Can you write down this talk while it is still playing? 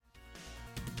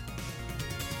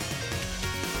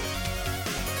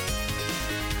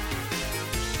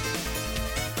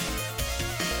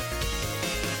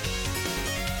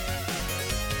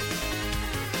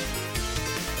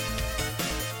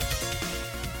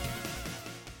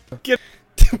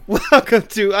Welcome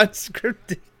to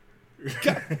Unscripted.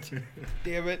 God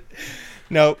damn it.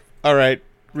 No. All right.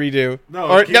 Redo.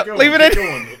 No, going, leave it in.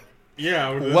 Going.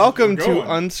 Yeah. Welcome to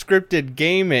Unscripted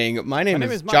Gaming. My name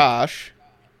is Josh.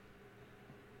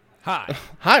 Hi.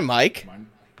 Hi, Mike.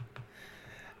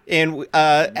 And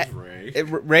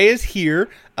Ray is here.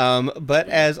 But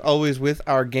as always with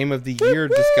our Game of the Year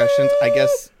discussions, I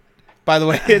guess, by the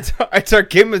way, it's our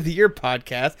Game of the Year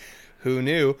podcast. Who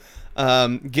knew?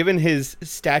 Given his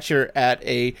stature at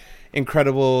a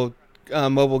incredible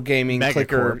mobile gaming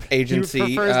clicker agency,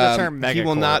 he prefers the term he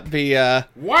will not be. Wow!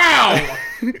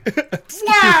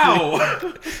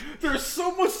 Wow! There's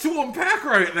so much to unpack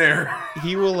right there.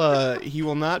 He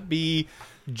will not be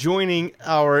joining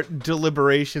our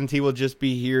deliberations. He will just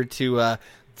be here to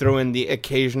throw in the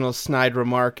occasional snide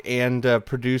remark and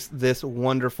produce this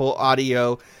wonderful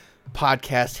audio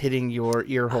podcast hitting your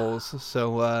ear holes.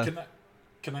 So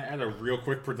can I add a real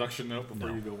quick production note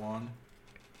before you go on?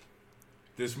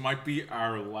 This might be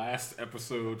our last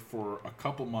episode for a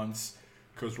couple months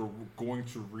because we're going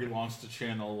to relaunch the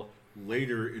channel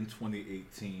later in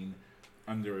 2018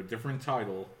 under a different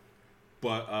title.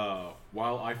 But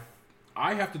while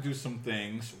I have to do some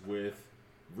things with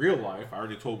real life, I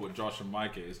already told what Josh and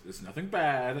Mike is. It's nothing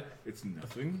bad. It's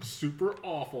nothing super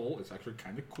awful. It's actually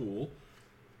kind of cool.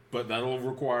 But that'll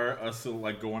require us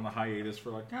to go on a hiatus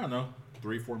for I don't know,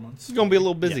 3-4 months. It's gonna be a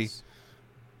little busy. Yes.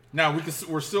 Now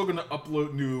we're still gonna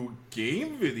upload new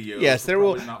game videos. Yes, there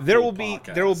will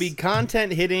be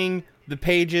content hitting the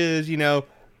pages. You know,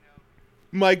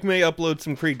 Mike may upload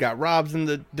some Creed Got Robs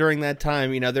during that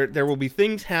time. You know, there will be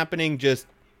things happening. Just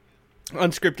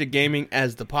Unscripted Gaming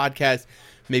as the podcast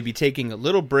may be taking a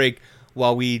little break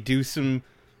while we do some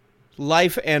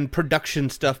life and production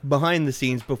stuff behind the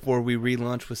scenes before we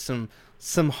relaunch with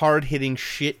some hard hitting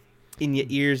shit in your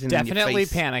ears and definitely in your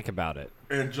face. Panic about it.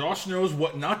 And Josh knows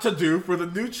what not to do for the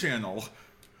new channel.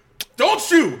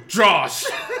 Don't you, Josh?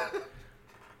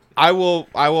 I will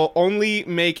only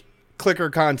make clicker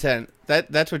content.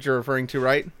 That's what you're referring to,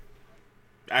 right?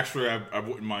 Actually, I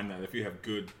wouldn't mind that if you have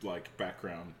good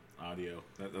background audio.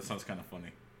 That sounds kind of funny.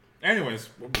 Anyways,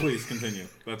 please continue.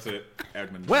 That's it.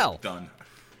 Admin done.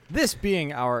 This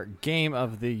being our Game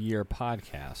of the Year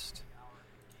podcast,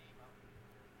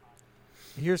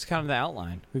 here's kind of the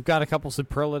outline. We've got a couple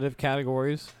superlative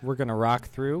categories we're going to rock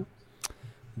through.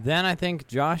 Then I think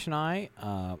Josh and I,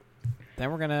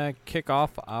 then we're going to kick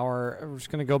off we're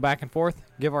just going to go back and forth,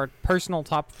 give our personal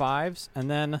top fives, and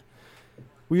then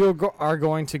we are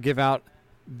going to give out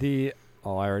I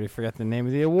already forgot the name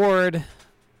of the award.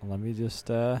 Let me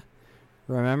just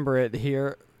remember it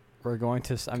here. We're going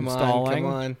to. I'm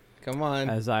stalling. Come on.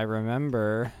 As I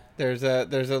remember, there's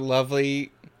a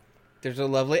lovely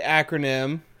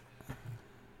acronym.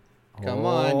 Come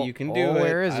on, you can do it.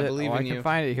 Where is it? I believe in you. I can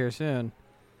find it here soon.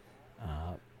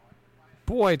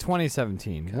 Boy,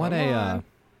 2017. What a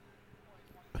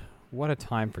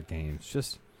time for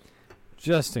games.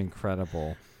 Just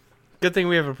incredible. Good thing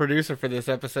we have a producer for this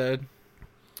episode.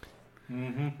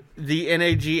 Mm-hmm. The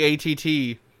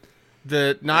NAGATT.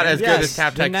 The not as good as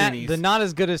Tap Tycoonies. The not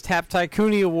as good as Tap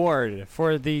Tycoon Award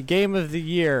for the Game of the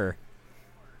Year.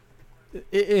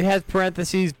 It has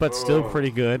parentheses, but still pretty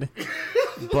good.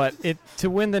 But to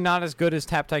win the not as good as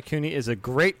Tap Tycoon is a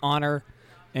great honor,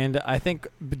 and I think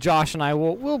Josh and I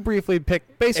will briefly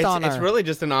pick based on. It's really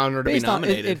just an honor to be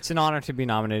nominated. It's an honor to be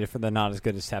nominated for the not as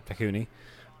good as Tap Tycoon.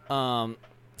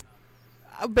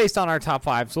 Based on our top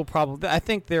fives, I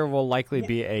think there will likely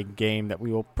be a game that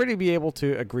we will be able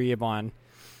to agree upon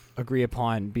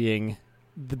being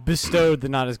bestowed the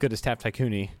not as good as Tap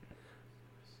Tycoon.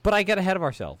 But I get ahead of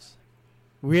ourselves.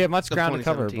 We have much ground to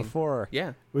cover before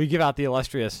we give out the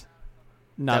illustrious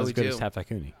not as good as Tap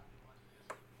Tycoon.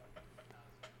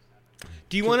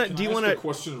 Do you want to ask a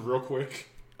question real quick?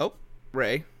 Oh,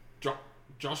 Ray.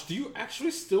 Josh, do you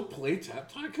actually still play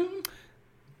Tap Tycoon?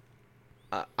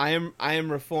 I am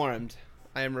reformed.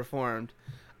 I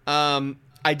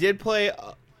did play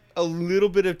a little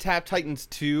bit of Tap Titans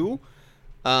 2.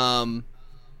 Oh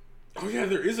yeah,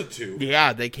 there is a 2.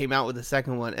 Yeah, they came out with the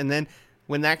second one, and then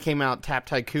when that came out, Tap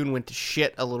Tycoon went to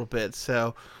shit a little bit.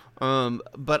 So,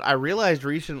 but I realized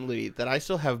recently that I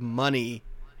still have money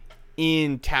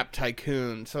in Tap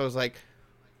Tycoon, so I was like,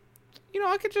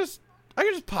 I could just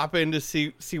pop in to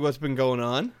see what's been going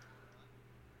on.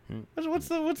 What's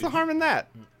the harm in that?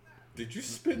 Did you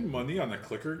spend money on a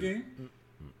clicker game?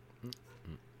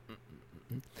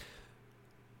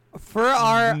 For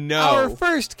our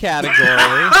first category,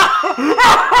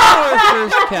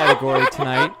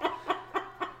 tonight,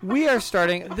 we are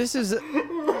starting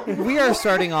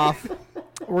off.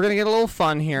 We're gonna get a little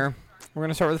fun here. We're going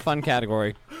to start with the fun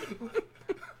category.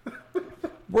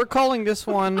 We're calling this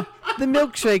one the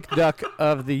Milkshake Duck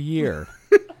of the Year.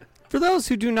 For those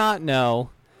who do not know,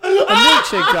 a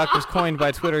milkshake duck was coined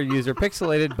by Twitter user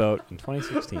PixelatedBoat in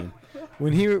 2016.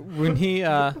 When he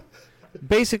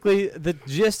basically the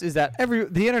gist is that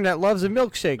the internet loves a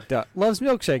milkshake duck,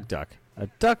 a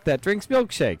duck that drinks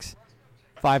milkshakes.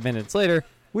 5 minutes later,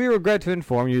 we regret to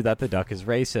inform you that the duck is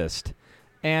racist.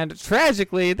 And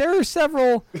tragically, there are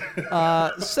several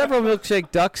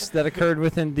milkshake ducks that occurred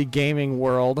within the gaming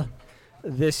world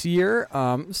this year.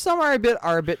 Some are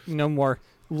a bit more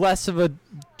less of a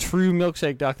true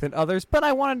milkshake duck than others, but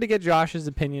I wanted to get Josh's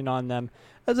opinion on them,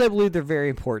 as I believe they're very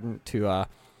important to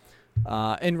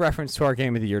in reference to our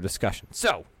Game of the Year discussion.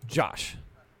 So, Josh,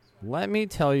 let me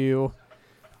tell you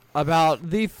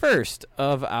about the first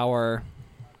of our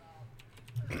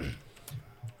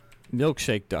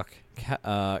milkshake duck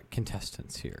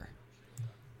contestants here.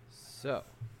 So,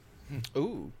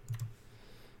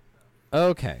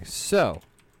 okay, so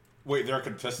wait, there are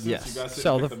contestants. Yes. You guys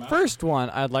So the first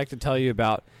one I'd like to tell you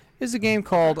about is a game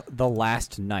called The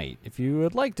Last Night. If you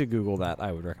would like to Google that,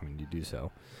 I would recommend you do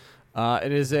so.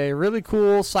 It is a really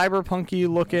cool cyberpunky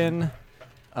looking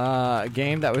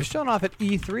game that was shown off at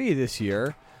E3 this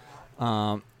year.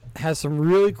 Has some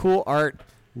really cool art.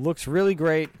 Looks really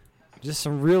great. Just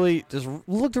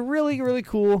looked really, really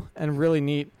cool and really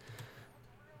neat.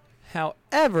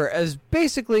 However, as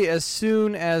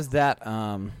soon as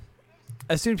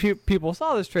people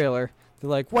saw this trailer, they're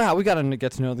like, wow, we got to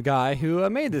get to know the guy who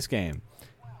made this game.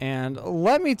 And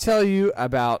let me tell you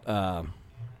about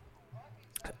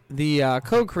the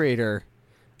co-creator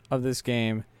of this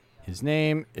game. His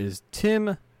name is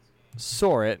Tim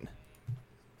Sorrett.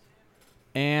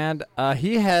 And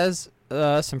he has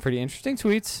some pretty interesting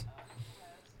tweets.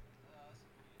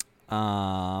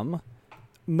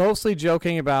 Mostly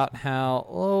joking about how,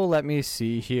 let me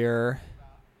see here.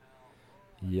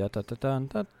 He says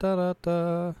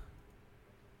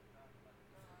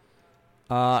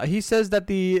that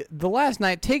the Last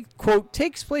Night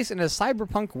takes place in a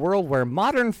cyberpunk world where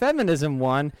modern feminism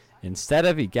won instead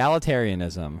of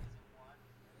egalitarianism.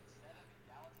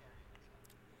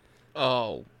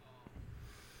 Oh.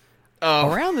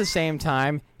 Around the same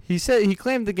time, he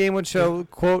claimed the game would show,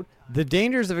 quote, the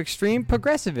dangers of extreme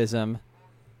progressivism,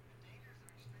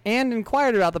 and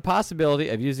inquired about the possibility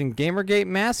of using Gamergate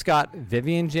mascot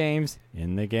Vivian James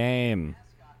in the game.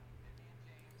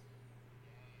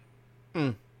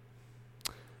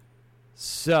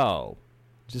 So,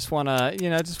 just wanna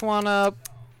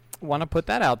put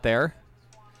that out there.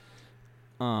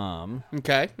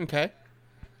 Okay.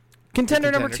 Contender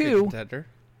number 2.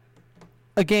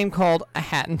 A game called A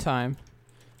Hat in Time.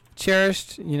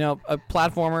 Cherished, a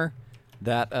platformer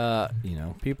that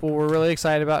people were really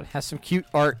excited about. Has some cute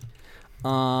art.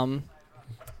 Guy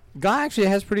actually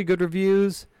has pretty good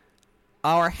reviews.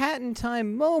 Our Hat in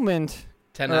Time moment,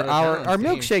 our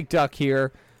milkshake duck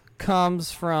here,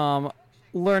 comes from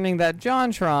learning that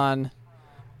JonTron,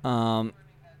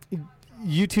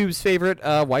 YouTube's favorite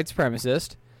white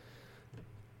supremacist,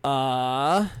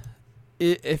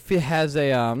 if it has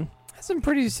some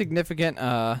pretty significant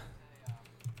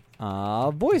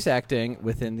voice acting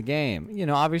within the game.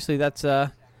 Obviously that's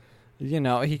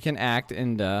he can act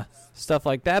and stuff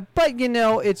like that. But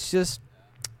it's just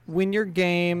when your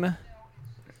game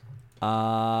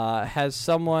has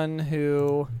someone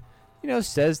who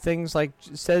says things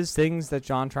that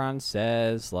JonTron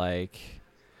says, like,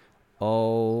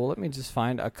 let me just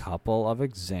find a couple of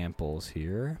examples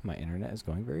here. My internet is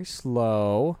going very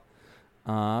slow.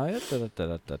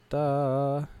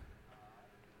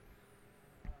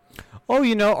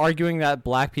 Arguing that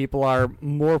black people are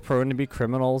more prone to be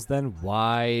criminals than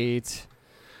white.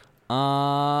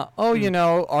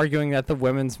 Arguing that the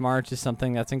Women's March is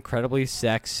something that's incredibly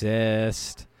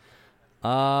sexist.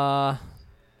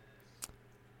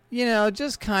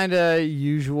 Just kind of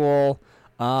usual.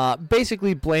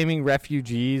 Basically blaming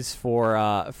refugees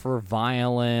for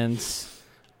violence.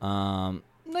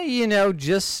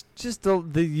 Just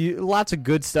the lots of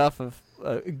good stuff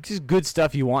just good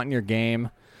stuff you want in your game.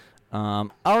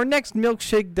 Our next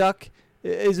milkshake duck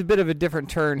is a bit of a different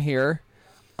turn here.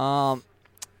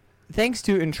 Thanks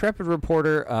to intrepid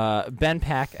reporter Ben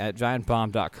Pack at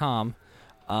GiantBomb.com,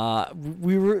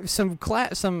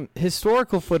 some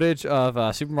historical footage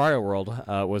of Super Mario World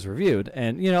was reviewed,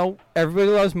 and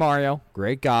everybody loves Mario.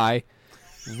 Great guy,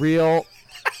 real.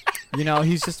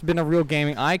 He's just been a real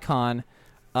gaming icon.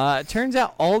 It turns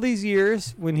out all these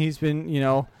years when he's been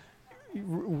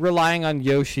relying on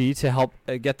Yoshi to help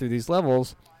get through these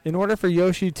levels, In order for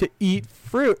Yoshi to eat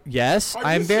fruit, yes,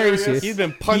 I'm very serious. He's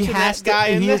been punching that guy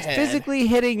in the head. He is physically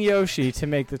hitting Yoshi to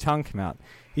make the tongue come out.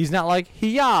 He's not like,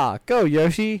 "Hiya, go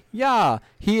Yoshi, yeah."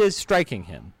 He is striking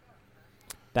him.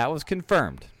 That was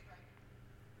confirmed.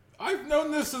 I've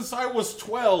known this since I was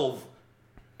 12.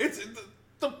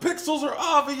 The pixels are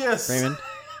obvious. Raymond,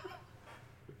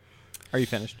 are you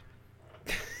finished?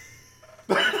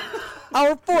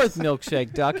 Our fourth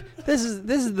milkshake duck. This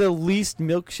is the least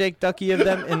milkshake ducky of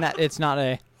them in that it's not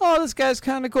this guy's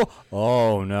kind of cool.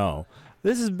 Oh no,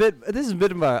 this is a bit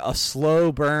of a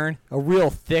slow burn, a real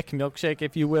thick milkshake,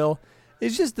 if you will.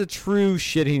 It's just the true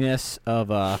shittiness of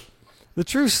the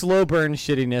true slow burn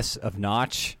shittiness of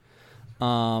Notch.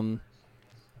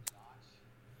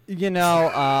 Basically,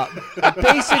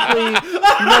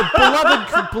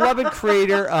 beloved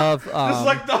creator of it's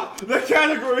like the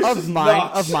category of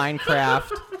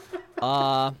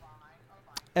Minecraft.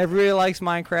 Everybody likes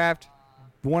Minecraft.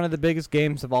 One of the biggest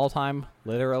games of all time,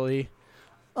 literally.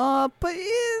 But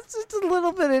it's a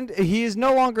little bit. He is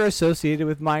no longer associated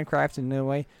with Minecraft in any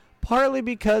way. Partly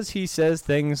because he says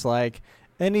things like,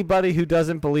 "Anybody who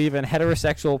doesn't believe in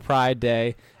heterosexual Pride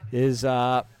Day is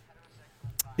a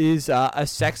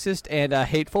sexist and a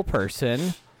hateful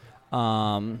person."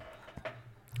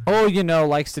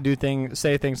 Likes to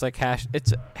say things like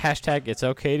hashtag it's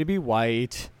okay to be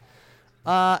white,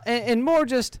 and more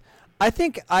just. I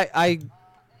think again,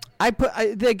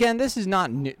 this is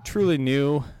not truly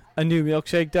new, a new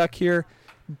milkshake duck here,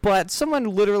 but someone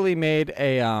literally made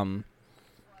a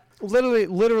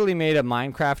literally made a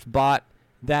Minecraft bot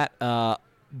that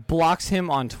blocks him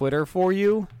on Twitter for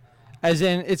you. As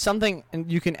in, it's something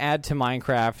you can add to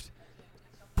Minecraft,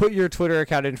 put your Twitter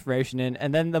account information in,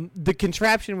 and then the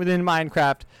contraption within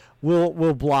Minecraft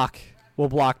will block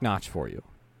Notch for you.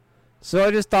 So I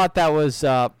just thought that was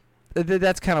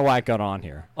that's kind of why it got on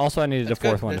here. Also, I needed a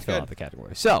fourth one to fill out the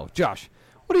category. So, Josh,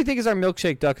 what do you think is our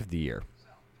milkshake duck of the year?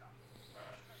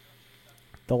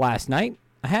 The Last Night,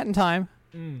 A Hat in Time,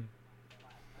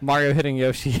 Mario hitting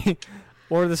Yoshi,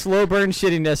 or the slow burn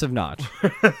shittiness of Notch?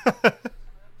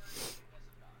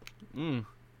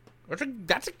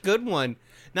 That's a good one.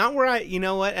 Not where I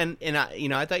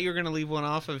thought you were gonna leave one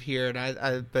off of here,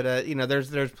 but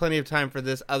there's plenty of time for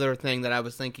this other thing that I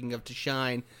was thinking of to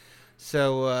shine.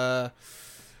 So,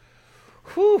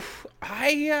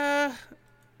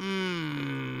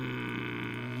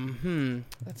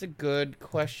 that's a good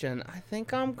question. I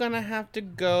think I'm gonna have to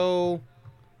go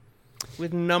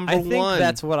with number one. I think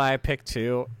that's what I picked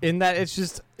too. In that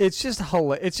it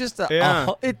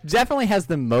definitely has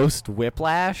the most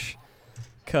whiplash.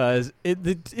 Because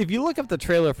if you look up the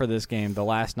trailer for this game, The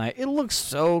Last Night, it looks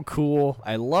so cool.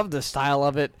 I love the style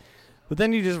of it. But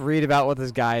then you just read about what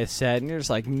this guy has said, and you're just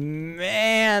like,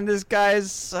 man, this guy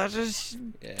is such a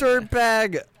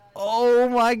dirtbag. Oh,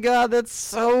 my God, that's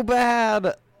so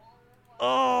bad.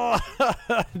 Oh,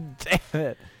 damn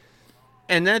it.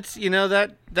 And that's,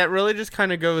 that really just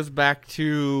kind of goes back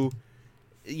to,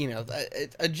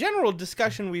 a general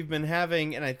discussion we've been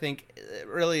having, and I think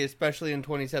really especially in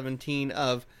 2017,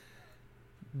 of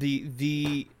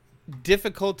the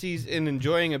difficulties in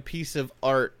enjoying a piece of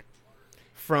art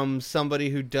from somebody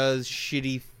who does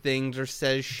shitty things or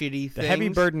says shitty things. The heavy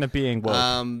burden of being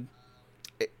woke.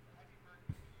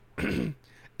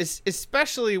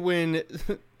 Especially when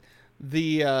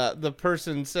the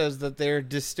person says that their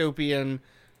dystopian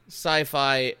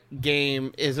sci-fi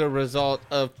game is a result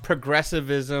of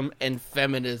progressivism and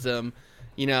feminism.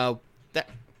 That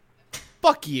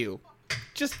fuck you.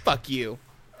 Just fuck you.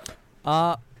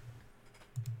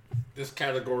 This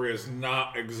category is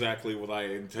not exactly what I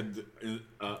intended.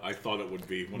 I thought it would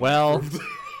be.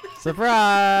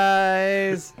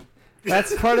 Surprise!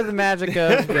 That's part of the magic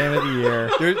of Game of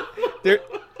the Year.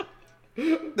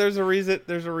 There's a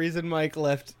reason Mike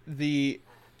left the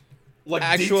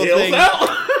actual thing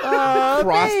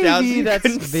crossed out.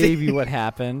 That's maybe what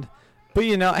happened. But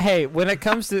hey, when it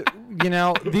comes to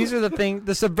these are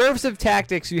the subversive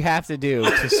tactics you have to do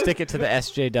to stick it to the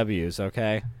SJWs.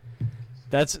 Okay.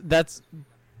 That's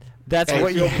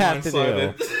what you have to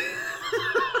do.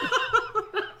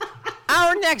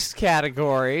 Our next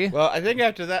category. Well, I think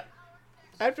after that,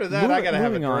 I gotta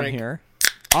have a drink. On here.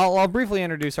 I'll briefly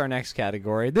introduce our next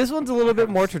category. This one's a little bit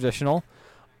more traditional.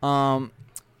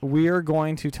 We are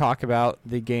going to talk about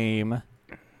the game,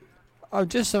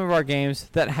 just some of our games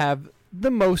that have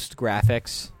the most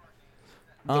graphics.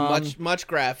 Much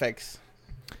graphics.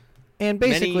 And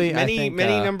basically, many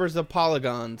numbers of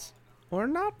polygons. Or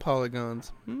not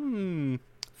polygons.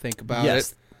 Think about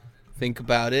it. Think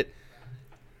about it.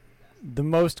 The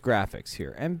most graphics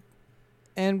here.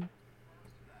 And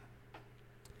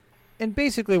and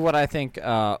basically what I think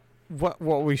what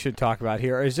we should talk about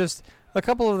here is just a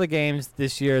couple of the games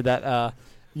this year that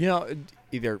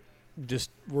either just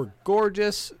were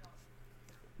gorgeous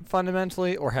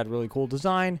fundamentally or had really cool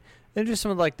design, and just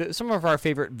some of our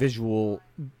favorite visual,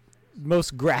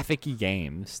 most graphic-y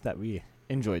games that we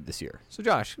enjoyed this year. So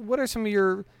Josh, what are some of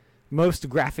your most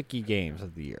graphic-y games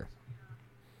of the year?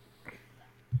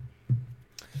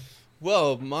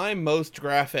 Well, my most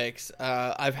graphics,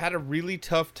 I've had a really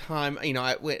tough time.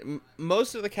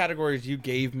 Most of the categories you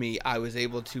gave me, I was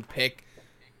able to pick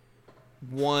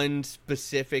one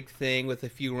specific thing with a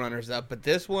few runners up, but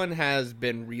this one has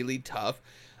been really tough.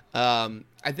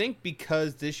 I think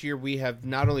because this year we have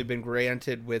not only been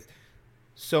granted with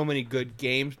so many good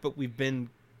games, but we've been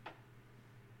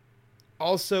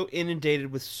also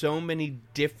inundated with so many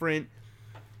different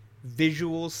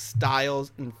visual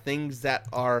styles and things that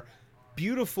are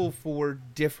beautiful for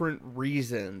different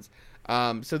reasons.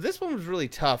 So this one was really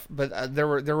tough, but there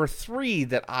were three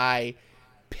that I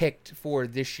picked for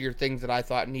this year, things that I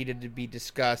thought needed to be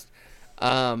discussed.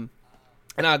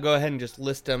 And I'll go ahead and just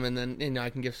list them, and then I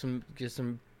can give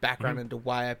some background into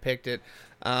why I picked it.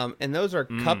 And those are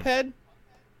Cuphead,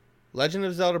 Legend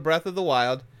of Zelda: Breath of the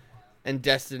Wild, and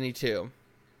Destiny 2.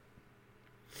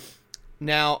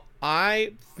 Now,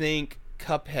 I think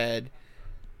Cuphead,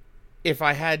 if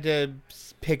I had to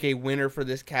pick a winner for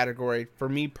this category, for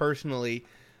me personally,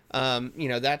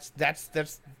 that's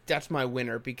my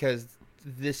winner, because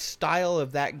the style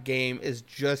of that game is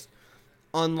just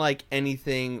unlike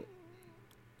anything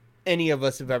any of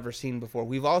us have ever seen before.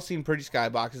 We've all seen pretty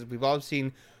skyboxes, we've all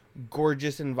seen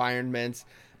gorgeous environments,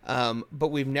 but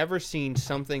we've never seen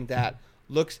something that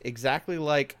looks exactly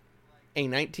like a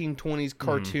 1920s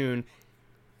cartoon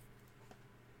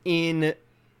in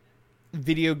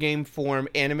video game form,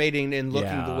 animating and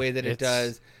looking the way that it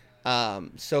does.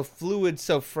 So fluid,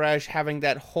 so fresh, having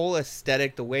that whole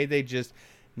aesthetic, the way they just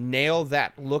nail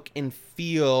that look and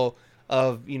feel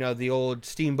of, the old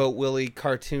Steamboat Willie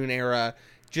cartoon era.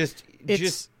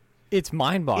 It's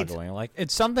mind-boggling.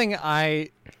 It's something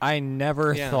I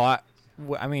never thought.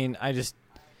 I mean, I just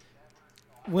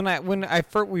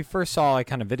we first saw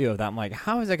kind of video of that, I'm like,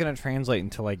 how is that going to translate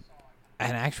into an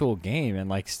actual game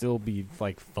and still be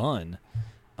fun?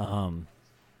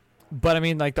 But I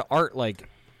mean, the art,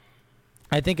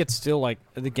 I think it's still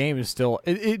the game is still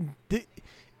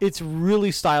it's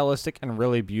really stylistic and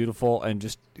really beautiful, and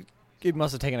just it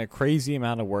must have taken a crazy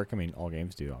amount of work. I mean, all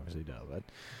games do, obviously,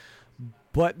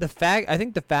 but the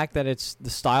fact that the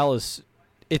style is,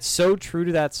 it's so true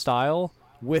to that style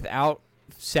without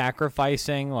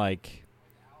sacrificing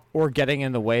or getting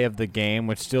in the way of the game,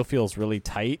 which still feels really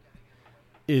tight,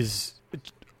 is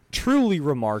truly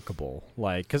remarkable.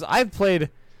 Because I've played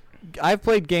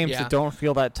games that don't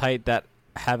feel that tight, that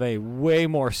have a way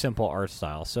more simple art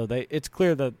style. So it's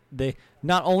clear that they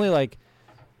not only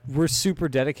were super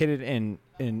dedicated in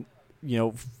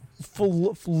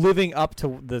living up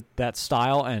to that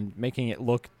style and making it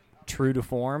look true to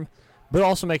form, but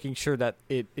also making sure that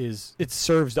it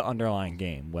serves the underlying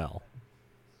game well.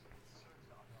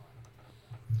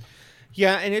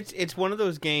 Yeah, and it's one of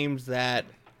those games that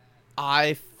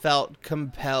I felt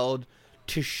compelled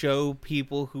to show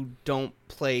people who don't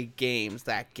play games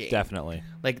that game. Definitely.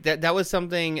 That was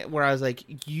something where I was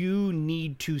like, you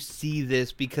need to see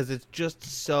this, because it's just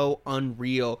so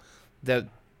unreal that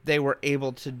they were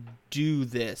able to do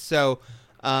this. So,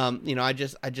 I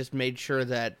just made sure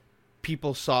that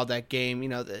people saw that game.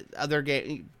 The other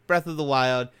game, Breath of the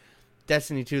Wild,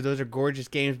 Destiny 2, those are gorgeous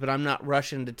games, but I'm not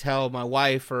rushing to tell my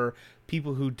wife or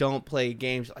people who don't play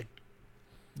games,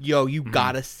 yo, you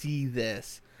gotta see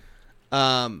this.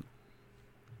 The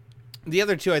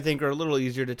other two I think are a little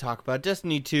easier to talk about.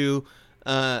 Destiny 2,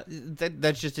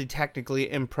 that's just a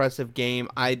technically impressive game.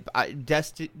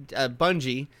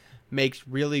 Bungie makes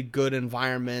really good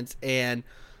environments, and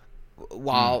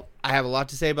while I have a lot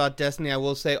to say about Destiny, I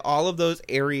will say all of those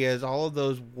areas, all of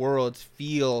those worlds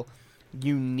feel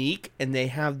unique, and they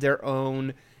have their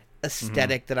own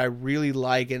aesthetic that I really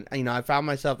like. And I found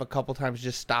myself a couple times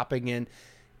just stopping and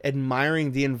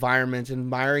admiring the environments,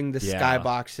 admiring the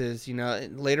skyboxes.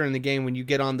 Later in the game when you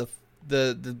get on the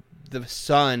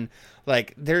sun,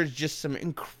 there's just some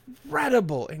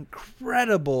incredible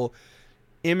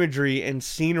imagery and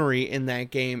scenery in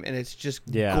that game, and it's just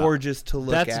gorgeous to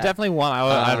look at. That's definitely one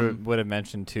I would have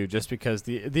mentioned too, just because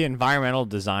the environmental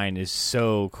design is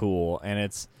so cool, and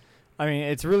it's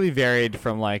really varied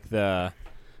from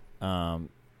from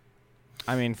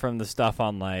the stuff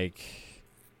on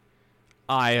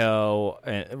IO,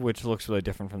 which looks really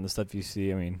different from the stuff you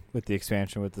see. With the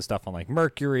expansion, with the stuff on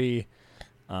Mercury,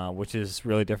 which is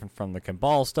really different from the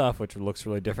Cabal stuff, which looks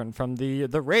really different from the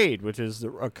Raid, which is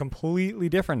a completely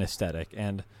different aesthetic.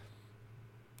 And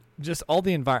just all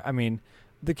the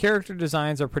the character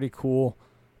designs are pretty cool,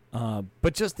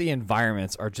 but just the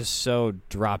environments are just so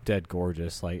drop dead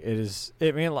gorgeous. Like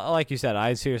like you said,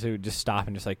 I seriously would just stop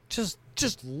and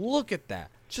just look at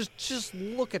that. Just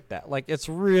look at that. Like, it's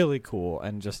really cool,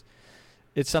 and just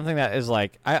it's something that is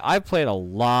like I played a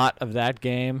lot of that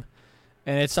game,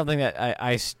 and it's something that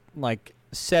I like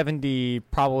 70,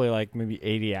 probably like maybe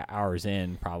 80 hours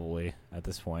in, probably at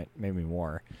this point, maybe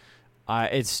more.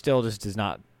 It still just does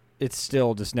not. It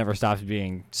still just never stops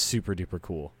being super duper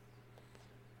cool.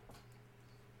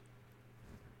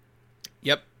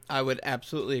 Yep, I would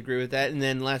absolutely agree with that. And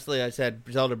then lastly, I said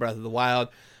Zelda Breath of the Wild.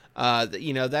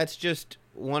 That's just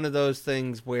one of those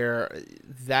things where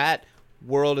that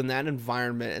world and that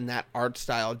environment and that art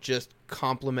style just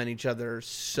complement each other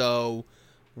so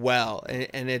well.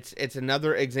 And it's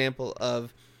another example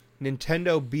of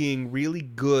Nintendo being really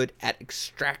good at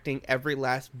extracting every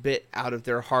last bit out of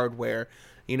their hardware.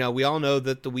 We all know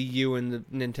that the Wii U and the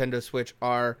Nintendo Switch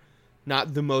are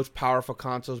not the most powerful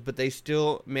consoles, but they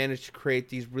still manage to create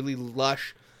these really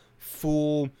lush,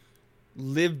 full,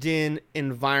 lived-in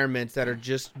environments that are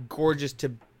just gorgeous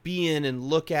to be in and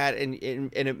look at, and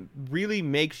it really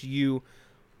makes you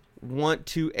want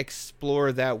to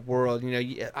explore that world.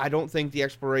 I don't think the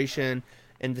exploration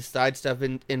and the side stuff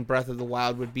in Breath of the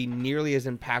Wild would be nearly as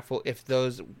impactful if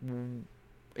those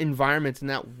environments in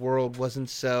that world wasn't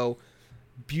so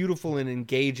beautiful and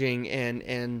engaging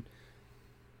and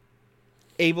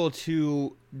able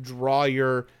to draw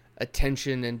your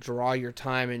attention and draw your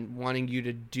time and wanting you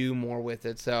to do more with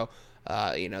it. So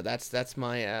that's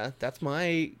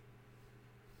my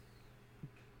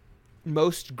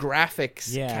most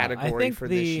graphics category for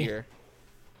this year.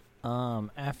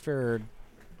 After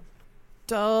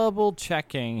double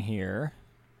checking here,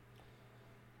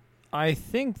 I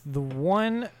think the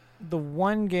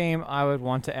one game I would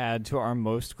want to add to our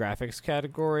most graphics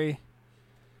category,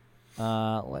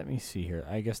 let me see here.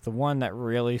 I guess the one that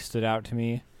really stood out to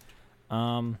me,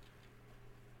 I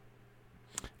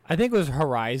think it was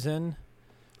Horizon.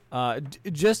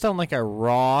 Just on like a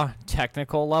raw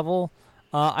technical level,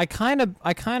 I kind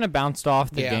of bounced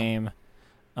off the game.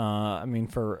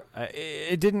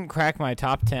 It didn't crack my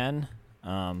top 10.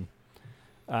 Hey,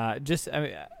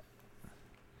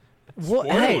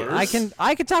 I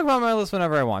can talk about my list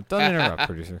whenever I want. Don't interrupt,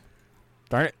 producer.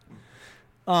 Darn it.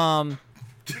 But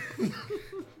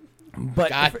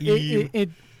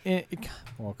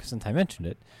since I mentioned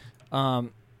it,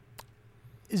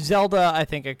 Zelda, I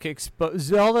think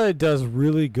Zelda does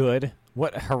really good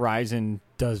what Horizon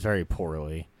does very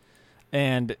poorly,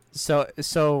 and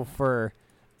so for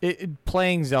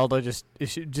playing Zelda just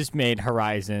made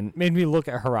me look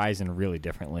at Horizon really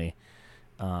differently.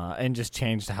 And just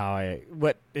changed how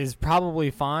what is probably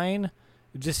fine,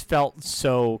 just felt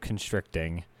so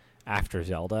constricting after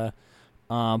Zelda.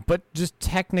 But just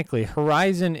technically,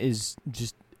 Horizon is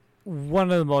just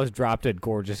one of the most drop-dead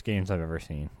gorgeous games I've ever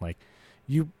seen. Like,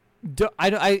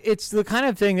 it's the kind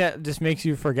of thing that just makes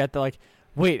you forget that, like,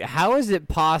 wait, how is it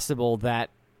possible that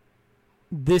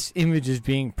this image is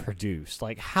being produced?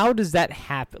 Like, how does that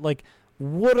happen? Like,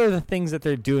 what are the things that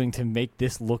they're doing to make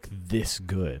this look this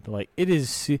good? Like, it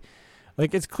is,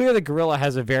 like, it's clear that Guerrilla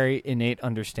has a very innate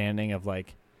understanding of,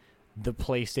 like, the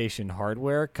PlayStation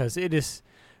hardware, because it is,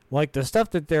 like, the stuff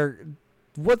that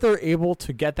what they're able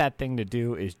to get that thing to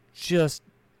do is just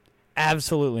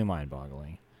absolutely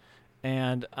mind-boggling.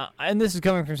 And this is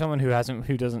coming from someone who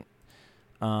doesn't,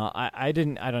 I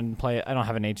don't play it. I don't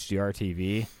have an HDR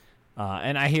TV,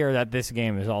 and I hear that this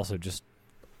game is also just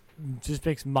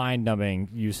makes mind-numbing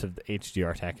use of the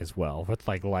HDR tech as well, with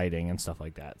like lighting and stuff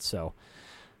like that. So,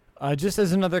 just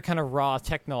as another kind of raw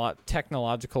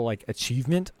technological like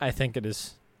achievement, I think it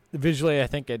is visually. I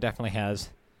think it definitely has.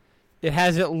 It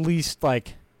has at least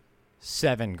like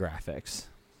 7 graphics,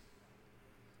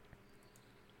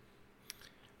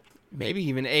 maybe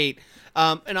even 8.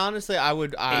 And honestly, I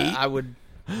would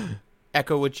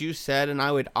echo what you said, and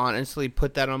I would honestly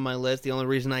put that on my list. The only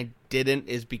reason I didn't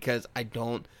is because I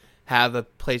don't have a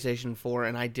PlayStation 4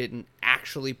 and I didn't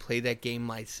actually play that game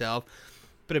myself.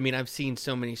 But I mean, I've seen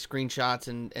so many screenshots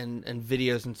and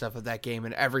videos and stuff of that game,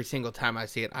 and every single time I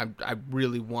see it, I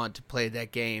really want to play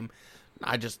that game.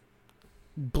 I just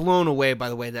blown away by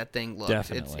the way that thing looks.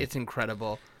 Definitely. It's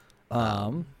incredible.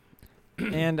 And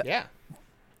yeah.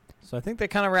 So I think that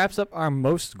kind of wraps up our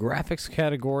most graphics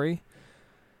category.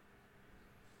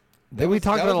 We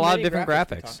talked about a lot of different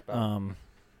graphics.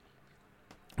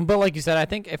 But like you said, I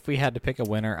think if we had to pick a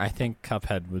winner, I think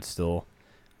Cuphead would still,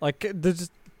 like,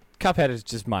 Cuphead is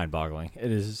just mind-boggling.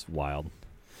 It is wild.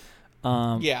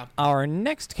 Yeah. Our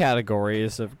next category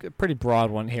is a pretty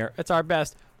broad one here. It's our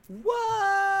best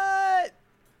what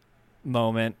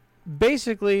moment.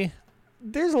 Basically,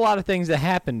 there's a lot of things that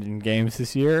happened in games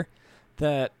this year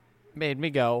that made me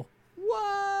go,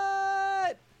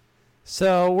 what?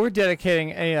 So we're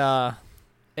dedicating an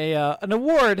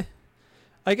award,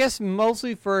 I guess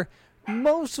mostly for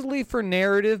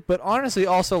narrative, but honestly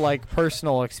also like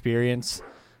personal experience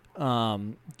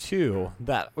too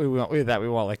that we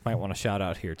might want to shout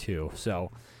out here too. So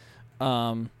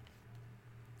Josh,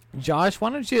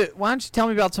 why don't you tell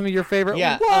me about some of your favorite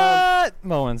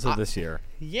moments of this year?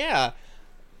 Yeah.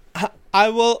 I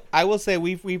will say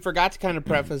we forgot to kind of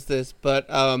preface this, but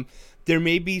there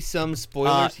may be some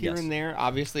spoilers here and there.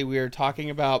 Obviously, we are talking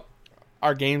about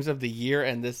our games of the year,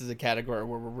 and this is a category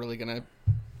where we're really going to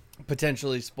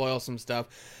potentially spoil some stuff.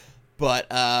 But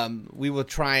we will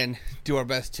try and do our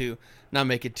best to not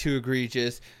make it too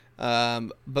egregious. But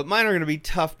mine are going to be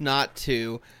tough not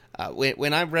to.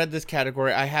 When I read this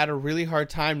category, I had a really hard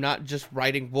time not just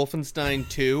writing Wolfenstein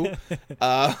 2.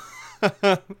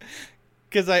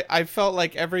 Because I felt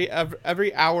like every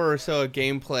hour or so of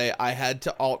gameplay, I had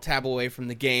to alt-tab away from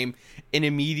the game and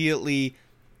immediately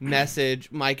message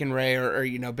Mike and Ray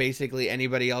or basically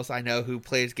anybody else I know who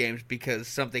plays games because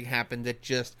something happened that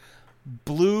just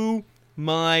blew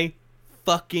my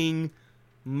fucking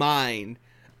mind.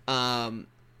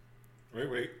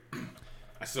 Wait.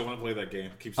 I still want to play that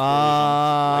game. Keep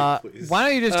why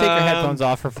don't you just take your headphones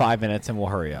off for 5 minutes and we'll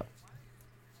hurry up.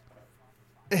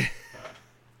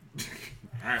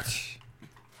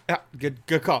 Yeah,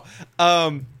 good call.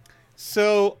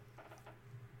 So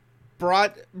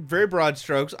very broad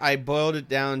strokes. I boiled it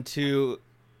down to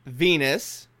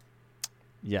Venus.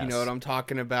 Yes. You know what I'm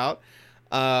talking about.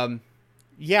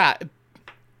 Yeah.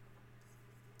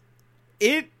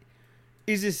 It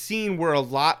is a scene where a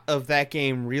lot of that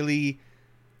game really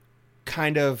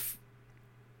kind of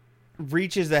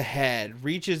reaches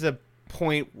a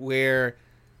point where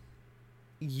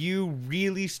you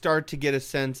really start to get a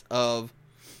sense of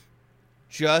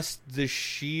just the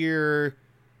sheer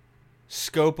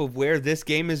scope of where this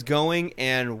game is going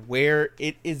and where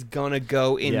it is gonna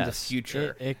go in the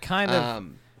future. It kind of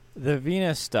the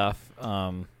Venus stuff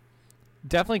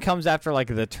definitely comes after like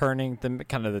the turning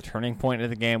point of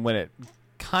the game when it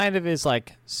kind of is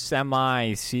like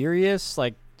semi-serious,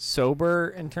 like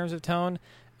sober in terms of tone,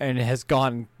 and it has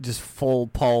gone just full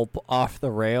pulp off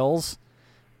the rails.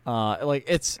 Like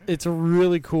it's a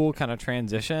really cool kind of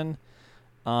transition,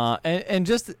 and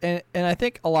I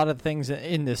think a lot of things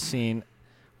in this scene,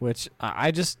 which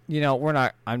I just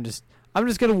I'm just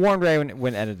gonna warn Ray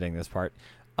when editing this part.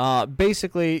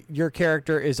 Basically, your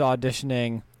character is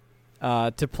auditioning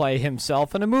to play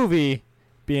himself in a movie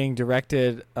being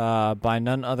directed by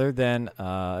none other than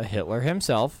Hitler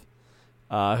himself.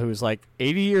 Who was like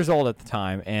 80 years old at the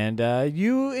time, and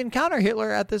you encounter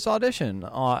Hitler at this audition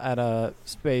on a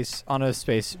space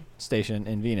station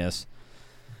in Venus,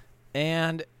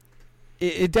 and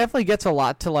it definitely gets a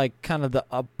lot to like kind of the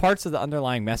parts of the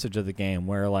underlying message of the game,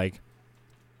 where like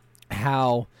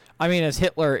as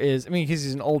Hitler is, because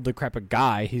he's an old decrepit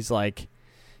guy, he's like,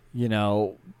 he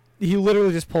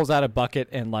literally just pulls out a bucket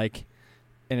and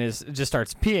just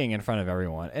starts peeing in front of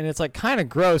everyone. And it's like kind of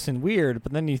gross and weird,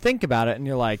 but then you think about it and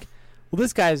you're like, well,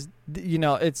 this guy's,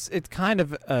 it's kind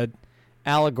of a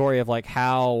allegory of like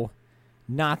how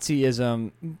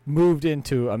Nazism moved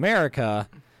into America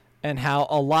and how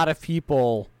a lot of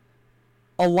people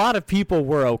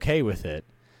were okay with it,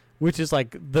 which is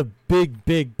like the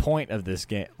big point of this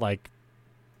game. Like,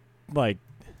 well,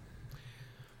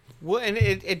 and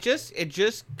it just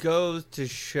goes to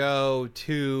show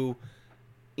too,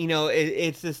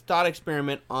 it's this thought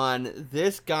experiment on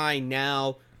this guy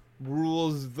now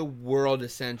rules the world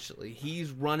essentially. He's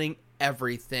running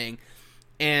everything.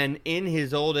 And in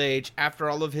his old age, after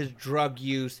all of his drug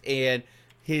use and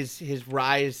his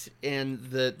rise and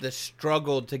the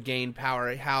struggle to gain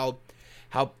power, how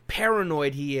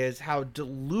paranoid he is, how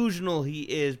delusional he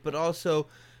is, but also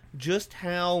just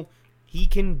how he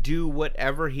can do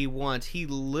whatever he wants. He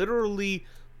literally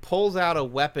pulls out a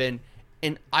weapon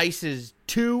and ices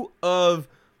two of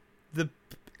the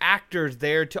actors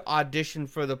there to audition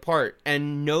for the part,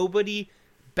 and nobody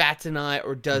bats an eye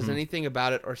or does anything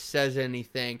about it or says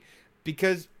anything,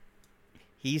 because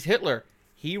he's Hitler.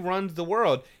 He runs the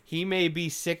world. He may be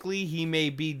sickly, he may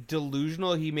be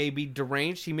delusional, he may be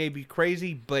deranged, he may be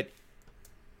crazy, but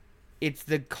it's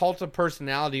the cult of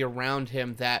personality around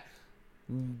him that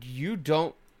you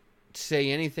don't say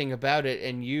anything about it,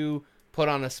 and you put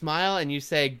on a smile and you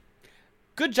say,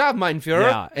 good job, mein Führer,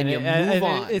 Yeah, and you move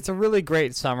on. It's a really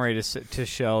great summary to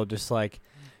show just like,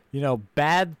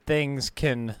 bad things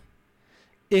can,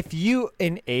 if you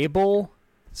enable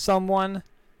someone,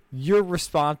 you'll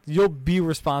be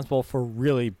responsible for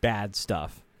really bad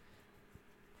stuff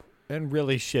and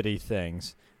really shitty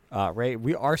things. Right,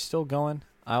 we are still going.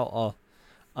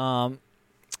 We'll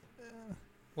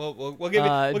give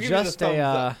you just the thumbs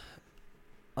up.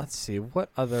 Let's see what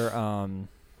other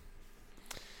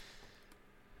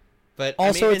But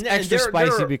also, I mean, it's extra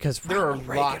spicy because there are Ronald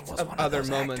lots Reagan was of one other those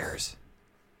moments, actors,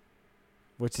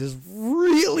 which is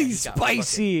really he got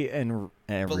spicy and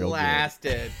real good.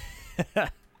 blasted.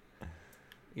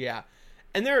 Yeah,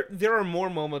 and there are more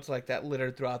moments like that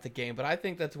littered throughout the game, but I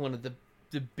think that's one of the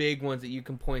big ones that you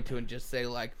can point to and just say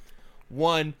like,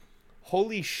 one,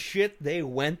 holy shit, they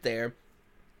went there.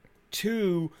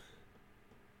 Two,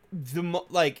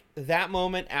 that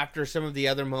moment after some of the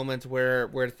other moments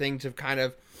where things have kind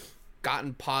of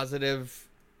gotten positive,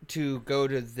 to go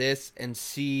to this and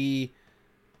see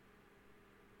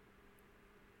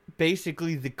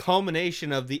basically the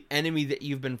culmination of the enemy that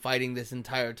you've been fighting this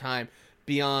entire time,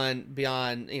 beyond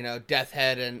Death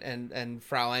Head and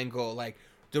Frau Engel, like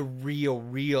the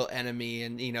real enemy,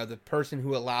 and the person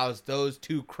who allows those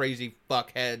two crazy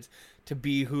fuckheads to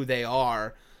be who they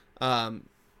are.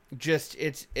 Just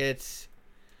it's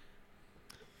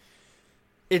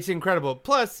incredible.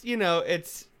 Plus,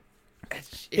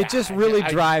 it just really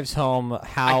drives home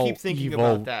how keep thinking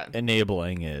evil about that.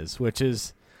 enabling is, which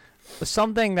is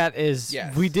something that is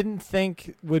Yes. we didn't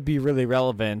think would be really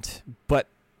relevant, but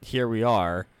here we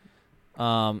are.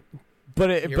 I mean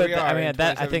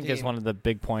that I think is one of the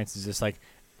big points, is just like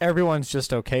everyone's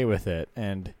just okay with it,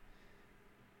 and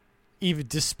even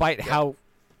despite how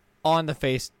on the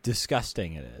face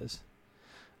disgusting it is.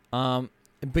 But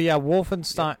yeah,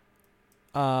 Wolfenstein.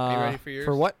 Are you ready for yours?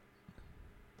 For what?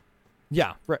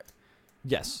 Yeah. Right.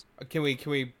 Yes. Can we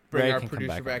bring Ray our can come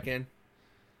producer back back in?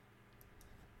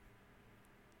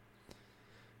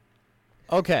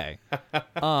 Okay.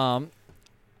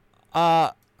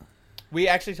 We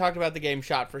actually talked about the game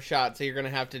shot for shot, so you're gonna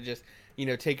have to just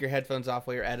take your headphones off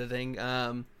while you're editing.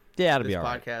 Yeah, it'll this be all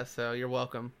right. podcast. So you're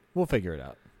welcome. We'll figure it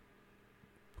out.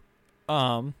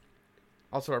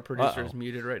 Also, our producer is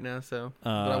muted right now, so but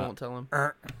I won't tell him.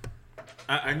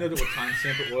 I know that what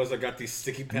timestamp it was. I got these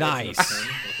sticky pads. Nice. In the pen,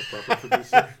 like a proper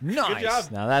producer. Nice. Good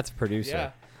job. Now that's a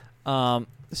producer. Yeah.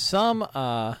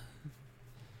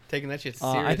 Taking that shit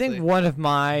seriously. I think one of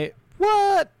my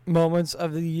moments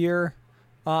of the year.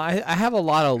 I have a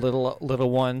lot of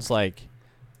little ones, like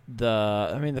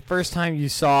the first time you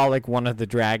saw like one of the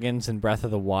dragons in Breath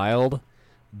of the Wild,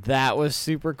 that was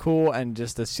super cool, and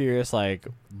just a serious like,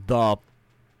 the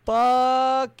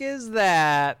fuck is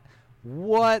that?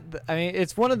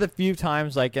 It's one of the few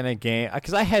times like in a game,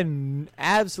 because I had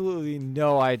absolutely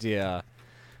no idea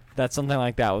that something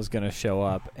like that was going to show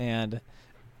up, and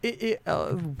it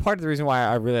part of the reason why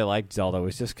I really liked Zelda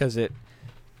was just because it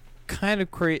kind of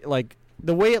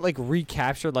the way it like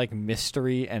recaptured like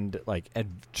mystery and like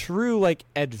true like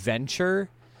adventure,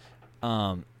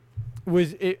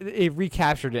 was it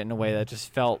recaptured it in a way that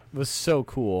just was so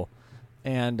cool,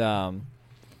 and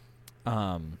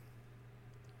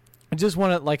just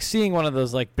seeing one of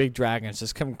those like big dragons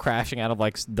just come crashing out of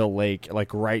like the lake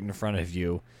like right in front of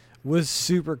you was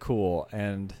super cool,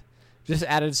 and just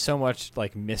added so much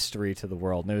like mystery to the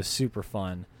world, and it was super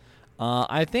fun.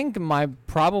 I think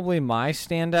probably my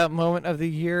standout moment of the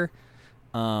year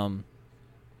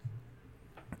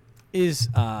is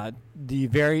the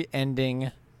very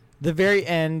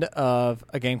end of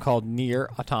a game called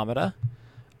Nier Automata.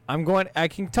 I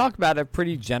can talk about it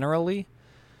pretty generally,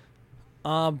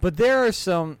 but there are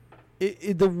some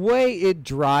the way it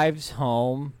drives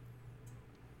home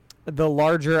the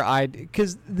larger idea,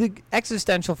 because the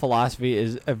existential philosophy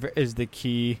is the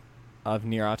key of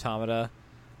Nier Automata.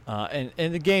 And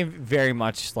the game very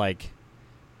much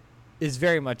is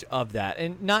very much of that,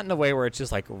 and not in a way where it's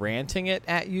just like ranting it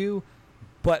at you,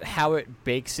 but how it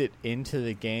bakes it into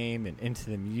the game and into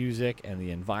the music and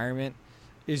the environment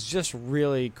is just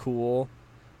really cool.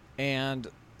 And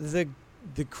the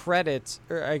credits,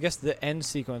 or I guess the end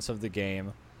sequence of the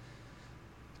game,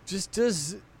 just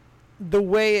does the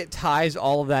way it ties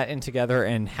all of that in together,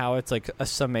 and how it's like a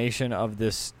summation of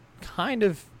this kind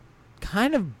of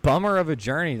bummer of a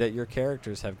journey that your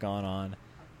characters have gone on,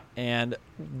 and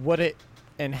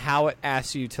how it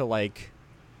asks you to like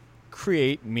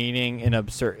create meaning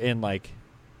in like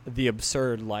the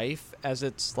absurd life, as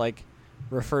it's like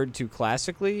referred to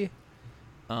classically,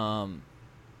 and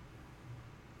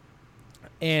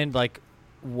like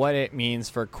what it means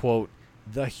for, quote,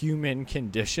 the human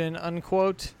condition,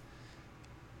 unquote,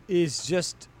 is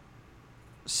just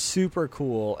super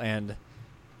cool and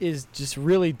is just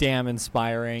really damn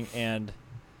inspiring. And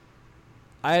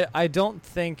I don't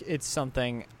think it's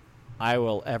something I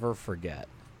will ever forget.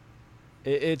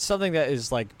 It's something that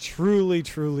is like truly,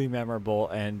 truly memorable,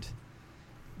 and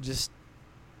just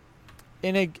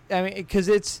because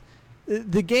it's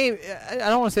the game. I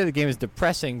don't want to say the game is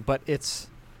depressing, but it's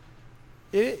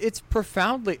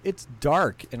profoundly, it's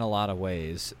dark in a lot of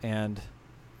ways, and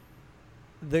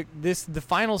the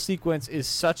final sequence is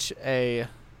such a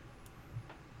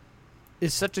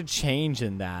change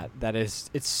in that it's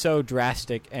so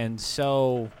drastic and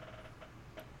so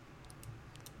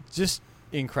just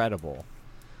incredible.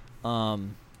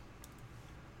 And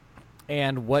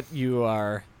what you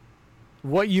are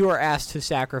asked to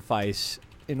sacrifice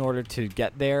in order to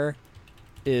get there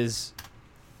is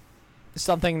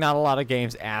something not a lot of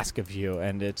games ask of you,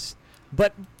 and it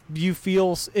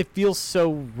feels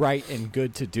so right and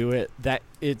good to do it that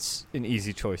it's an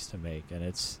easy choice to make, and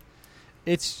it's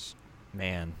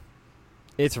man,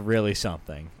 it's really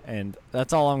something. And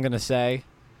that's all I'm gonna say,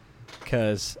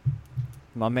 because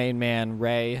my main man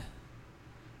Ray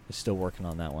is still working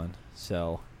on that one.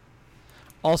 So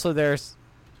also there's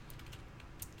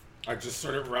I just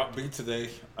started Route B today,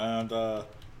 and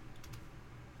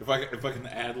if I can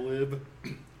ad lib,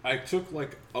 I took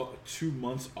like 2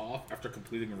 months off after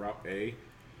completing Route A,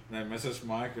 and I messaged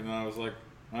Mike, and I was like,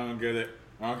 I don't get it.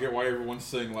 I don't get why everyone's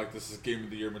saying like this is Game of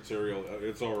the Year material.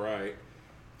 It's all right,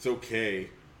 it's okay.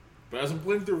 But as I'm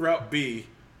playing through Route B,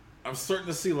 I'm starting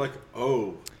to see like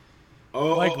Route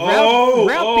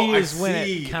B is when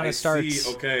it kind of starts.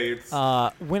 Okay,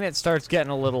 when it starts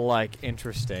getting a little like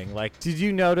interesting. Like, did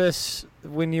you notice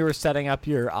when you were setting up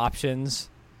your options,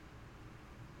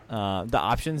 the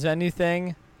options menu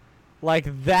thing? Like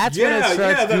that's when it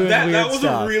starts doing weird that was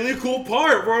stuff. A really cool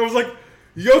part where I was like,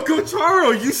 Yoko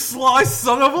Taro, you sly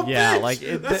son of a bitch. Yeah, like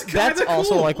that's cool.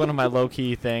 also like one of my low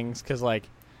key things, because like,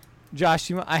 Josh,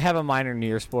 I have a minor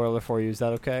Nier spoiler for you. Is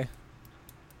that okay?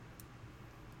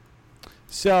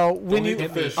 So when you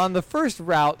on the first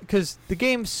route, because the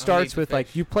game starts with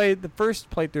like you play the first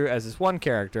playthrough as this one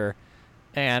character,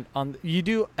 and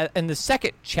in the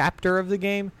second chapter of the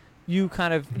game, you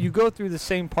go through the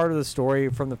same part of the story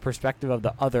from the perspective of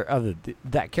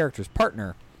that character's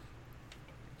partner.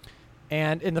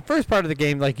 And in the first part of the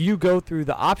game, like you go through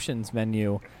the options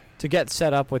menu to get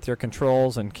set up with your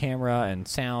controls and camera and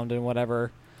sound and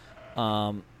whatever.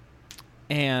 And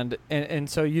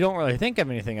so you don't really think of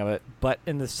anything of it. But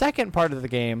in the second part of the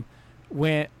game,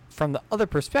 when from the other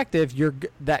perspective,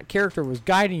 that character was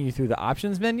guiding you through the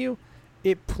options menu.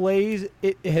 It plays.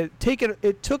 It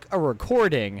took a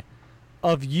recording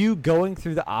of you going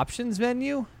through the options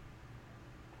menu,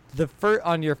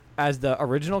 as the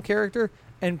original character,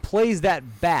 and plays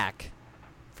that back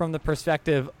from the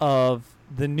perspective of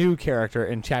the new character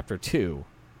in Chapter 2.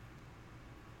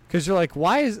 Because you're like,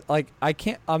 why is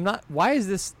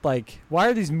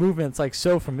these movements like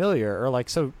so familiar, or like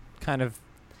so kind of,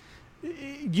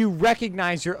 you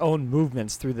recognize your own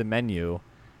movements through the menu,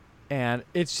 and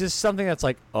it's just something that's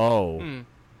like,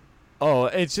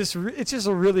 it's just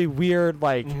a really weird,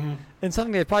 like, and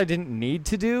something they probably didn't need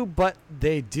to do, but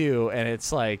they do, and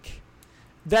it's like,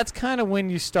 that's kind of when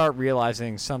you start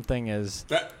realizing things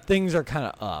are kind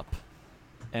of up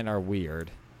and are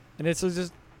weird, and it's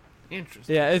just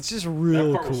interesting. Yeah, it's just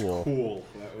real that part cool. Was cool.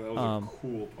 That was a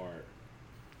cool part.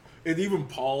 It even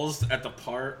paused at the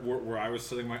part where I was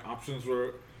setting my options,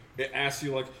 where it asked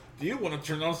you like, "Do you want to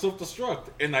turn on self-destruct?"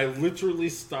 And I literally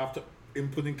stopped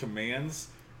inputting commands,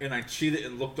 and I cheated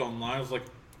and looked online. I was like,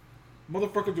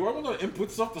 "Motherfucker, do I want to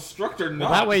input self-destruct or not?"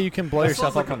 Well, that way you can blow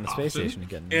yourself up on the space station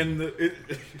again. And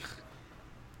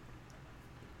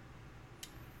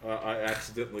I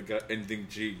accidentally got ending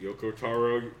G. Yoko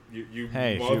Taro, you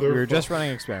hey, motherfucker. We were just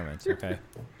running experiments, okay?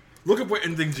 Look at what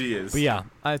ending G is. But yeah,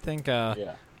 I think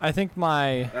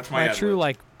my true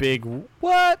like big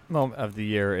what moment of the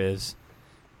year is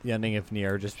the ending of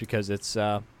Nier, just because it's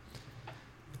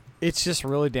just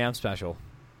really damn special,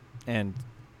 and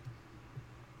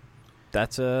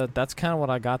that's kind of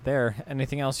what I got there.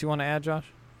 Anything else you want to add, Josh?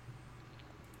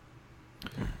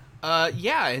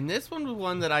 Yeah, and this one was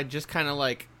one that I just kind of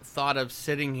like thought of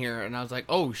sitting here, and I was like,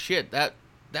 oh shit, that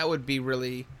would be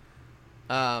really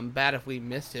bad if we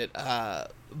missed it.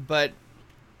 But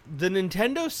the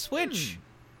Nintendo Switch,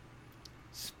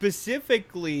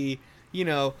 specifically,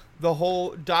 the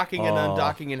whole docking and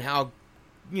undocking and how,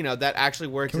 that actually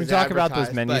works. Can we talk about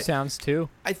those menu sounds too?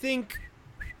 I think,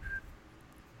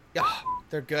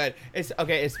 they're good. It's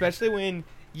okay, especially when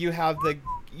you have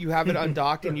you have it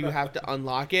undocked and you have to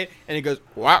unlock it, and it goes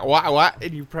what,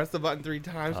 and you press the button 3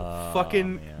 times.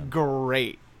 Fucking man.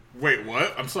 great. Wait,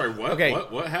 what? I'm sorry. What? Okay.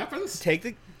 What happens? Take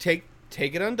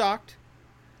it undocked.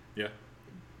 Yeah.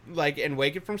 Like, and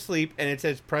wake it from sleep, and it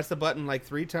says press the button like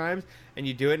 3 times, and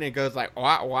you do it, and it goes like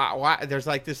wah. There's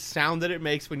like this sound that it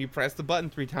makes when you press the button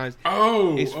 3 times.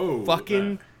 It's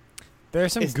fucking.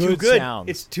 There's some It's good too good. sounds.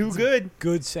 It's too good.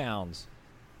 Good sounds.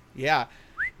 Yeah.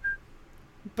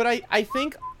 But I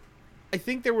think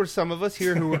there were some of us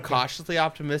here who were cautiously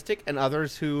optimistic, and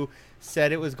others who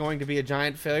said it was going to be a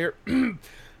giant failure.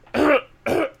 Don't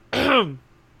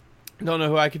know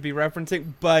who I could be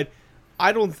referencing, but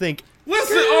I don't think.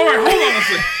 Listen, all right, hold on a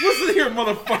second. Listen here,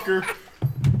 motherfucker.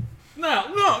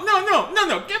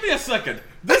 No. Give me a second.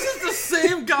 This is the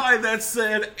same guy that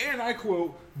said, and I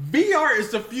quote, VR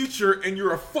is the future, and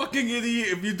you're a fucking idiot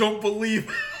if you don't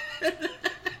believe it.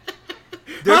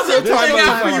 How's it playing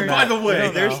out for you, by the way?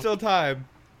 There's still time.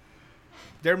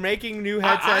 They're making new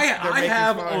headsets. I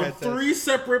have on headsets. 3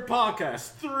 separate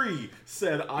podcasts, 3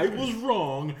 said I was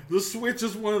wrong. The Switch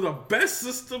is one of the best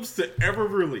systems to ever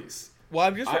release. Well,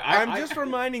 I'm just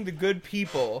reminding the good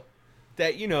people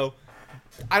that, you know,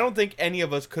 I don't think any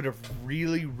of us could have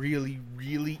really,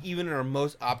 even in our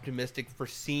most optimistic,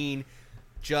 foreseen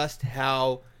just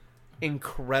how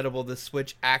incredible the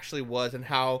Switch actually was and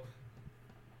how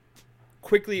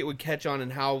quickly it would catch on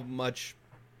and how much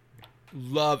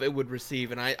love it would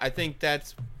receive. And I think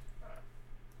that's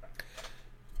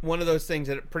one of those things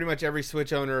that pretty much every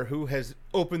Switch owner who has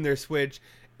opened their Switch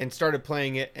and started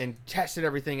playing it and tested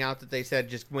everything out that they said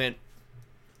just went,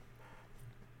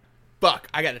 fuck,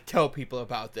 I gotta tell people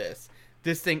about this.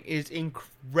 This thing is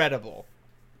incredible.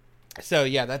 So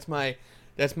yeah, that's my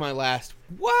last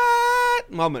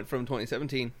what moment from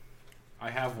 2017. I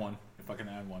have one, if I can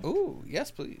add one. Ooh, yes,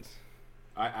 please.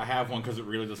 I have one because it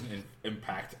really doesn't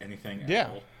impact anything at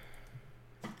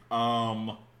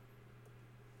all.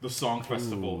 The Song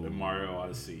Festival in Mario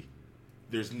Odyssey.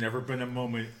 There's never been a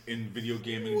moment in video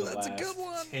gaming the last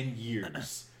 10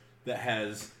 years that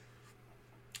has...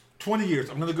 20 years.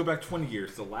 I'm going to go back 20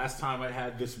 years. The last time I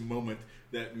had this moment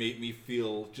that made me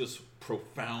feel just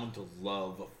profound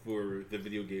love for the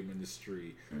video game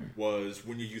industry was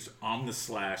when you use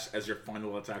Omnislash as your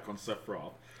final attack on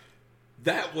Sephiroth.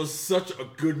 That was such a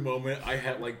good moment. I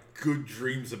had like good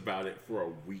dreams about it for a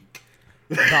week.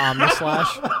 The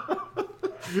Omnislash?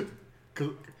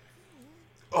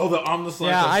 Oh, the Omnislash.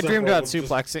 Yeah, I dreamed about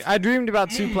suplexing. I dreamed about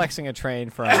suplexing a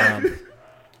train from...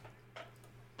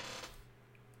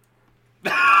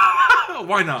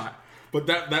 Why not? But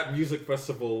that music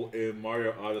festival in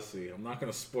Mario Odyssey, I'm not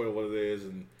going to spoil what it is,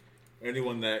 and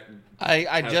anyone that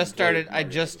I just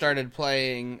started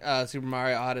playing Super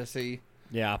Mario Odyssey.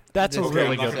 Yeah, that's a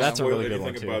really good. That's a really good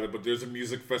one too. About it, but there's a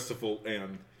music festival,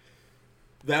 and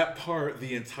that part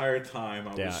the entire time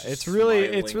I was it's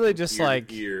really just ear like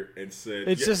to ear and said,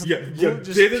 it's just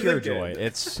just pure joy.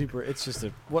 It's super. It's just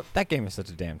that game is such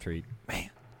a damn treat, man.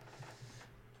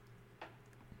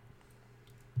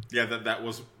 Yeah, that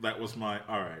was my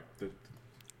all right. The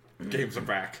games are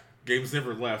back. Games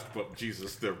never left, but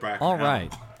Jesus, they're back. All now.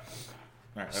 right.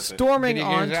 All right, Storming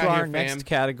on to our next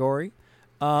category,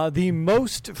 the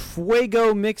most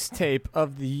Fuego mixtape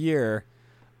of the year.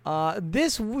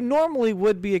 This normally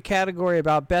would be a category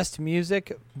about best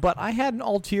music, but I had an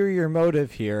ulterior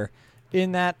motive here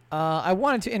in that I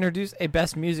wanted to introduce a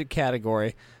best music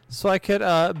category so I could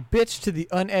bitch to the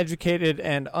uneducated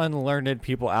and unlearned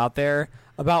people out there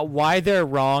about why they're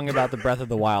wrong about the Breath of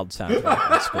the Wild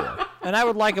soundtrack and score. And I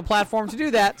would like a platform to do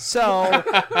that, so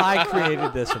I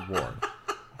created this award.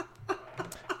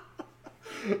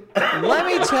 Let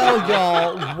me tell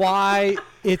y'all why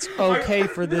it's okay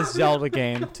for this Zelda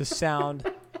game to sound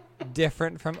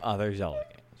different from other Zelda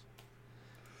games.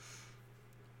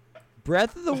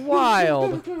 Breath of the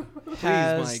Wild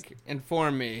has... Please, Mike,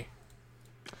 inform me.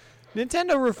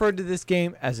 Nintendo referred to this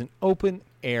game as an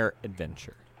open-air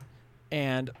adventure.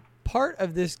 And part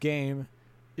of this game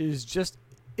is just...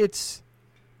 It's...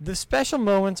 The special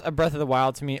moments of Breath of the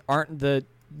Wild to me aren't the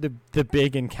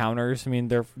big encounters. I mean,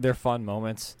 they're fun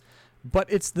moments.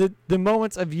 But it's the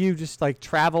moments of you just, like,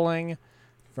 traveling,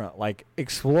 from, like,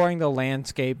 exploring the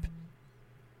landscape,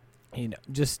 you know,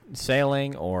 just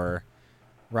sailing or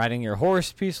riding your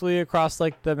horse peacefully across,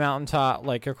 like, the mountaintop,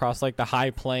 like, across, like, the high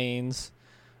plains,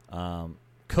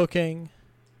 cooking,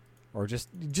 or just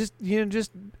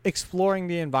exploring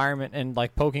the environment and,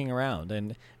 like, poking around.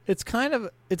 And it's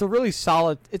a really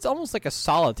solid, it's almost like a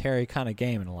solitary kind of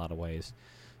game in a lot of ways.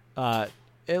 At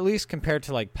least compared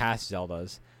to, like, past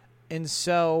Zeldas. And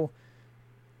so,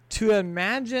 to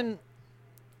imagine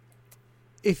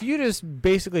if you just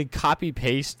basically copy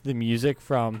paste the music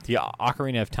from the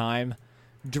Ocarina of Time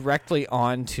directly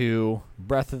onto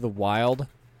Breath of the Wild,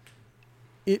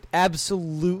 it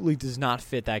absolutely does not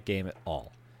fit that game at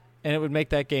all. And it would make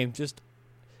that game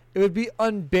it would be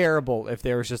unbearable if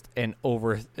there was just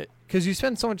because you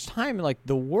spend so much time in like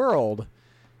the world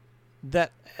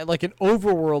that like an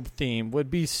overworld theme would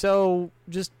be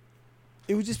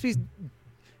it would just be,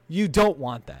 you don't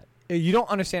want that. You don't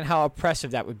understand how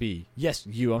oppressive that would be. Yes,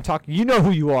 I'm talking, you know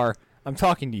who you are. I'm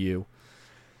talking to you.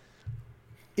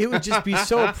 It would just be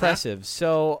so oppressive.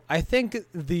 So I think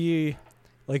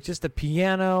just the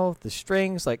piano, the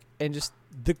strings, and just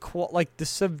the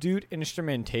subdued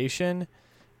instrumentation,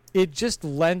 it just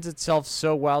lends itself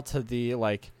so well to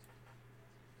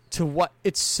to what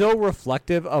it's so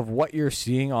reflective of what you're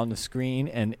seeing on the screen,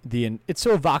 and it's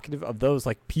so evocative of those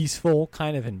like peaceful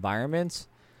kind of environments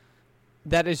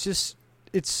that it's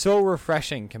so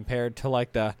refreshing compared to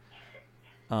like the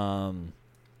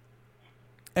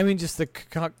just the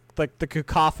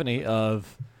cacophony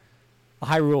of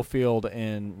Hyrule Field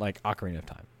and like Ocarina of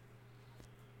Time.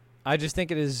 I just think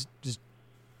it is just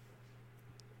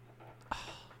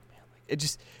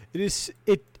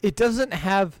it doesn't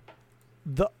have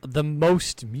the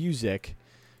most music,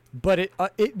 but it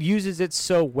uses it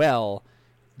so well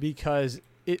because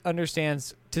it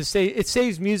understands it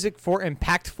saves music for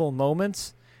impactful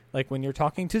moments, like when you're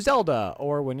talking to Zelda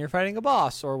or when you're fighting a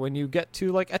boss or when you get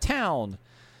to like a town,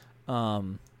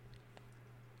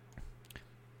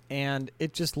 and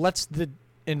it just lets the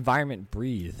environment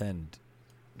breathe and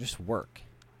just work.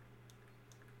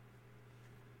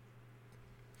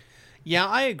 Yeah,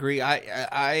 I agree.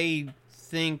 I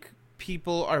think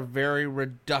people are very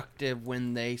reductive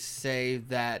when they say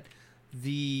that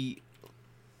the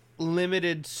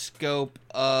limited scope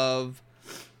of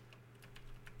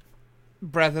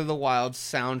Breath of the Wild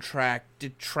soundtrack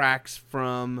detracts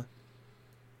from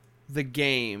the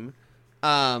game.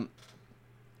 And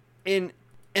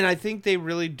I think they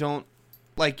really don't,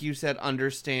 like you said,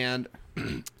 understand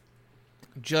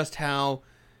just how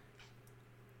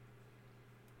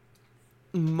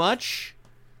much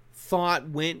thought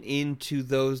went into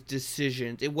those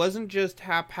decisions. It wasn't just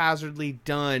haphazardly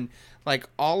done. Like,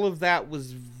 all of that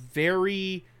was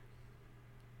very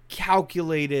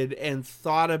calculated and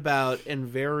thought about,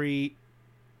 and they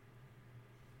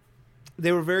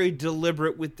were very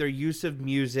deliberate with their use of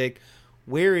music,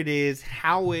 where it is,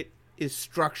 how it is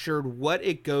structured, what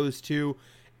it goes to,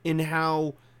 and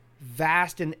how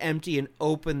vast and empty and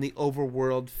open the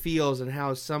overworld feels, and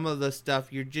how some of the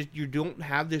stuff you don't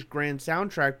have this grand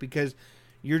soundtrack because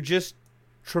you're just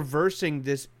traversing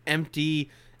this empty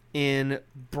and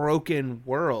broken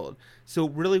world. So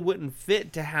it really wouldn't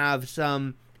fit to have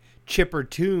some chipper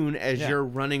tune as you're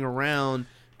running around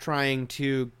trying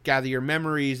to gather your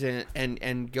memories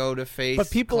and go to face. But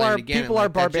people are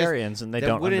barbarians and they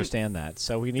don't understand that.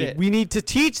 So we need to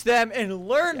teach them and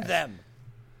learn them.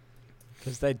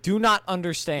 Because they do not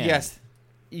understand.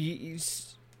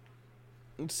 Yes.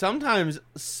 Sometimes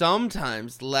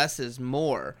less is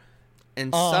more.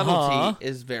 And subtlety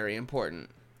is very important.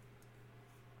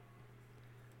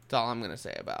 That's all I'm going to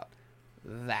say about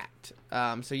that.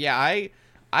 So yeah, I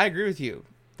agree with you.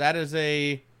 That is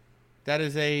a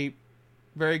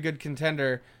very good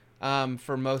contender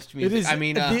for most music.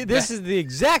 This is the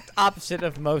exact opposite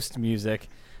of most music.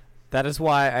 That is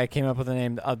why I came up with a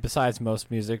name besides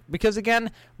most music. Because, again,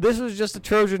 this was just a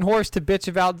Trojan horse to bitch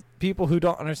about people who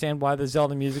don't understand why the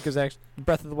Zelda music is actually,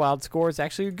 Breath of the Wild score is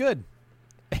actually good.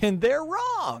 And they're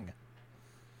wrong.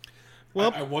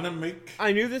 Well, I want to make...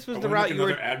 I knew this was the route you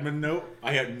were... another admin note.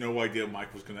 I had no idea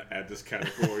Mike was going to add this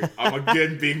category. I'm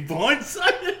again being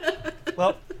blindsided.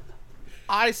 Well,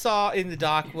 I saw in the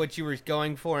doc what you were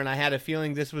going for, and I had a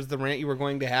feeling this was the rant you were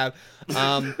going to have.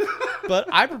 But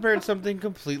I prepared something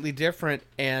completely different,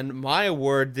 and my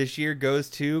award this year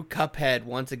goes to Cuphead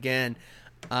once again.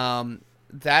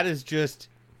 That is just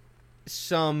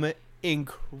some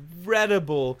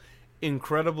incredible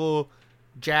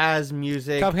jazz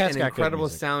music, Cuphead's an incredible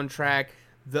soundtrack.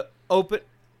 That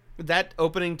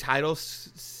opening title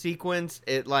sequence,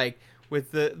 it like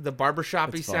with the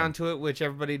barbershop-y sound to it, which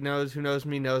everybody knows who knows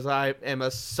me knows I am a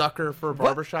sucker for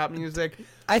barbershop music.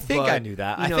 I think I knew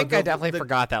that. I think I definitely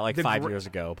forgot that like 5 years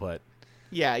ago, but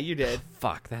yeah, you did.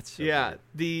 Fuck, that's so yeah.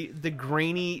 weird. The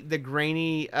grainy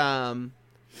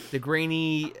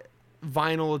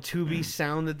vinyl tubey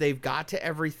sound that they've got to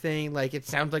everything. Like, it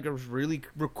sounds like it was really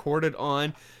recorded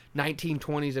on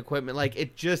 1920s equipment. Like,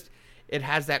 it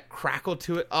has that crackle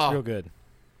to it. Oh, real good.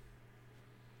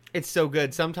 It's so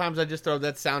good. Sometimes I just throw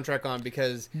that soundtrack on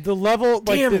because the level,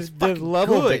 damn, like the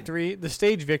level good. victory, the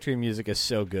stage victory music is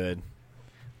so good.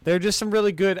 They're just some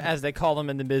really good, as they call them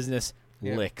in the business,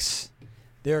 licks.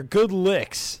 They're good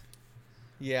licks.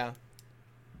 Yeah.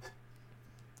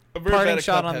 Parting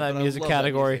shot on that music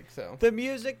category. That music, so. The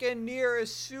music in Nier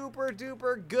is super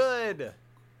duper good.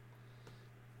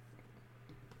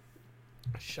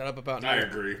 Shut up about I Nier.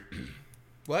 agree.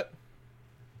 What?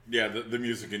 Yeah, the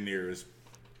music in Nier is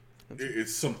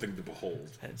it's something to behold.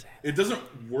 It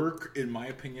doesn't work, in my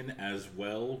opinion, as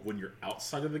well when you're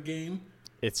outside of the game.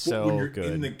 It's but so when you're good.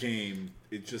 in the game,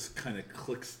 it just kind of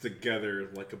clicks together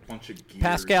like a bunch of gears.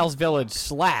 Pascal's Village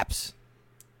slaps.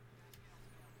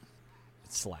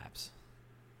 It slaps.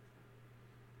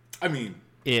 I mean,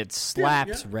 it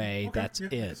slaps, yeah. Ray. Okay, That's yeah,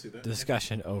 I it. see that.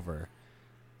 Discussion over.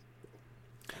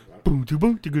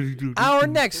 Our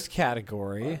next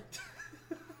category.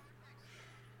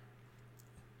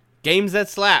 Games that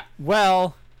slap.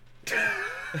 Well,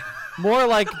 more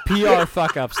like PR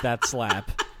fuck-ups that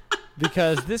slap.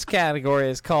 Because this category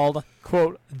is called,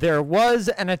 quote, there was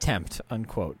an attempt,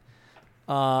 unquote.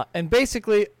 And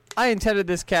basically, I intended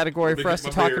this category for us to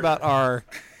talk about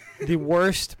the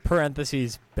worst,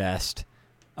 parentheses, best,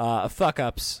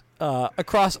 fuck-ups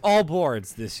across all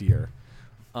boards this year.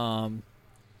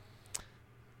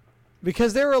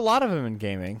 Because there are a lot of them in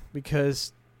gaming,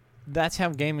 because that's how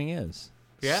gaming is.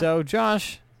 Yeah. So,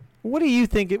 Josh, what do you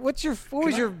think? What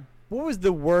was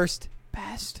the worst,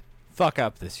 best fuck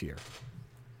up this year?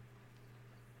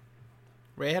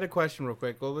 Ray had a question real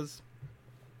quick. What was?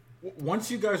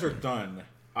 once you guys are done,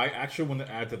 I actually want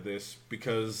to add to this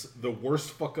because the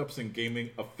worst fuck ups in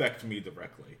gaming affect me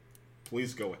directly.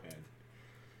 Please go ahead.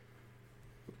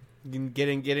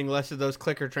 Getting less of those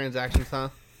clicker transactions, huh?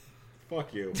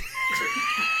 Fuck you.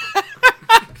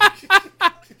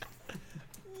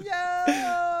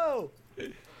 Yo!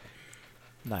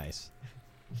 Nice.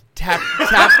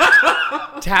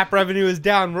 Tap revenue is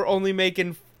down. We're only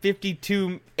making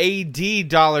 52 AD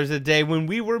dollars a day when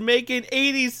we were making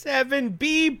 87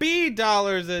 BB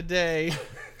dollars a day.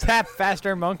 Tap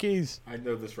faster, monkeys. I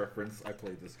know this reference. I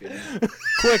played this game.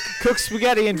 Quick, cook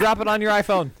spaghetti and drop it on your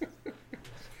iPhone.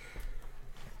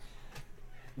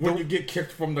 When you get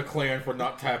kicked from the clan for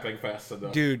not tapping fast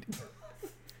enough. Dude.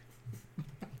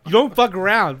 You don't fuck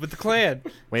around with the clan.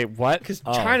 Wait, what? Because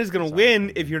China's going to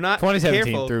win if you're not 2017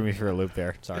 careful. threw me for a loop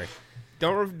there. Sorry.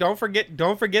 Don't forget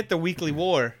the weekly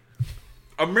war.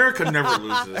 America never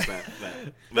loses that.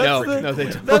 No, they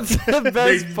don't. That's the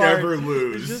best They part. never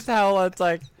lose. It's just how it's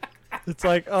like,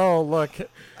 oh look,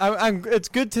 it's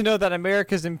good to know that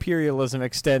America's imperialism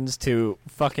extends to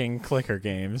fucking clicker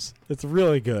games. It's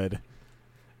really good.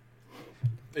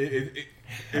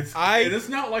 It's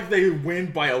not like they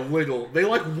win by a little. They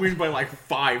win by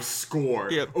 5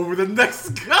 score over the next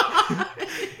guy.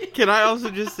 Can I also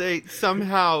just say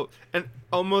somehow, and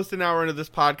almost an hour into this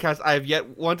podcast, I have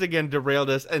yet once again derailed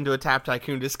us into a Tap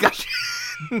Tycoon discussion.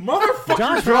 Motherfucker!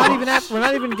 Josh, we're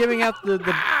not even giving out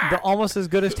the almost as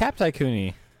good as Tap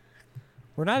Tycoon-y.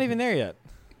 We're not even there yet.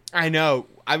 I know.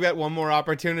 I've got one more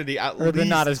opportunity at least they're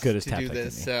not as good as to Tap do Tycoon-y.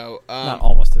 this. So not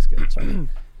almost as good. Sorry.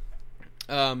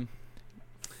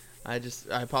 I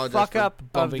apologize Fuck for up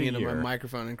bumping of the into year. my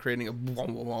microphone and creating a blah,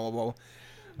 blah, blah, blah,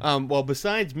 blah. Well,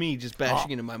 besides me just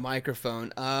bashing into my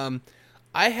microphone, I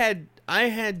had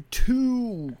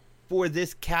 2 for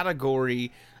this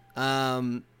category,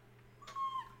 and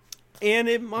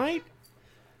it might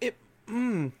not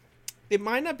be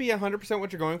 100%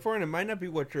 what you're going for, and it might not be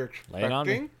what you're Lay it on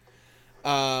me.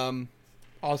 expecting.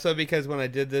 Also, because when I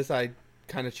did this, I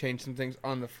kind of changed some things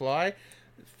on the fly.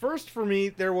 First for me,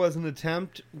 there was an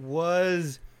attempt,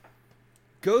 was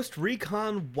Ghost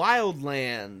Recon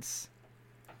Wildlands.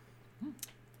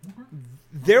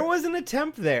 There was an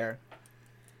attempt there.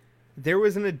 There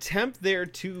was an attempt there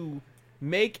to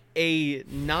make a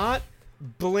not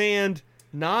bland,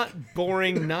 not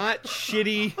boring, not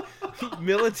shitty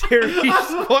military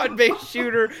squad-based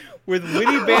shooter with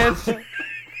witty banter.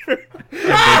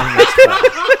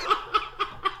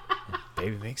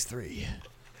 Baby makes 3.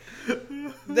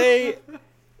 There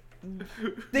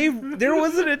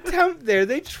was an attempt there.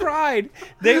 They tried.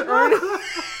 They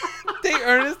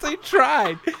earnestly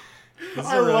tried.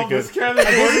 I love this category.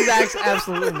 This is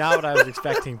absolutely not what I was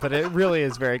expecting, but it really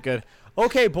is very good.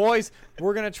 Okay, boys,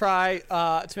 we're gonna try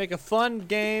to make a fun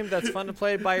game that's fun to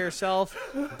play by yourself,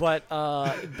 but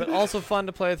also fun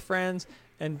to play with friends.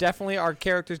 And definitely, our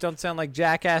characters don't sound like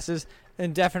jackasses.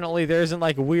 And definitely, there isn't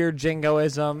weird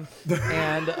jingoism,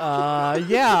 and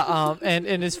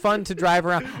and it's fun to drive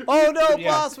around. Oh no,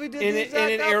 boss! We did in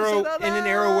an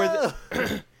era where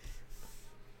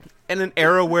in an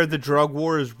era where the drug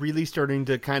war is really starting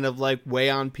to kind of like weigh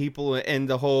on people, and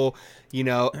the whole,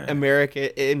 America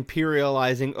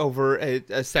imperializing over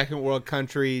a second world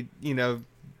country,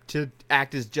 to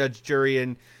act as judge, jury,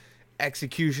 and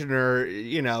executioner,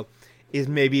 is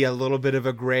maybe a little bit of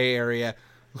a gray area.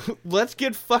 Let's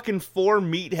get fucking 4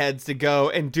 meatheads to go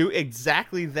and do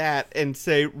exactly that and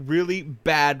say really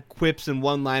bad quips and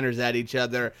one-liners at each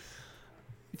other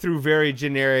through very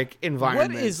generic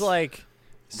environments. What is like...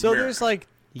 So there's like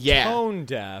Yeah. tone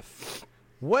deaf.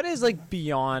 What is like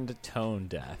beyond tone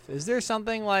deaf? Is there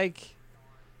something like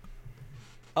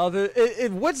other?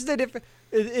 What's the difference?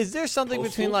 Is there something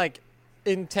between like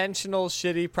intentional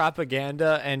shitty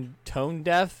propaganda and tone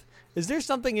deaf? Is there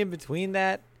something in between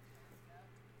that?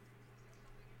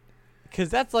 Because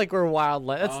that's like where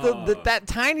Wildlands. That's that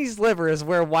tiny sliver is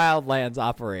where Wildlands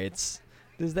operates.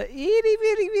 There's the itty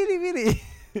bitty bitty bitty.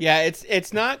 Yeah,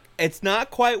 it's not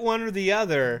quite one or the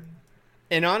other,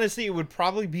 and honestly, it would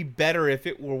probably be better if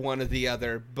it were one or the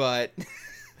other. But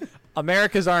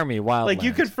America's Army, Wildlands. like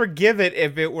you could forgive it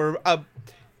if it were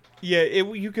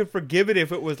you could forgive it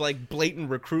if it was like blatant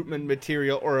recruitment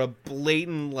material or a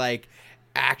blatant like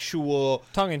actual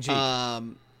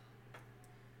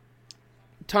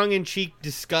tongue-in-cheek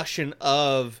discussion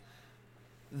of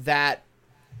that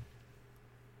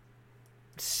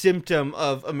symptom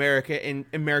of America and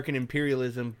American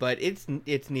imperialism, but it's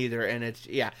neither, and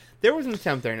there was an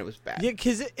attempt there and it was bad. Yeah,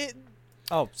 because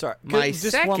oh, sorry.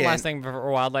 Just one last thing for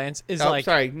Wildlands is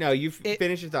sorry, no, you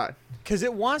finish your thought. Because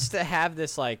it wants to have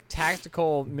this like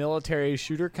tactical military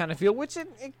shooter kind of feel, which it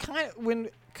kind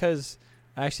of because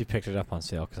I actually picked it up on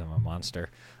sale because I'm a monster,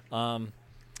 and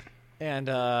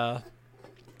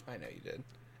I know you did,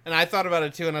 and I thought about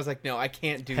it too, and I was like, no, I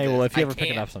can't do. Hey, this. well, if you ever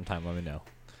pick it up sometime, let me know.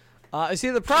 See,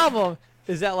 the problem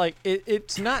is that like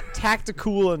it's not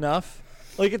tactical enough.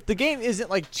 Like if the game isn't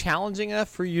like challenging enough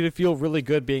for you to feel really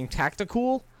good being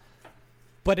tactical,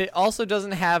 but it also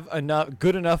doesn't have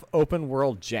good enough open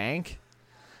world jank.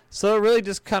 So it really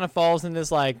just kind of falls in this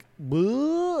like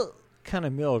kind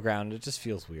of middle ground. It just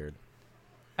feels weird.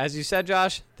 As you said,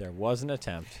 Josh, there was an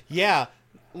attempt. Yeah,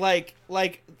 like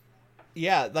the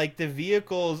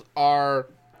vehicles are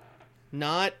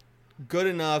not good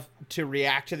enough to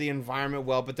react to the environment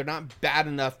well, but they're not bad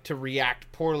enough to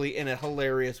react poorly in a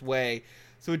hilarious way.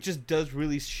 So it just does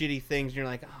really shitty things, and you're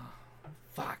like, oh,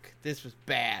 fuck, this was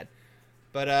bad.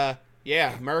 But,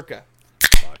 yeah, America.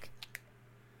 Fuck.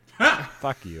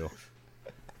 Fuck you.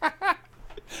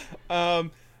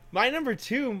 My number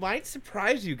 2 might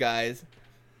surprise you guys.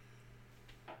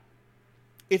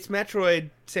 It's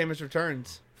Metroid Samus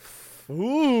Returns.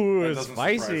 Ooh,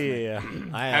 spicy.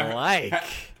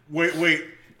 Wait.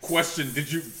 Question: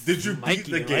 Did you beat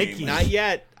the game? Not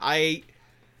yet. I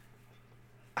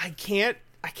can't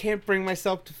bring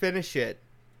myself to finish it.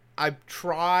 I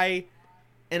try,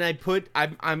 and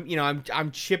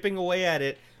I'm chipping away at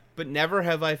it, but never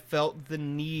have I felt the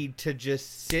need to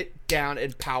just sit down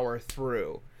and power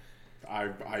through.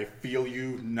 I feel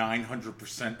you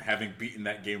 900% having beaten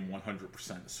that game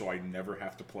 100%, so I never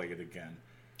have to play it again.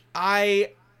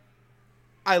 I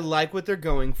like what they're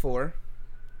going for.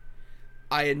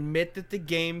 I admit that the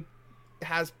game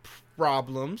has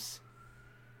problems.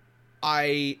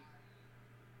 I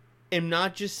am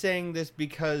not just saying this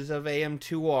because of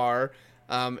AM2R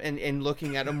and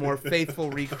looking at a more faithful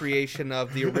recreation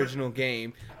of the original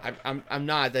game. I'm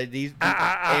not. These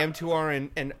AM2R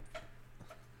and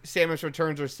Samus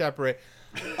Returns are separate.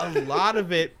 A lot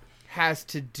of it has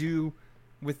to do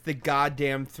with the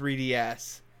goddamn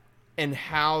 3DS and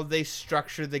how they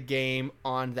structure the game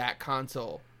on that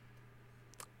console.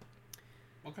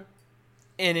 Okay.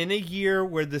 And in a year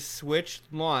where the Switch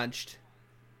launched,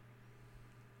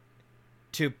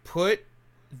 to put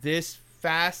this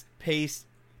fast-paced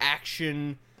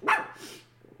action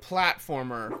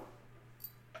platformer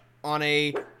on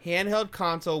a handheld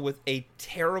console with a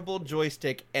terrible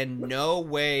joystick and no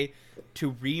way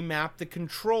to remap the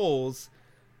controls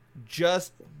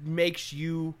just makes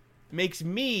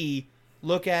me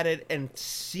look at it and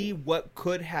see what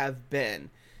could have been.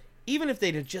 Even if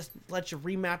they'd have just let you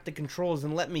remap the controls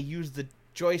and let me use the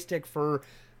joystick for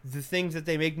the things that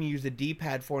they make me use the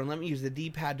D-pad for, and let me use the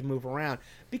D-pad to move around.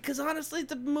 Because honestly,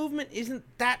 the movement isn't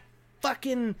that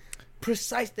fucking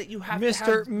precise that you have to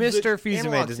have Mr. the Fizime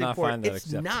analog does stick not for find it. that It's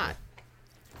acceptable. not.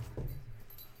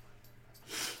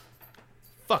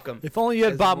 Fuck them. If only you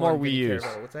had bought more Wii U's,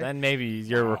 then maybe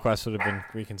your request would have been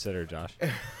reconsidered, Josh.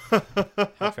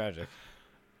 How tragic.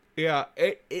 Yeah,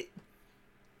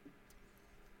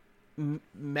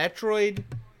 Metroid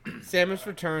Samus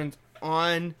Returns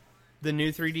on the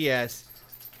new 3DS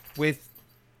with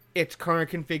its current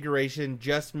configuration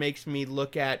just makes me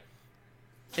look at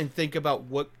and think about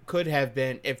what could have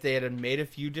been if they had made a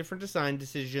few different design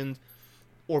decisions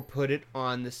or put it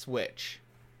on the Switch.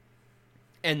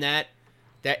 And that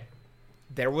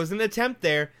there was an attempt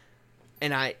there,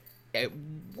 and it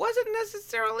wasn't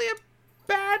necessarily a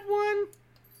bad one,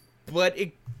 but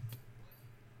it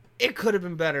could have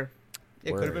been better.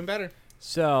 It could have been better.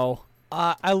 So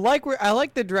I like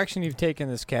the direction you've taken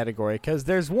this category, because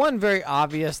there's one very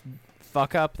obvious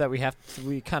fuck up that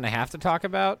we kind of have to talk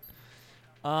about.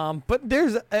 But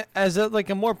there's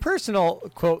a more personal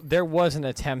quote. There was an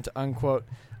attempt, unquote.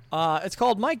 It's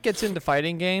called Mike Gets Into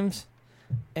Fighting Games,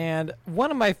 and one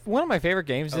of my favorite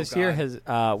games this year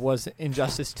was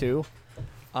Injustice 2.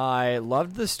 I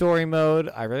loved the story mode.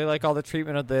 I really like all the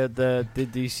treatment of the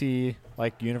DC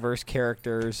universe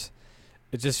characters.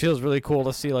 It just feels really cool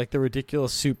to see the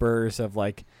ridiculous supers of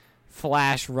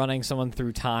Flash running someone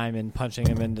through time and punching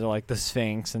him into the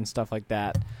Sphinx and stuff like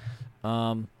that.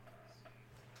 All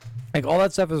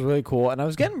that stuff is really cool, and I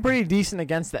was getting pretty decent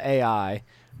against the AI.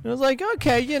 And I was like,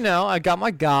 okay, I got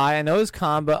my guy. I know his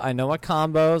combo. I know my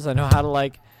combos. I know how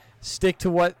to stick to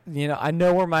what I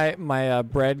know where my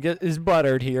bread is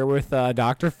buttered here with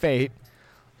Dr. Fate.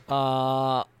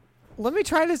 Let me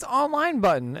try this online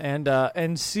button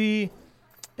and see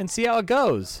how it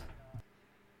goes.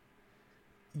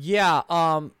 Yeah,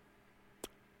 about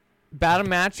a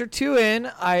match or two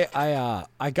in, I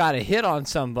got a hit on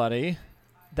somebody.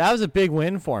 That was a big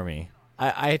win for me.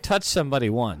 I touched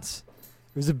somebody once.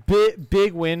 It was a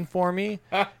big win for me.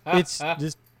 It's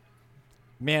just,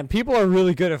 man, people are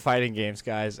really good at fighting games,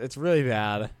 guys. It's really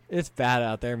bad. It's bad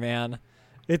out there, man.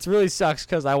 It really sucks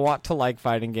because I want to like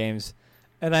fighting games.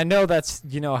 And I know that's,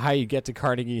 how you get to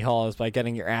Carnegie Hall is by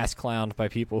getting your ass clowned by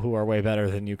people who are way better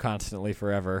than you constantly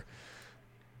forever.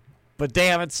 But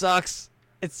damn, it sucks.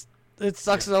 It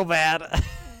sucks so bad.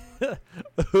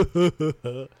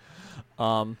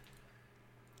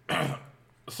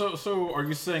 So are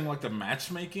you saying the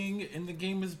matchmaking in the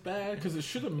game is bad? Because it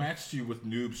should have matched you with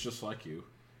noobs just like you.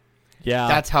 Yeah,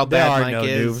 that's how bad there are Mike no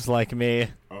is. Noobs like me.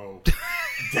 Oh,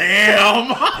 damn!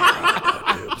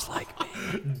 Noobs like me.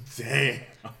 Damn.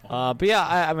 But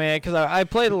yeah, I mean, because I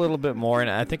played a little bit more, and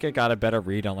I think I got a better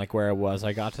read on where I was.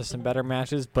 I got to some better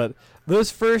matches, but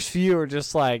those first few are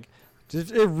just it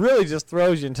really just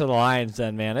throws you into the lions.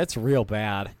 Then, man, it's real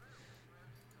bad.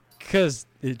 Because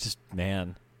it just,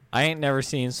 man, I ain't never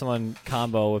seen someone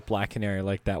combo with Black Canary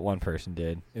like that one person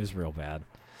did. It was real bad.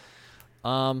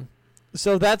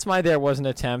 So that's my there was an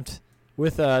attempt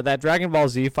with that Dragon Ball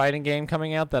Z fighting game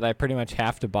coming out that I pretty much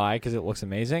have to buy because it looks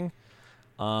amazing.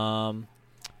 We're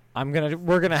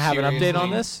gonna have an update on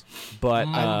this, but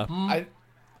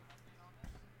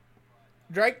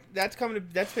Drake, that's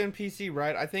been PC,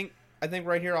 right? I think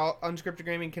right here, all Unscripted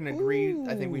Gaming can agree.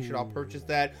 I think we should all purchase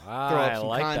that. Wow, throw up some I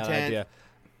like content. that idea.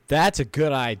 That's a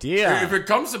good idea. If it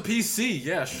comes to PC,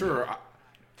 yeah, sure. I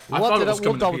we'll thought it was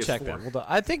coming to double PS4. check that.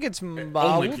 I think it's we'll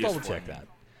PS4. double check that.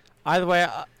 Either way,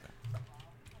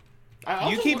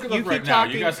 You keep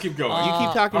talking. You guys keep going. You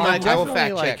keep talking, Mike. I will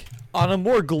fact check. On a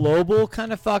more global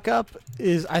kind of fuck up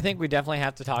is I think we definitely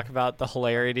have to talk about the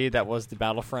hilarity that was the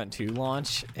Battlefront 2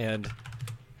 launch and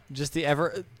just the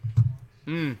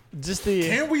just the.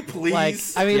 Can we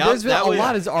please? I mean, there's been a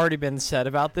lot has already been said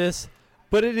about this,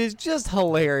 but it is just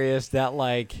hilarious that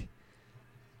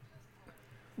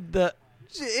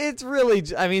it's really.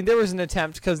 I mean, there was an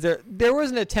attempt because there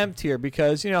was an attempt here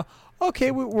because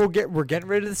okay, we're getting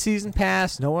rid of the season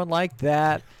pass. No one liked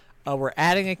that. We're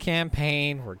adding a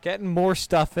campaign. We're getting more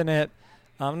stuff in it.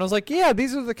 And I was like, yeah,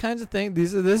 these are the kinds of things.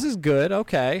 This is good.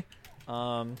 Okay.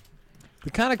 The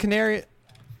kind of canary.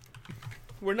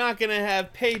 We're not gonna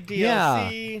have paid DLC.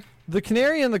 Yeah. The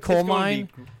canary in the coal mine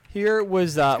here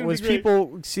was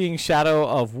people seeing Shadow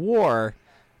of War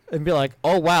and be like,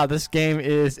 oh wow, this game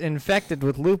is infected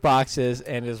with loot boxes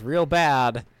and is real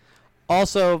bad.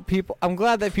 Also, I'm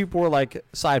glad that people were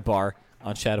sidebar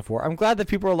on Shadow of War. I'm glad that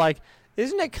people were like,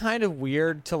 isn't it kind of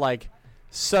weird to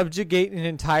subjugate an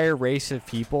entire race of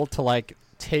people to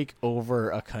take over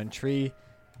a country?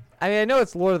 I mean, I know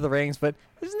it's Lord of the Rings, but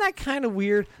isn't that kind of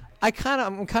weird? I'm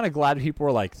kind of glad people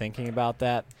were thinking about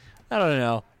that. I don't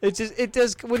know. It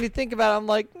does when you think about it. I'm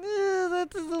like,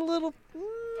 that's a little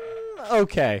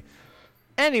okay.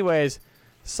 Anyways,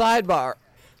 sidebar.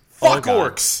 Fuck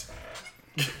orcs.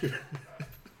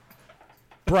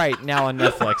 Bright now on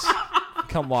Netflix.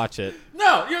 Come watch it.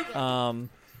 No, you're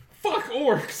fuck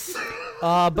orcs.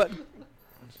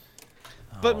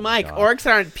 But Mike, God. Orcs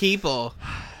aren't people.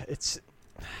 It's,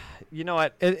 you know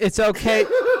what? It's okay.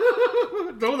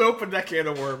 Don't open that can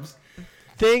of worms.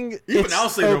 thing. Even It's I'll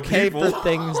say no okay people. for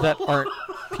things that aren't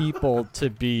people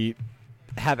to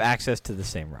have access to the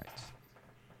same rights.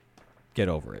 Get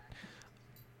over it.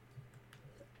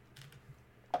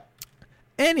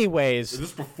 Anyways, Is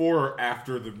this before or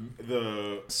after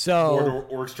the so border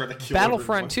orcs trying to kill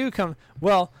Battlefront everyone? 2 come.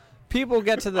 Well, people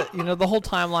get to the the whole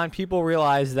timeline. People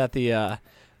realize that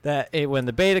when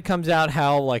the beta comes out,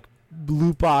 how like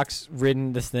loot box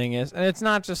ridden this thing is, and it's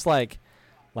not just like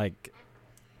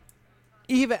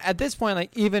even at this point, like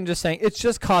even just saying it's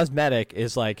just cosmetic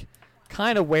is like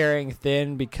kind of wearing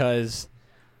thin because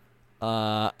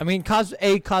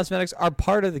cosmetics are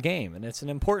part of the game and it's an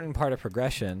important part of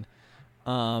progression.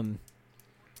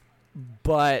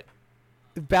 But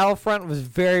Battlefront was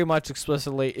very much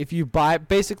explicitly if you buy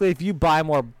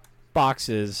more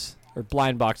boxes or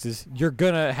blind boxes, you're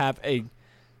gonna have a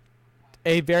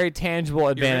very tangible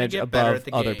advantage above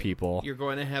other people. You're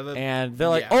going to have and they're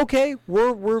like, okay,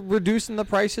 we're reducing the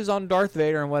prices on Darth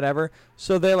Vader and whatever.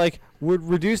 So they like would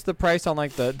reduce the price on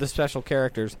like the special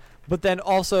characters, but then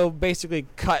also basically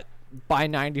cut by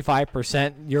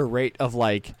 95% your rate of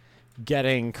like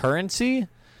getting currency.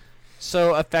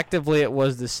 So effectively it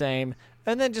was the same.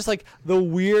 And then just like the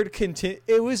weird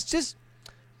it was just,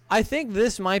 I think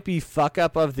this might be fuck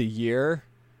up of the year.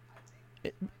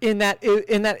 In that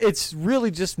it's really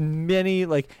just many,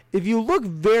 like if you look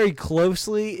very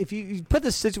closely, if you put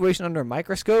the situation under a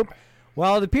microscope,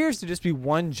 while it appears to just be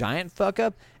one giant fuck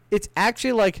up, it's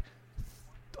actually like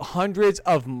hundreds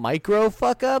of micro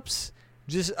fuck ups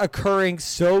just occurring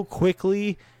so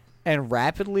quickly and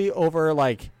rapidly over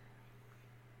like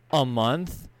a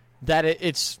month that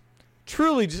it's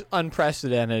truly just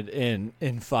unprecedented in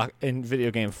video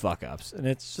game fuck ups, and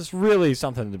it's just really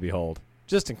something to behold.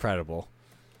 Just incredible.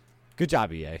 Good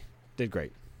job, EA. Did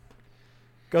great.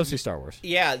 Go see Star Wars.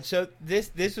 Yeah, so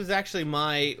this was actually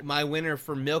my winner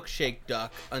for Milkshake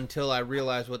Duck until I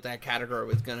realized what that category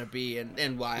was going to be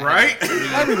and why. Right?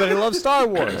 Everybody loves Star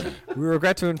Wars. We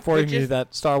regret to inform you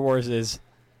that Star Wars is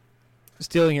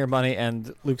stealing your money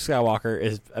and Luke Skywalker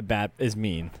is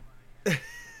mean.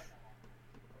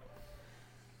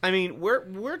 I mean,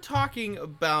 we're talking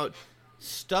about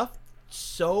stuff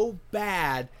so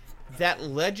bad that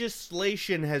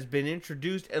legislation has been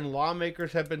introduced and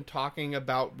lawmakers have been talking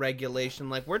about regulation.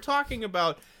 Like, we're talking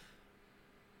about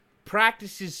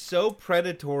practices so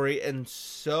predatory and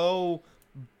so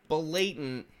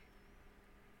blatant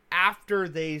after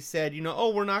they said,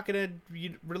 we're not going to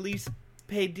release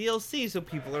paid DLC, so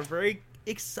people are very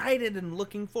excited and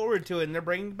looking forward to it, and they're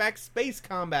bringing back space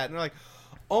combat, and they're like,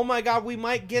 oh my god, we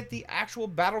might get the actual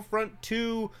Battlefront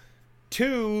 2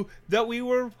 that we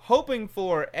were hoping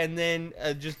for, and then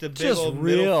just a big old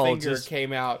middle finger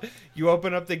came out. You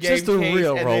open up the game just a case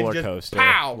real and roller then just coaster,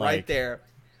 pow, right there.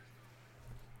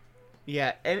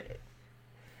 Yeah, and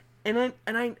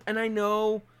I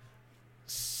know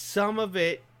some of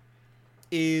it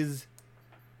is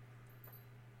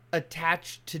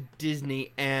attached to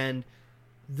Disney and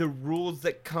the rules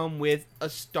that come with a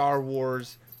Star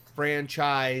Wars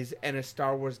franchise and a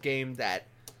Star Wars game that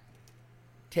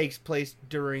takes place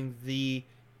during the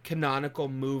canonical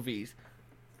movies.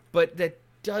 But that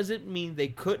doesn't mean they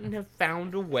couldn't have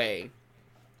found a way,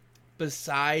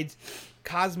 besides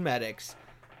cosmetics,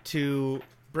 to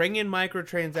bring in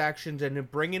microtransactions and to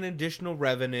bring in additional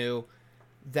revenue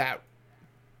that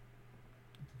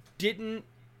didn't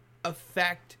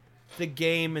affect the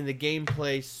game and the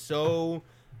gameplay so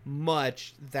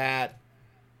much that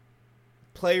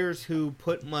players who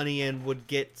put money in would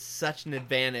get such an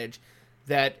advantage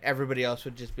that everybody else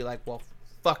would just be like, well,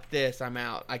 fuck this, I'm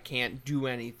out. I can't do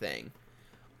anything.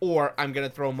 Or I'm going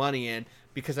to throw money in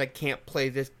because I can't play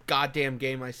this goddamn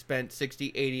game I spent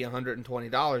 $60, $80,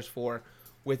 $120 for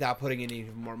without putting in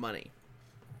even more money.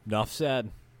 Enough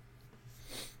said.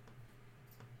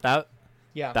 That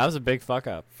was a big fuck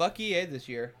up. Fuck EA this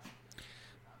year.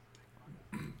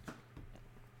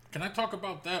 Can I talk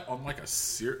about that on like a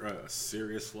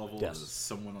serious level yes. as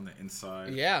someone on the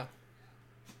inside? Yeah.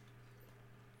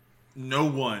 No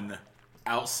one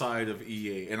outside of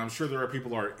EA, and I'm sure there are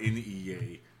people who are in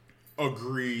EA,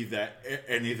 agree that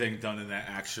anything done in that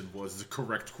action was the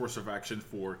correct course of action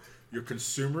for your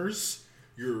consumers,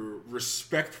 your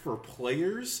respect for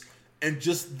players, and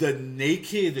just the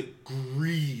naked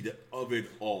greed of it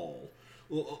all.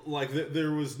 Like,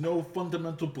 there was no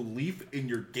fundamental belief in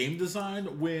your game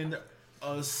design when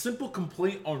a simple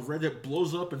complaint on Reddit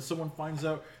blows up and someone finds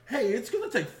out, hey, it's going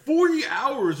to take 40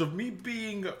 hours of me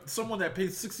being someone that paid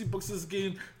 $60 this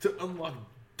game to unlock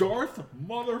Darth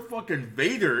motherfucking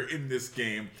Vader in this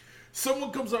game.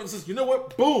 Someone comes out and says, you know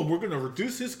what? Boom, we're going to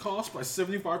reduce his cost by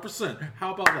 75%.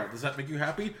 How about that? Does that make you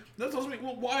happy? That tells me,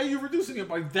 well, why are you reducing it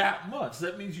by that much?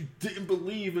 That means you didn't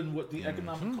believe in what the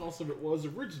economic cost of it was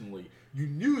originally. You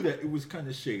knew that it was kind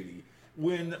of shady.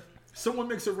 When someone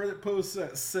makes a Reddit post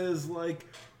that says, like,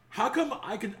 how come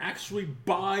I can actually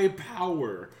buy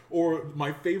power? Or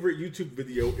my favorite YouTube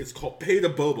video, it's called Pay the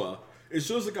Boba. It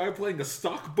shows a guy playing a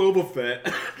stock Boba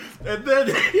Fett, and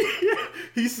then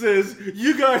he says,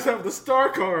 you guys have the star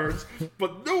cards,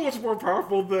 but no one's more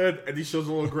powerful than, and he shows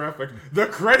a little graphic, the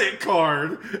credit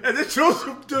card, and it shows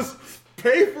him just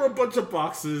pay for a bunch of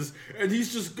boxes, and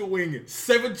he's just going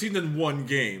 17-1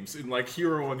 games in like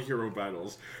hero-on-hero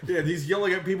battles. Yeah, and he's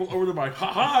yelling at people over the mic,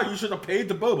 haha, you should have paid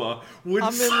the boba. I'm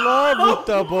in love with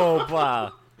the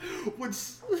boba.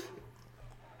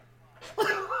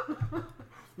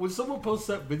 When someone posts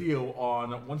that video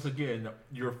on, once again,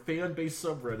 your fan-based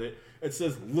subreddit, it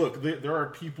says, look, there are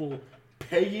people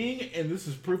paying, and this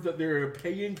is proof that they're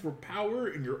paying for power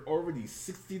in your already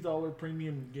 $60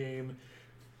 premium game.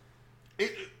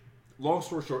 Long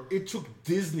story short, it took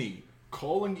Disney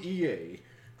calling EA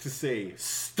to say,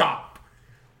 stop.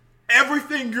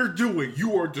 Everything you're doing,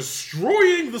 you are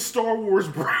destroying the Star Wars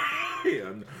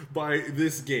brand by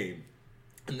this game.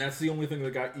 And that's the only thing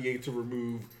that got EA to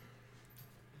remove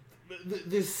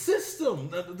this system.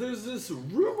 There's this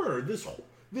rumor, this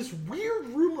weird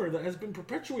rumor that has been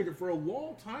perpetuated for a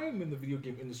long time in the video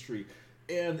game industry.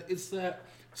 And it's that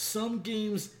some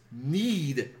games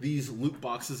need these loot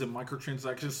boxes and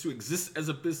microtransactions to exist as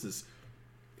a business.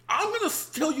 I'm going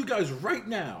to tell you guys right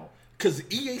now, because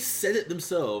EA said it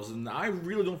themselves, and I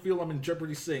really don't feel I'm in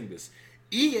jeopardy saying this.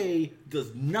 EA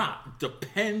does not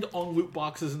depend on loot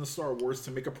boxes in the Star Wars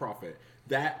to make a profit.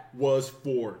 That was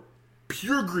for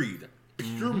pure greed,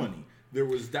 pure money.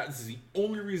 That's the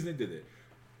only reason they did it.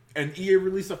 And EA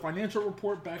released a financial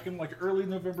report back in like early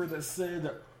November that said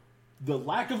the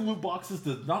lack of loot boxes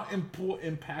does not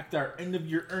impact our end of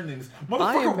year earnings.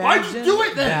 Motherfucker, why'd you do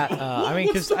it then?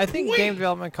 Because I think game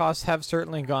development costs have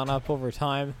certainly gone up over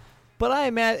time. But I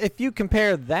imagine if you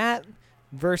compare that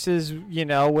versus,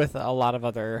 with a lot of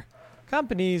other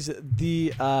companies,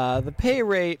 the pay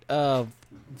rate of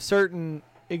certain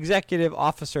executive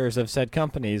officers of said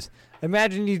companies,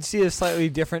 imagine you'd see a slightly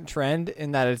different trend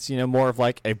in that it's, more of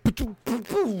like a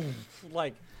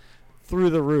like through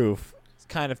the roof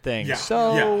kind of thing. Yeah.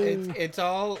 So it's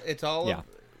all yeah.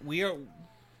 We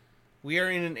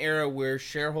are in an era where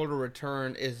shareholder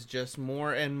return is just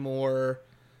more and more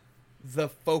the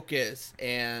focus,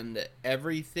 and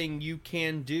everything you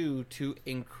can do to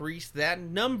increase that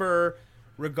number,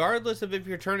 regardless of if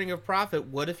you're turning a profit.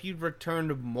 What if you'd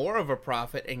returned more of a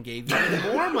profit and gave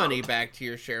even more money back to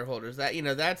your shareholders?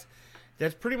 That's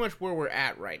pretty much where we're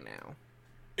at right now.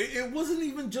 It wasn't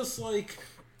even just like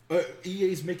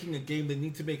EA's making a game, they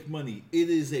need to make money. It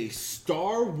is a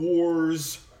Star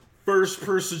Wars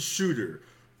first-person shooter.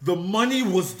 The money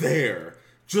was there.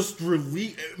 Just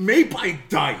made by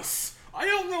DICE. I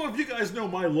don't know if you guys know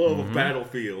my love of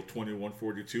Battlefield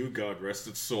 2142, God rest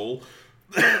its soul.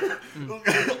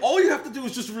 All you have to do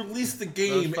is just release the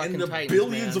game, and the Titans,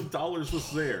 billions of dollars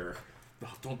was there.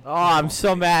 I'm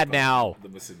so mad now. The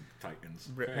missing Titans.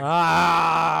 Okay.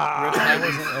 I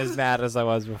wasn't as mad as I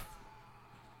was before.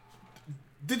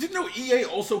 Did you know EA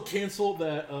also canceled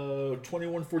that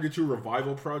 2142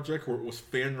 revival project where it was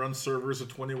fan-run servers of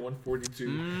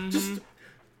 2142? Just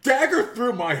dagger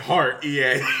through my heart,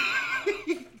 EA.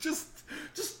 just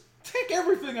take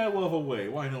everything I love away.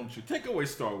 Why don't you? Take away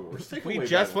Star Wars. We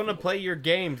just want to play your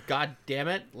games. God damn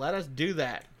it. Let us do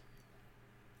that.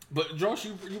 But Josh,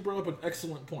 you brought up an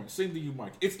excellent point. Same to you,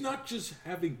 Mike. It's not just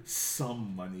having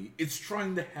some money. It's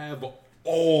trying to have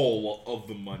all of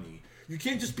the money. You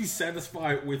can't just be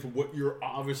satisfied with what you're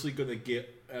obviously going to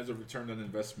get as a return on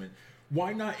investment.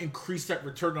 Why not increase that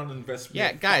return on investment?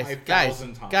 Yeah,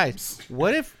 guys.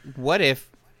 What if?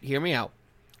 Hear me out.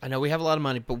 I know we have a lot of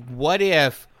money, but what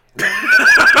if we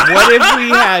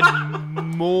had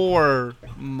more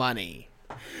money?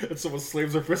 And someone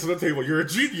slams their fist on the table. You're a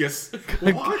genius.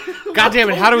 God damn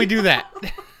it! How do we do that?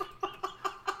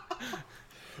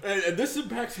 And this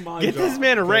impacts my job. Get this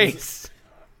man a raise.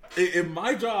 In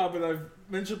my job, and I've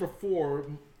mentioned before,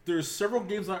 there's several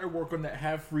games that I work on that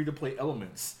have free-to-play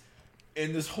elements.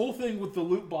 And this whole thing with the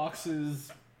loot boxes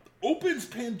opens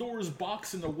Pandora's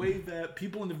box in a way that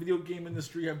people in the video game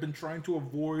industry have been trying to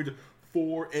avoid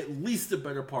for at least the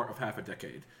better part of half a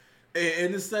decade.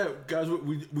 And it's that, guys,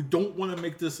 we don't want to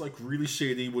make this like really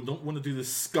shady. We don't want to do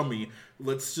this scummy.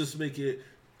 Let's just make it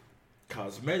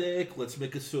cosmetic. Let's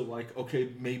make it so like, okay,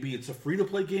 maybe it's a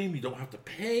free-to-play game. You don't have to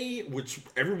pay, which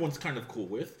everyone's kind of cool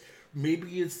with.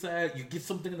 Maybe it's that you get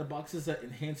something in the boxes that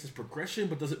enhances progression,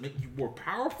 but doesn't make you more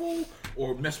powerful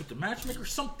or mess with the matchmaker or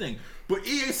something. But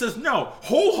EA says, no,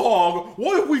 whole hog,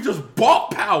 what if we just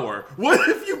bought power? What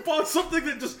if you bought something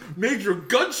that just made your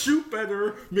gun shoot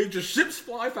better, made your ships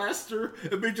fly faster,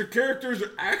 and made your characters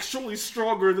actually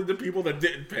stronger than the people that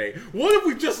didn't pay? What if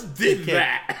we just did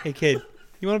that? Hey, kid,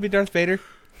 you want to be Darth Vader?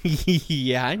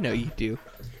 Yeah, I know you do.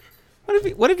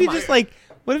 What if you just slip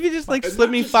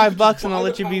me $5 and I'll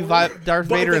let you be Darth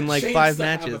Vader in like 5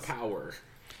 matches? Come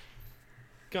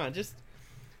on, just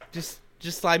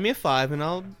slide me a 5 and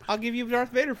I'll give you Darth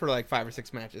Vader for like 5 or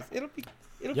 6 matches. It'll be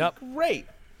great.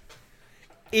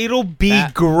 It'll be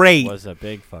great. Was a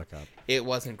big fuck up. It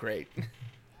wasn't great.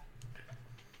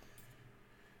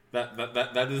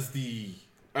 That is the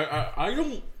I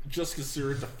don't just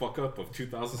consider it the fuck up of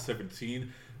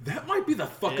 2017. That might be the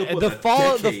fuck up of the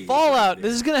decade. The fallout.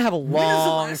 This is gonna have a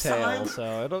long tail,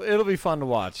 so it'll be fun to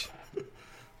watch.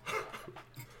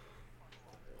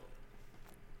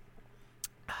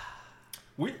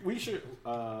 We should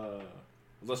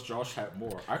unless Josh had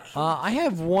more. Actually, I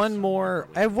have one more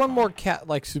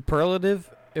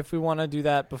superlative. If we want to do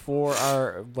that before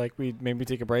our we maybe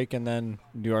take a break and then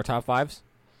do our top 5s.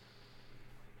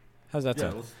 How's that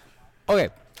sound? Okay,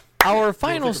 our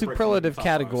final superlative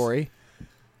category.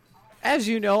 As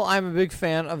you know, I'm a big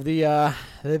fan of the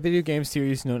video game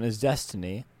series known as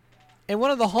Destiny. And one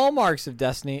of the hallmarks of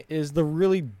Destiny is the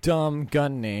really dumb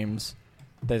gun names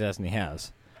that Destiny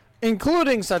has.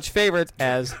 Including such favorites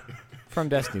as, from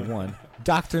Destiny 1,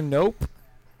 Dr. Nope,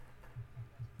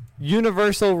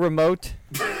 Universal Remote,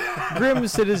 Grim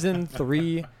Citizen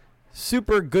 3,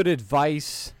 Super Good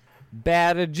Advice,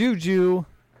 Bad Juju,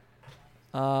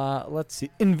 let's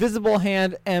see, Invisible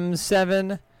Hand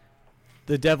M7,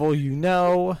 The Devil You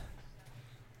Know,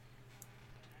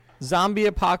 Zombie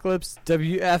Apocalypse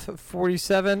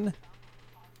WF47,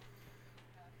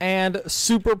 and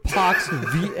Super Pox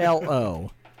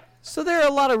VLO. So there are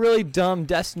a lot of really dumb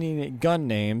Destiny gun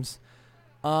names.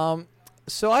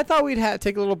 So I thought we'd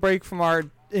take a little break from our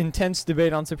intense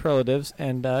debate on superlatives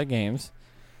and games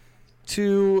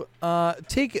to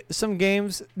take some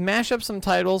games, mash up some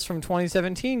titles from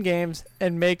 2017 games,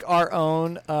 and make our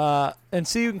own, and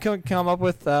see if we can come up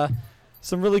with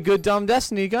some really good dumb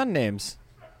Destiny gun names.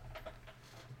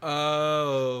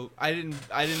 Oh, I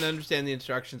didn't understand the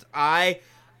instructions. I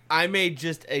made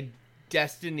just a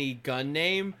Destiny gun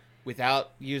name without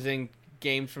using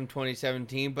games from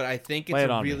 2017, but I think it's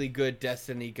a really good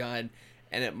Destiny gun,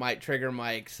 and it might trigger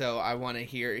Mike, so I want to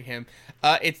hear him.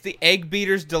 It's the Egg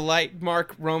Beater's Delight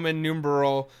Mark Roman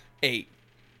numeral 8.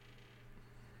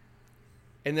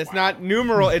 And it's not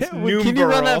numeral, it's numeral. Can you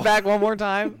run that back one more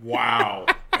time? Wow.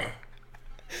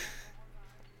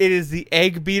 It is the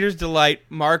Egg Beater's Delight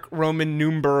Mark Roman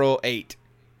numeral 8.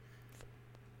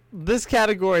 This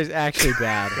category is actually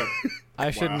bad. I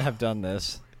shouldn't have done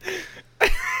this.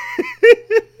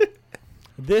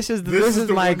 This is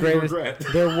my greatest.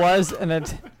 There was an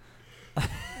attempt.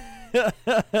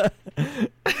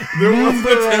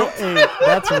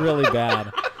 That's really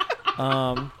bad.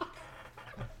 Oh,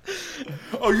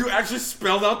 you actually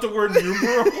spelled out the word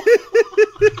numeral?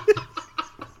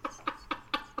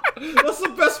 That's the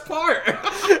best part.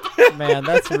 Man,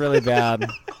 that's really bad.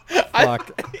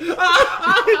 Fuck.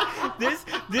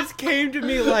 This came to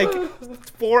me like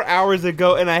 4 hours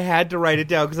ago, and I had to write it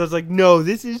down because I was like, no,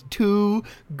 this is too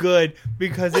good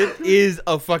because it is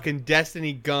a fucking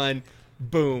Destiny gun.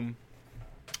 Boom.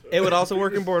 It would also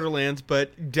work in Borderlands,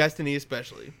 but Destiny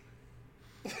especially.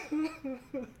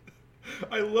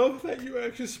 I love that you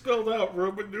actually spelled out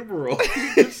Roman numeral.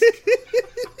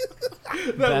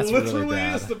 That literally really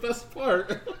is the best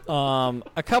part.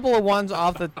 A couple of ones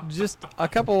off the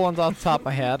top of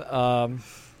my head.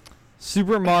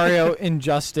 Super Mario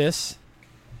Injustice.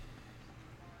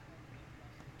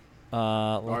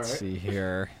 Let's see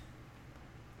here.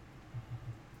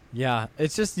 Yeah,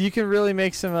 it's just you can really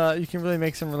make some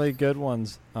really good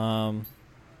ones.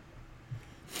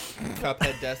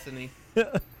 Cuphead Destiny.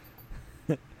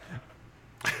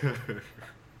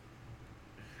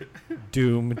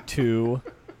 Doom 2.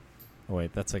 Oh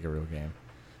wait, that's like a real game.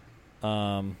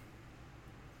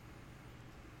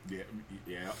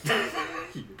 Yeah.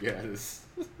 Yes.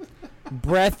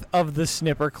 Breath of the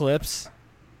Snipper Clips.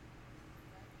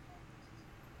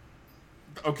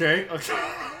 Okay, all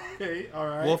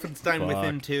right. Wolfenstein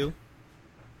Within 2.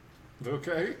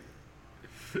 Okay.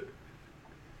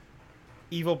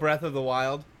 Evil Breath of the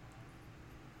Wild.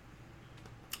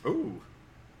 Ooh.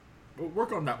 We'll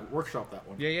workshop that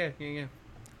one. Yeah.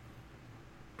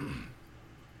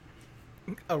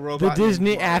 A robot. The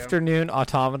Disney Afternoon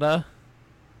Automata.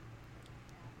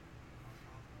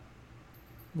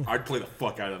 I'd play the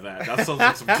fuck out of that. That sounds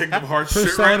like some Kingdom Hearts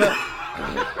shit right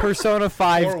now. Persona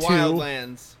 5 or 2.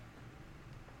 Wildlands.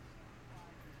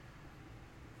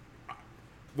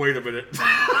 Wait a minute.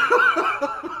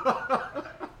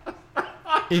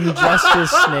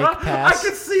 Injustice Snake Pass. I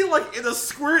can see, like, in a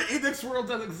Square Enix world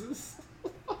that exists.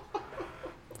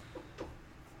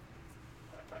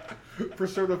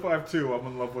 Persona 5 2, I'm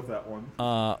in love with that one.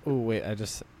 Wait, I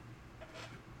just...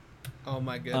 Oh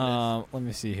my goodness. Let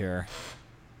me see here.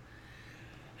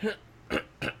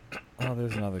 Oh,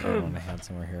 there's another good one I had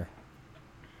somewhere here.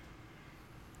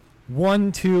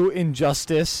 1-2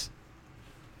 Injustice.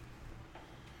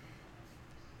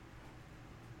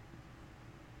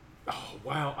 Oh,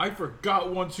 wow. I forgot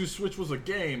 1-2 Switch was a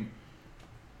game.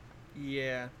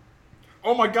 Yeah.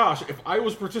 Oh my gosh, if I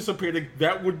was participating,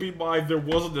 that would be my there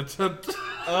was an attempt.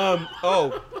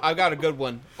 Oh, I got a good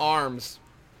one. ARMS.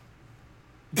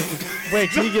 Wait,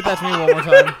 can you get that to me one more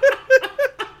time?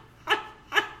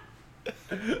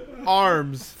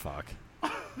 ARMS. Fuck.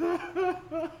 Damn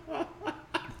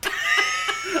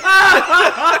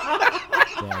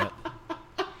it.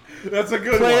 That's a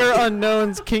good Player one.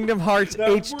 Unknown's Kingdom Hearts That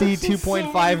HD works on so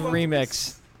 2.5 many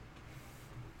remix.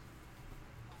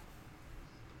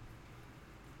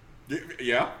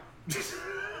 Yeah.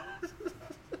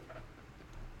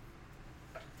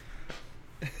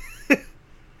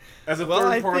 As a Well,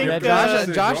 third party, I think, Yeah,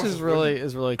 Josh Josh is really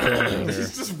killing it here.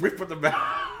 He's just whipping them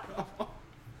out.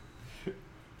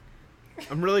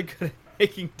 I'm really good at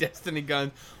making Destiny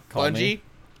guns. Call Bungie.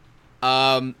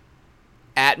 me.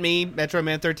 At me, Metro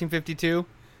Man 1352.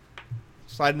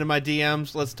 Slide into my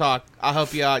DMs. Let's talk. I'll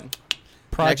help you out. Next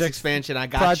Project expansion, I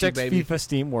got Project you, baby. FIFA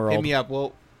Steam World. Hit me up.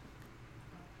 Well,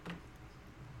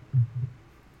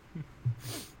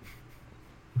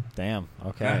 Damn.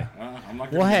 Okay. I'm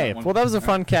not Well, hey, that was a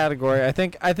fun category. I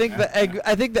think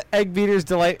the Egg Beaters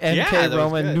Delight NK Yeah, that was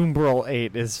Roman good. numeral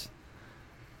 8 is.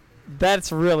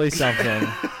 That's really something.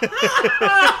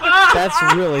 That's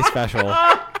really special.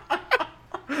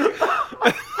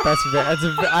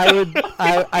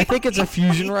 I think it's a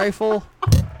fusion rifle.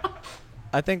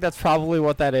 I think that's probably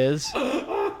what that is.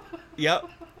 yep.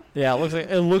 Yeah, it looks like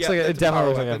Yeah, it it's a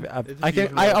definitely power looks like weapon. It's a I fusion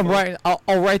can I'm rifle. writing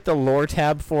I'll write the lore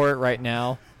tab for it right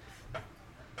now.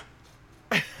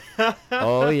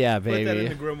 Oh yeah, Put that in baby.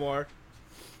 the grimoire.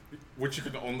 Which you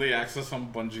can only access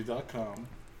on Bungie.com.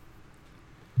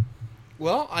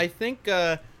 Well, I think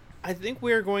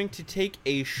we're going to take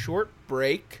a short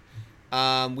break.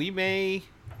 We may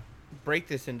break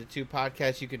this into two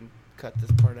podcasts. You can cut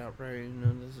this part out, right? You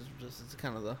know, this is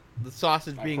kind of the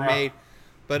sausage being made.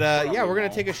 But yeah, we're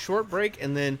gonna take a short break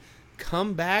and then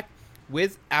come back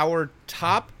with our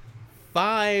top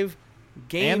 5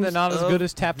 games And the not as of good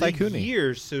as Tap the Tycoon.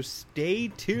 year. So stay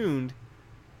tuned.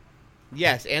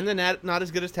 Yes, and the not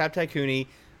as good as Tap Tycoon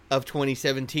of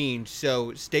 2017.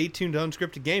 So stay tuned to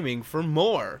Unscripted Gaming for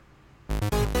more.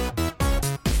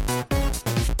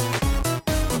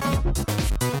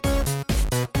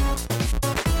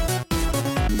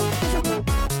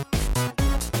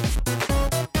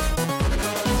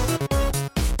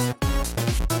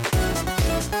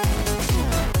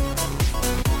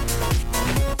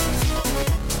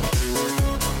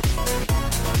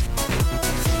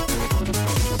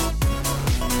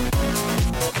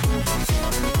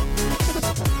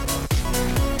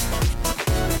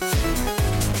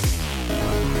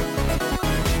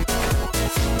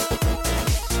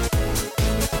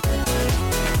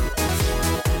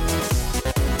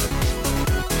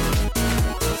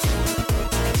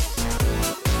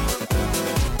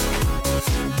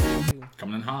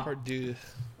 Coming in hot. Hard to do.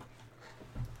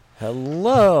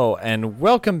 Hello and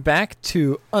welcome back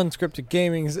to Unscripted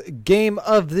Gaming's Game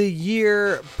of the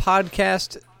Year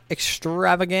podcast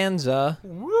extravaganza.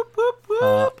 Whoop, whoop,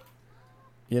 whoop.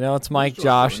 You know, it's Mike,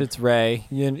 Josh, it's Ray.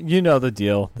 You know the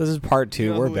deal. This is part 2. You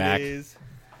know We're who it back. is.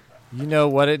 You know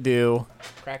what it do.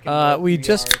 Cracking We both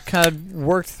just VRs. kind of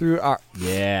worked through our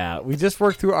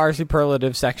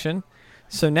superlative section.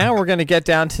 So now we're going to get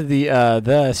down to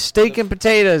the steak and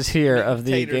potatoes here of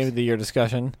the Potatoes. Game of the Year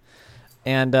discussion.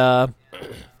 And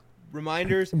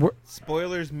reminders, We're-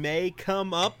 spoilers may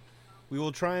come up. We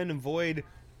will try and avoid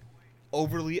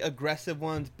overly aggressive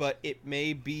ones, but it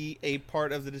may be a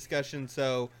part of the discussion,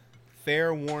 so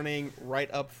fair warning right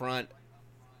up front.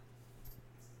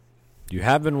 you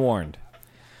have been warned.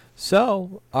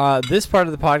 So this part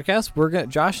of the podcast,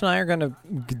 Josh and I are going to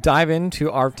dive into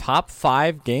our top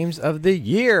 5 games of the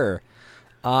year.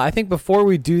 I think before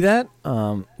we do that,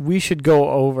 we should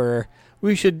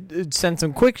send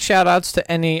some quick shout outs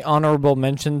to any honorable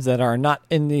mentions that are not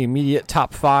in the immediate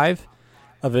top 5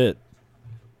 of it.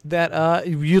 that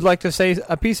you'd like to say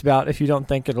a piece about if you don't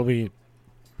think it'll be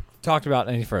talked about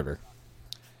any further.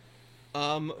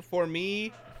 For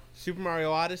me, Super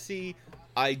Mario Odyssey,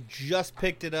 I just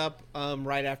picked it up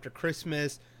right after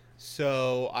Christmas,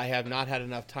 so I have not had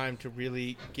enough time to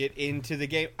really get into the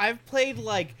game. I've played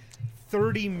like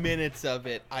 30 minutes of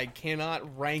it. I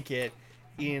cannot rank it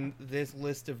in this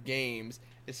list of games,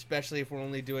 especially if we're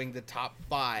only doing the top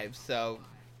 5. So,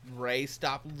 Ray,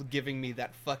 stop giving me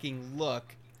that fucking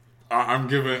look. I'm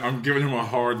giving him a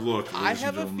hard look. I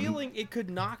have a feeling it could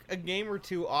knock a game or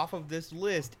two off of this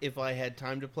list if I had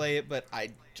time to play it, but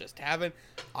I just haven't.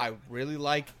 I really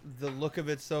like the look of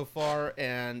it so far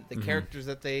and the characters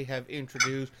that they have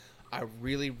introduced. I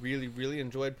really, really, really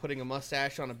enjoyed putting a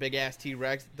mustache on a big-ass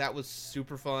T-Rex. That was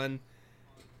super fun.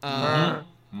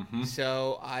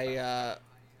 So I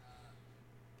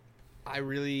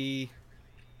really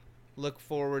look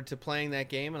forward to playing that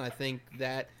game, and I think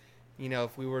that, you know,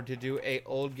 if we were to do a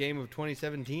old game of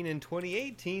 2017 and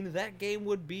 2018, that game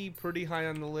would be pretty high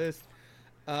on the list.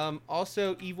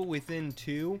 Also, Evil Within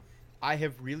 2, I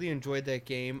have really enjoyed that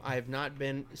game. I have not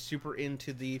been super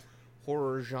into the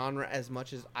horror genre as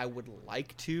much as I would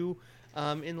like to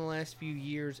in the last few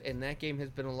years, and that game has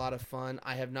been a lot of fun.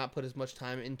 I have not put as much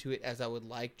time into it as I would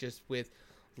like, just with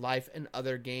life and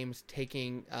other games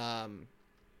taking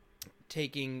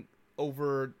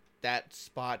over that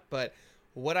spot, but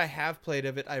what I have played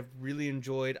of it, I've really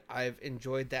enjoyed. I've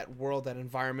enjoyed that world, that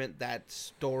environment, that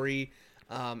story,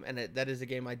 and that is a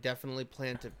game I definitely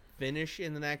plan to finish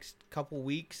in the next couple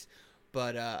weeks,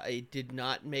 but it did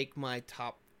not make my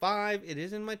top 5. It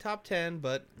is in my top 10,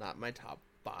 but not my top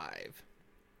 5.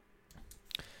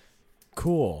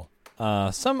 Cool.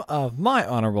 Some of my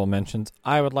honorable mentions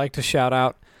I would like to shout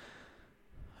out.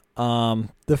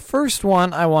 The first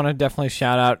one I want to definitely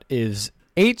shout out is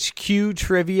HQ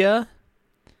Trivia.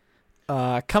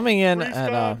 Coming in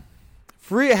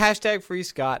Free at Scott. hashtag free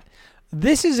Scott.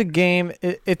 This is a game.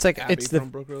 It's like Abby it's the from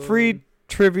Brooklyn. free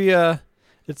trivia.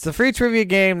 It's the free trivia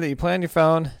game that you play on your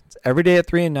phone. It's every day at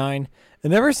 3 and 9.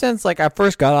 And ever since like I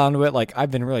first got onto it, like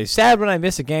I've been really sad when I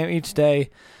miss a game each day.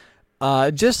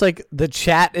 Just like the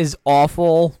chat is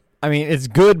awful. I mean, it's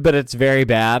good, but it's very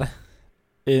bad.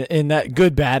 In that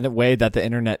good bad way that the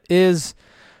internet is.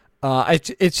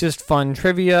 It's just fun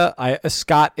trivia.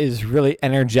 Scott is really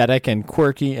energetic and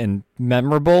quirky and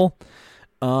memorable.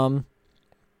 And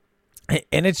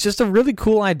it's just a really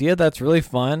cool idea that's really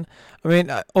fun. I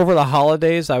mean, over the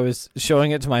holidays, I was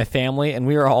showing it to my family, and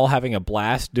we were all having a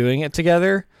blast doing it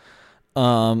together.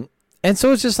 And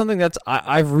so it's just something that's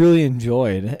I've really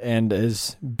enjoyed and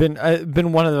has been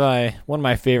one of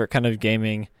my favorite kind of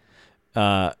gaming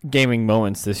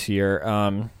moments this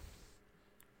year.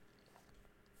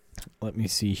 Let me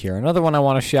see here. Another one I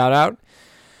want to shout out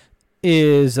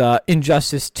is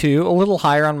Injustice 2, a little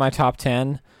higher on my top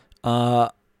 10.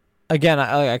 Again,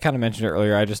 I kind of mentioned it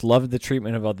earlier. I just loved the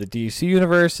treatment of the DC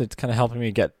universe. It's kind of helping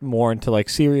me get more into like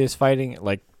serious fighting,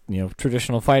 like, you know,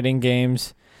 traditional fighting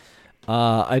games.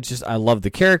 I love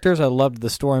the characters. I loved the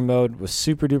story mode. Was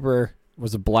super duper.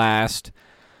 Was a blast.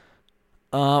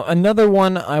 Another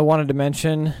one I wanted to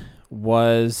mention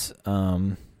was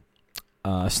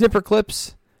Snipper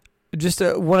Clips. Just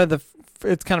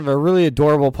it's kind of a really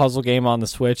adorable puzzle game on the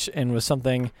Switch, and was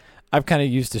something I've kind of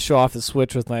used to show off the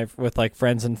Switch with like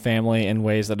friends and family in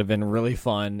ways that have been really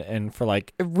fun and for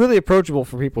like really approachable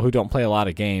for people who don't play a lot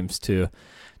of games to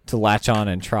latch on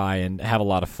and try and have a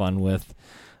lot of fun with.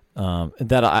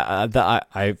 That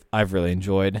I've really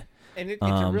enjoyed. And it's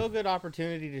a real good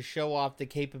opportunity to show off the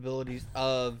capabilities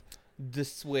of the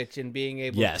Switch and being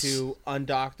able to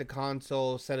undock the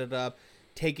console, set it up,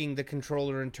 taking the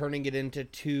controller and turning it into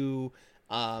two.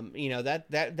 You know,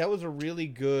 that was a really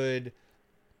good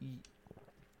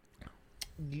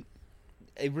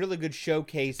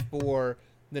showcase for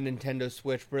the Nintendo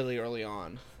Switch really early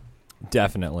on.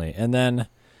 Definitely. And then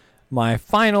my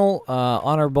final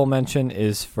honorable mention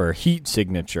is for Heat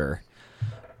Signature,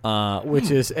 which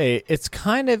is it's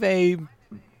kind of a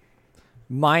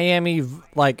Miami,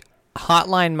 like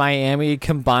Hotline Miami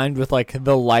combined with like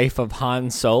the life of Han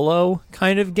Solo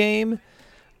kind of game.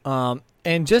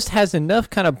 And just has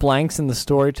enough kind of blanks in the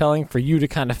storytelling for you to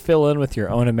kind of fill in with your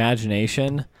own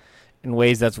imagination in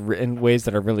ways that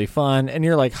are really fun. And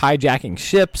you're like hijacking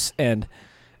ships, and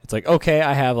it's like, okay,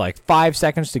 I have like 5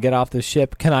 seconds to get off this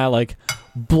ship. Can I like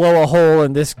blow a hole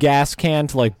in this gas can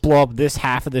to like blow up this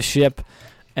half of the ship,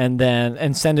 and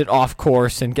send it off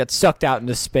course and get sucked out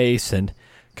into space, and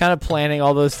kind of planning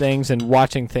all those things and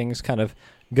watching things kind of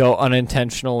go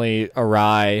unintentionally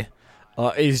awry.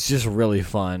 Is just really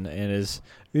fun, and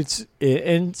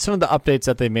and some of the updates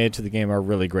that they made to the game are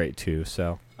really great too.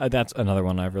 So that's another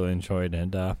one I've really enjoyed.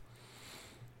 And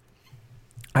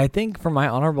I think for my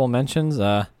honorable mentions,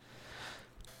 I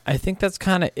think that's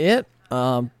kind of it.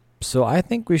 So I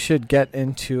think we should get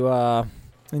into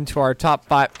our top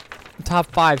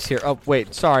fives here. Oh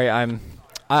wait, sorry, I've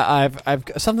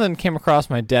something came across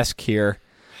my desk here.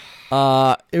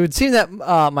 It would seem that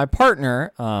my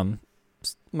partner,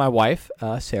 my wife,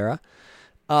 Sarah,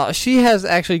 she has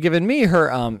actually given me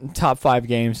her top 5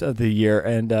 games of the year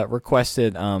and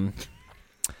requested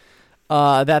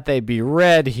that they be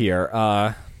read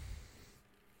here.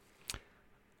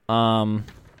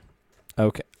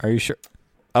 Okay, are you sure?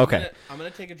 Okay, I'm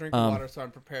gonna take a drink of water so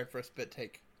I'm prepared for a spit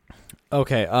take.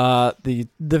 Okay, the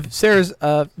Sarah's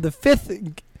the fifth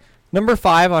number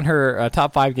 5 on her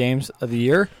top 5 games of the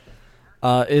year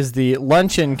is the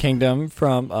Luncheon Kingdom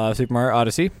from Super Mario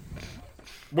Odyssey.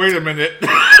 Wait a minute.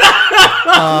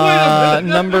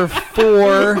 Number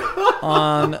 4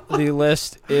 on the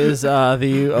list is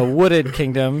the Wooded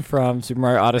Kingdom from Super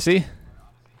Mario Odyssey.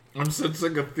 I'm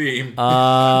sensing a theme.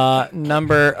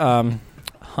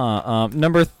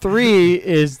 Number 3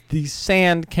 is the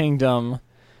Sand Kingdom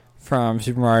from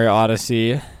Super Mario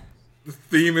Odyssey. The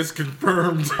theme is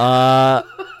confirmed.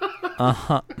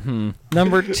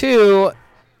 Number 2,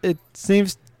 it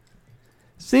seems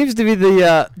to be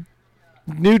the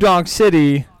New Donk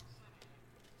City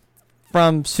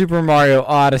from Super Mario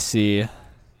Odyssey.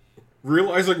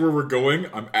 Realizing where we're going,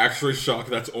 I'm actually shocked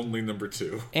that's only number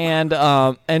 2. And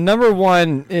number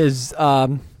 1 is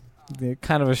kind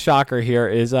of a shocker here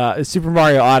is Super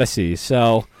Mario Odyssey.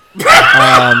 So never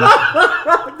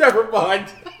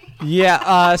mind.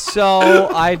 Yeah, so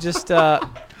I just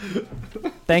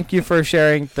thank you for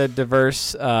sharing the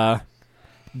diverse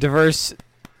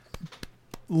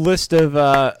list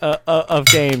of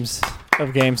games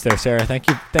there, Sarah.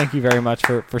 Thank you very much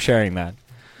for sharing that.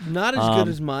 Not as good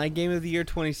as my Game of the Year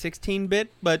 2016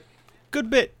 bit, but good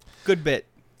bit.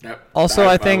 Yep, Also,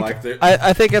 I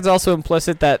think it's also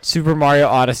implicit that Super Mario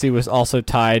Odyssey was also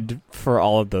tied for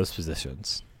all of those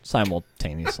positions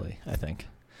simultaneously. I think.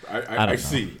 I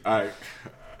see.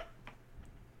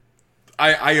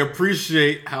 I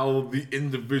appreciate how the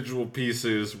individual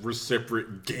pieces were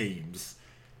separate games,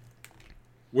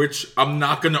 which I'm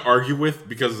not going to argue with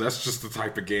because that's just the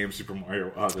type of game Super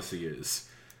Mario Odyssey is.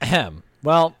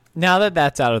 Well, now that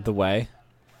that's out of the way,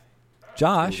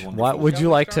 Josh, what would you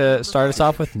like to start us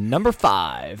off with? Number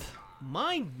 5.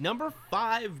 My number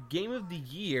 5 game of the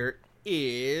year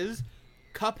is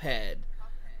Cuphead.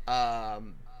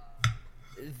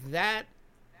 That,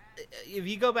 if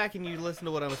you go back and you listen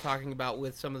to what I was talking about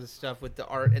with some of the stuff with the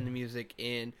art and the music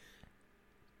in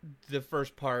the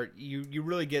first part, you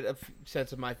really get a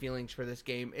sense of my feelings for this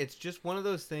game. It's just one of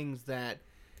those things that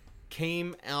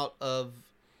came out of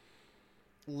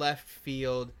left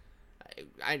field.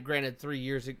 I granted 3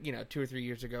 years, 2 or 3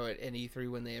 years ago at E3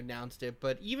 when they announced it,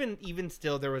 but even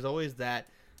still, there was always that.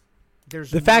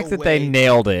 There's the fact that they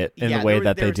nailed it in the way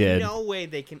that they did. There's no way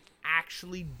they can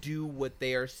actually do what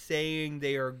they are saying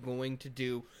they are going to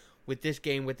do with this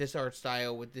game, with this art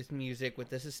style, with this music, with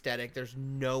this aesthetic. There's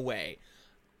no way.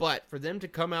 But for them to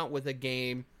come out with a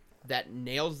game that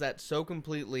nails that so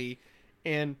completely,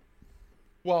 and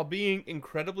while being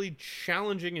incredibly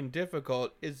challenging and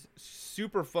difficult, is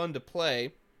super fun to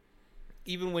play,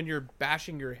 even when you're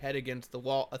bashing your head against the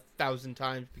wall 1,000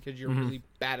 times because you're really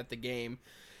bad at the game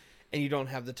and you don't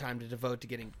have the time to devote to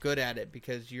getting good at it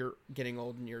because you're getting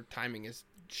old and your timing is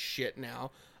shit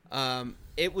now.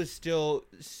 It was still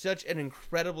such an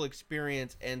incredible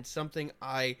experience and something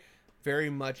I very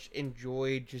much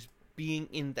enjoyed, just being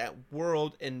in that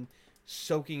world and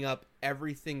soaking up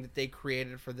everything that they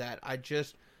created for that. I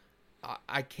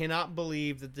cannot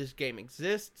believe that this game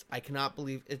exists. I cannot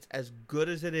believe it's as good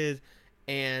as it is,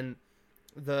 and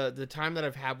the time that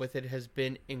I've had with it has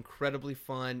been incredibly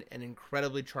fun and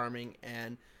incredibly charming,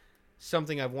 and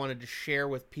something I've wanted to share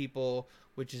with people,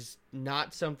 which is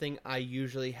not something I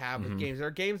usually have with games. There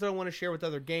are games that I want to share with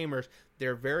other gamers.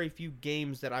 There are very few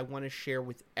games that I want to share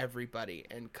with everybody,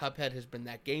 and Cuphead has been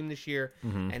that game this year,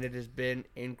 and it has been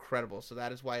incredible. So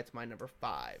that is why it's my number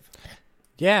 5.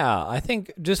 Yeah, I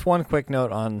think just one quick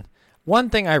note on one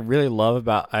thing I really love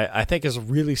about, I think is a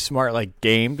really smart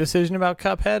game decision about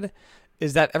Cuphead,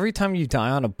 is that every time you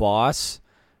die on a boss,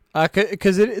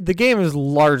 because the game is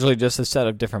largely just a set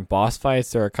of different boss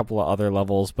fights. There are a couple of other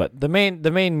levels, but the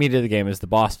main meat of the game is the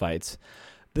boss fights.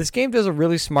 This game does a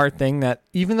really smart thing that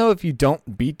even though if you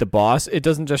don't beat the boss, it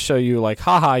doesn't just show you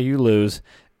haha, you lose.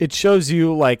 It shows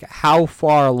you how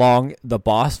far along the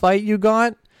boss fight you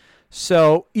got.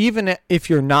 So even as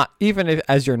you're not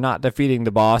defeating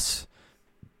the boss,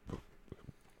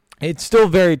 it's still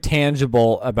very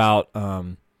tangible about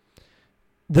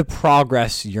the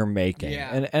progress you're making.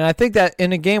 Yeah. And I think that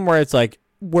in a game where it's like,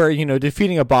 where,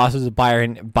 defeating a boss is a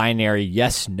binary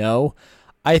yes, no,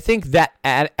 I think that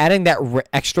adding that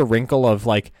extra wrinkle of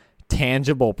like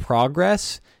tangible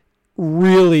progress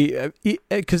really,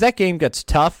 because that game gets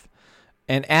tough,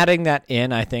 and adding that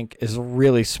in, I think, is a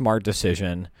really smart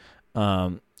decision.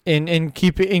 In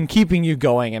keeping you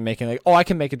going and making like, oh, I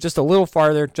can make it just a little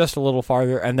farther,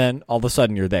 and then all of a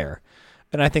sudden you're there,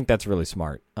 and I think that's really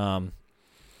smart.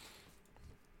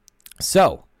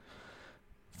 So,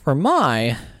 for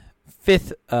my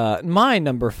my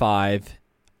number 5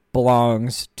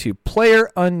 belongs to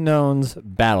PlayerUnknown's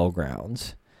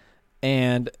Battlegrounds,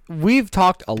 and we've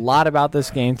talked a lot about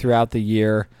this game throughout the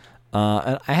year.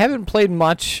 And I haven't played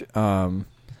much.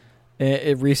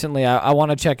 Recently, I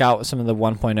want to check out some of the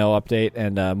 1.0 update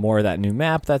and more of that new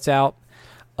map that's out.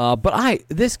 But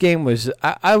this game was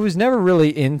I was never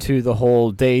really into the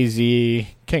whole DayZ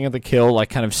King of the Kill like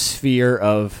kind of sphere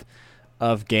of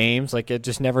games. Like, it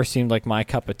just never seemed like my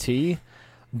cup of tea.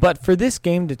 But for this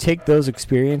game to take those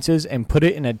experiences and put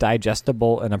it in a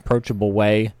digestible and approachable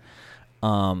way,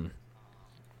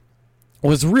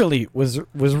 was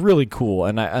really cool.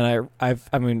 And I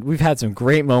mean, we've had some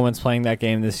great moments playing that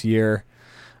game this year.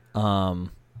 I've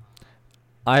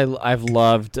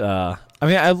loved.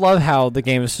 I love how the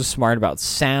game is so smart about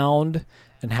sound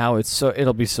and how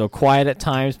it'll be so quiet at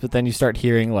times, but then you start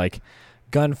hearing like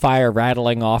gunfire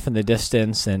rattling off in the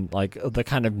distance and like the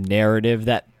kind of narrative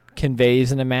that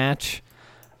conveys in a match.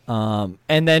 And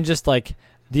then just like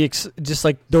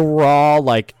the raw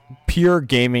like pure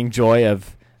gaming joy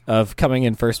of coming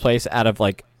in first place out of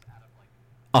like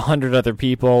 100 other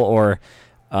people or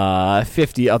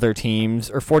 50 other teams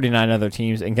or 49 other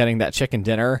teams and getting that chicken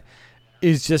dinner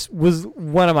was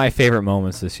one of my favorite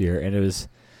moments this year, and it was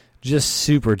just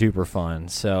super duper fun.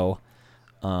 So,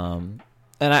 and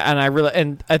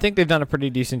I think they've done a pretty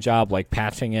decent job like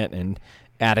patching it and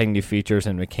adding new features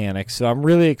and mechanics. So I'm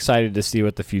really excited to see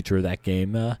what the future of that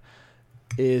game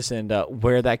is and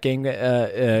where that game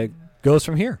goes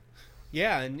from here.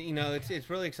 Yeah, and it's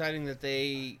really exciting that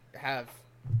they have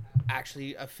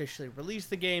actually officially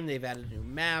released the game. They've added a new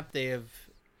map. They have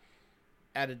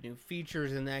added new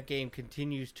features, and that game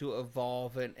continues to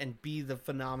evolve and be the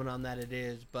phenomenon that it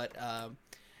is. But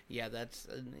yeah, that's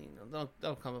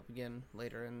they'll come up again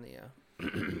later in the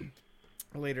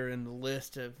later in the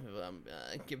list of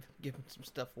giving some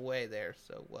stuff away there.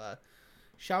 So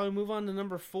shall we move on to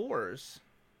number 4s?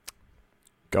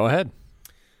 Go ahead.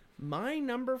 My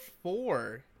number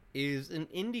 4 is an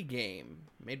indie game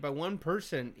made by one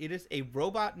person. It is a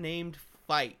robot named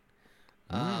Fight.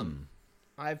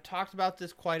 I've talked about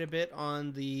this quite a bit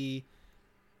on the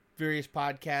various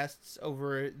podcasts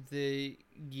over the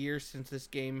years since this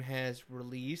game has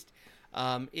released.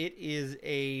 It is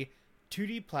a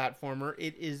 2D platformer.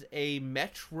 It is a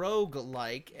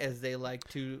Metroid-like, as they like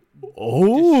to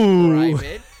describe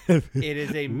it. It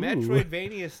is a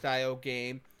Metroidvania-style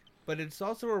game, but it's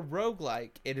also a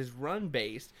roguelike. It is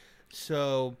run-based,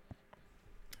 so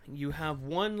you have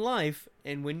one life,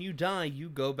 and when you die, you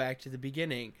go back to the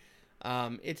beginning.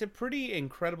 It's a pretty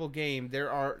incredible game.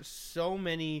 There are so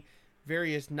many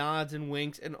various nods and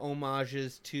winks and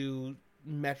homages to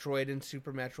Metroid and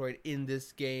Super Metroid in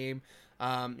this game.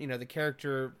 The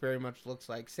character very much looks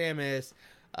like Samus.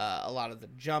 A lot of the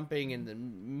jumping and the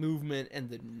movement and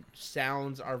the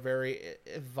sounds are very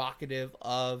evocative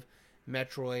of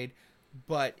Metroid,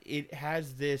 but it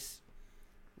has this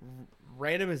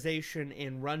randomization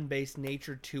and run-based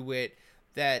nature to it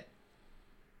that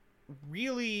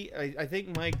really, I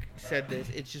think Mike said this,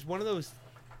 it's just one of those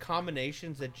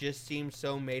combinations that just seems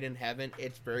so made in heaven.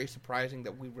 It's very surprising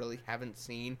that we really haven't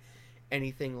seen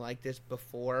anything like this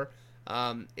before.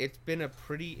 It's been a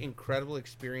pretty incredible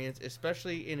experience,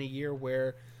 especially in a year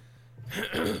where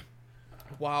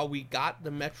while we got the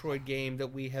Metroid game that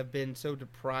we have been so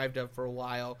deprived of for a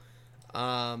while,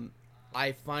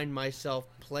 I find myself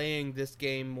playing this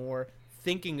game more,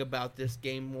 thinking about this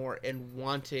game more, and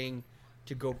wanting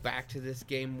to go back to this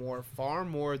game far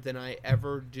more than I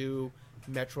ever do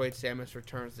Metroid Samus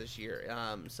Returns this year.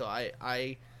 So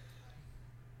I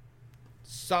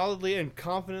solidly and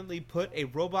confidently put a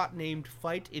robot named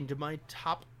Fight into my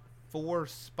top 4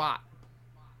 spot.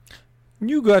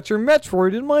 You got your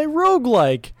Metroid in my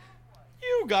roguelike.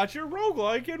 You got your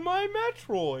roguelike in my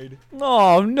Metroid.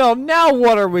 Oh, no. Now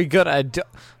what are we going to do?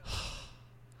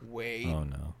 Wait. Oh,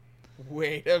 no.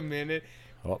 Wait a minute.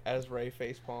 Oh. As Ray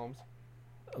face palms.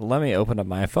 Let me open up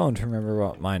my phone to remember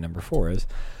what my number 4 is.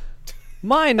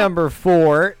 My number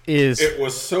 4 is It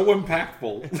was so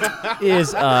impactful.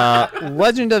 is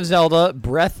Legend of Zelda: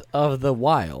 Breath of the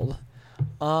Wild.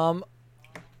 Good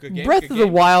game, Breath good of the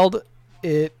game. Wild.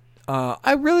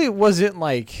 I really wasn't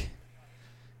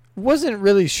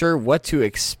really sure what to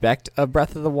expect of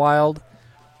Breath of the Wild.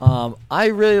 I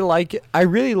really like it. I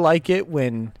really like it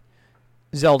when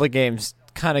Zelda games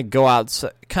kind of go out,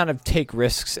 kind of take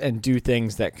risks and do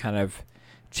things that kind of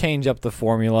change up the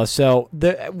formula. So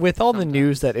with all the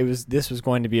news that this was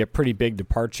going to be a pretty big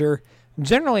departure,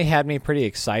 generally had me pretty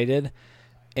excited.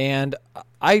 And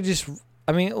I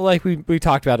mean, like we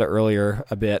talked about it earlier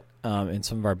a bit in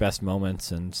some of our best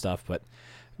moments and stuff, but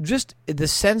just the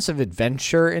sense of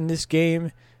adventure in this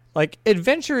game, like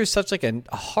adventure is such like a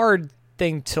hard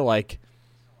thing to like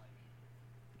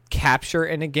capture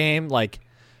in a game, like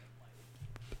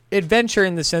adventure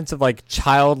in the sense of like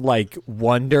childlike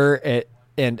wonder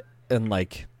and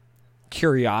like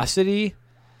curiosity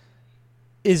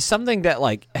is something that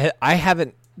like I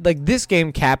haven't, like this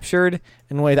game captured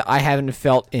in a way that I haven't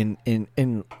felt in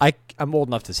I'm old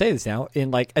enough to say this now,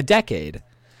 in like a decade.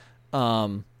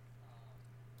 And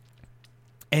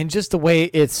just the way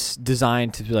it's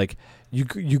designed to be like,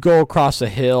 you go across a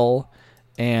hill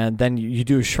and then you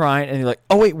do a shrine and you're like,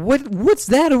 oh wait, what's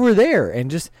that over there? And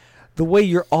just the way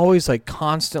you're always like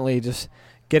constantly just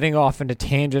getting off into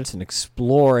tangents and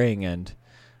exploring and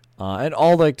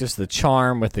all like just the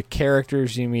charm with the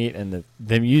characters you meet and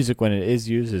the music when it is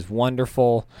used is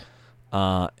wonderful.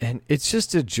 And it's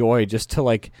just a joy just to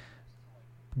like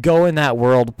go in that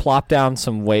world, plop down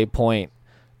some waypoint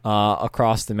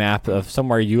across the map of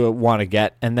somewhere you want to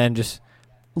get, and then just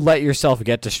let yourself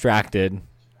get distracted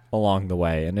along the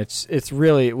way. And it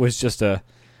was just a.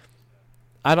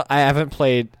 I haven't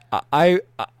played.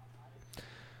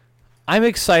 I'm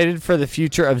excited for the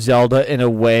future of Zelda in a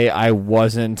way I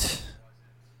wasn't.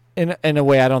 In a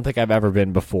way I don't think I've ever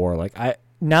been before. Like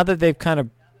now that they've kind of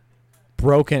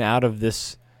broken out of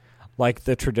this, like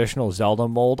the traditional Zelda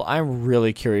mold, I'm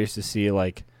really curious to see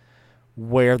like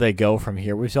where they go from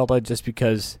here with Zelda, just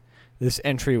because this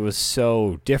entry was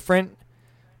so different,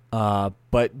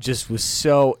 but just was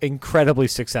so incredibly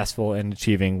successful in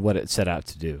achieving what it set out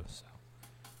to do. So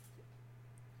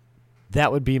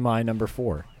that would be my number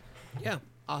 4. Yeah,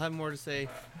 I'll have more to say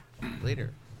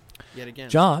later. Yet again,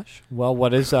 Josh. Well,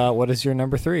 what is your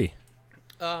number 3?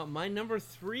 My number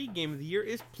 3 game of the year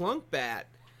is Plunkbat.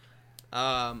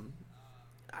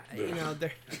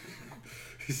 There.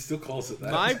 He still calls it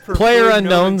that. My preferred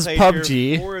PlayerUnknown's nomenclature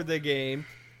PUBG for the game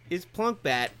is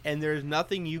Plunkbat, and there's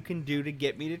nothing you can do to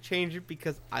get me to change it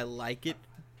because I like it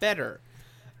better.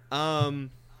 But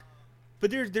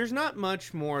there's not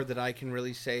much more that I can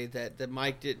really say that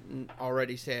Mike didn't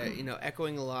already say.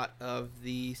 Echoing a lot of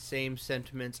the same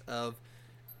sentiments of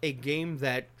a game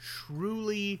that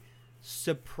truly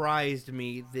surprised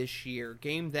me this year.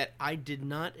 Game that I did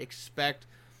not expect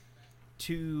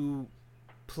to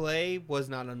play, was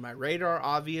not on my radar,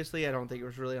 obviously. I don't think it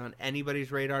was really on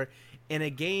anybody's radar. And a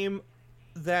game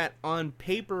that on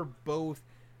paper both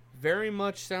very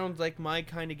much sounds like my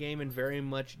kind of game and very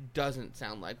much doesn't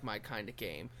sound like my kind of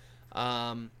game.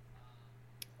 The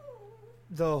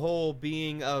whole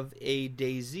being of a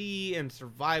DayZ and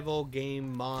survival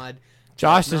game mod.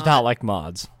 Josh does not like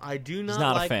mods. I do not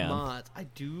not a like fan. mods. I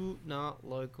do not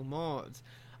like mods.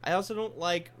 I also don't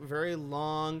like very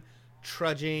long,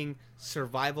 trudging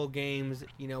survival games,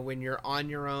 when you're on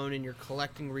your own and you're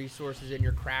collecting resources and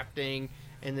you're crafting,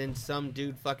 and then some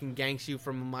dude fucking ganks you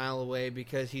from a mile away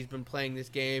because he's been playing this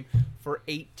game for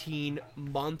 18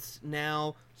 months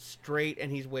now straight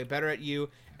and he's way better at you,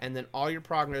 and then all your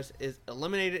progress is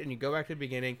eliminated and you go back to the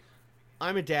beginning.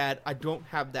 I'm a dad. I don't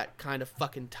have that kind of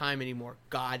fucking time anymore.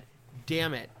 God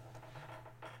damn it.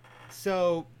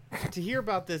 So, to hear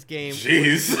about this game...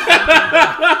 Jeez.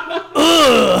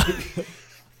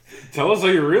 Tell us how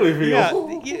you really feel.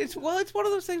 Yeah, it's one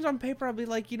of those things on paper. I'll be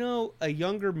like, a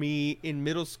younger me in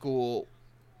middle school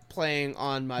playing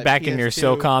on my back PS2, in your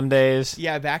SOCOM days.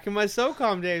 Yeah, back in my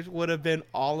SOCOM days would have been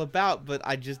all about, but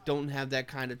I just don't have that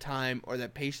kind of time or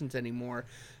that patience anymore.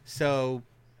 So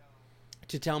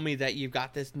to tell me that you've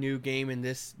got this new game in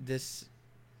this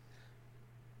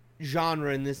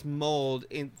genre and this mold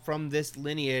from this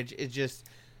lineage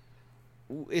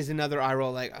is another eye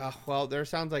roll. Like, oh, well, there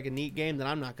sounds like a neat game that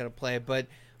I'm not going to play, but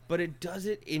it does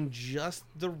it in just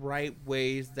the right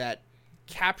ways that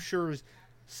captures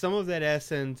some of that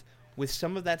essence with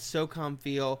some of that SOCOM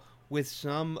feel, with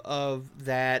some of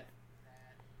that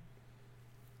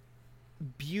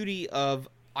beauty of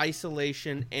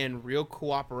isolation and real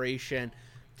cooperation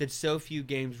that so few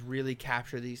games really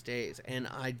capture these days. And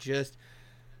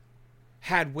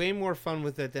had way more fun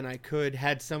with it than I could,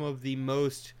 had some of the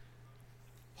most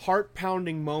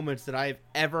heart-pounding moments that I've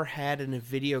ever had in a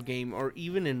video game, or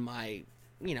even in my,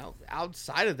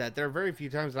 outside of that. There are very few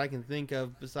times that I can think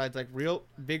of, besides like real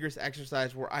vigorous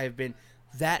exercise, where I have been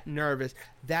that nervous,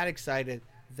 that excited,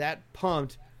 that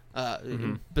pumped,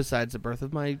 besides the birth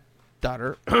of my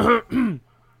daughter.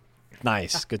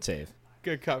 Nice. Good save.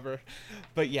 Good cover.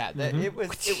 But yeah, it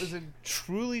was a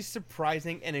truly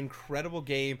surprising and incredible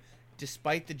game,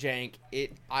 despite the jank.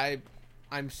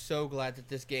 I'm so glad that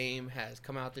this game has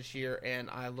come out this year, and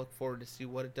I look forward to see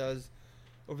what it does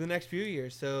over the next few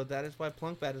years. So that is why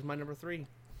Plunkbat is my number 3.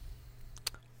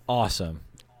 Awesome.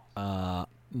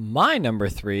 My number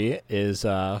 3 is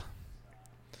to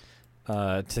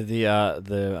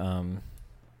the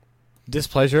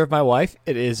displeasure of my wife.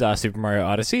 It is Super Mario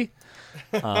Odyssey.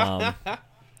 In that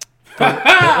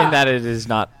it is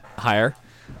not higher.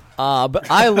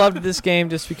 But I loved this game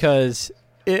just because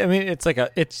it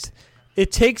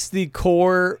takes the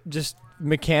core just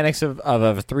mechanics of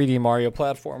a 3D Mario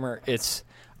platformer. It's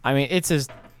as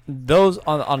those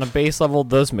on a base level,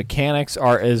 those mechanics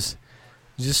are as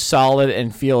just solid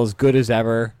and feel as good as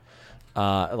ever.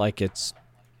 It's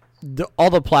all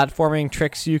the platforming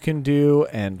tricks you can do,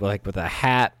 and like with a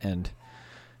hat, and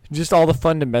just all the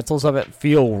fundamentals of it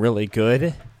feel really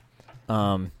good.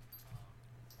 So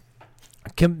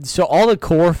all the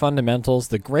core fundamentals,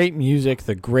 the great music,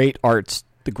 the great arts,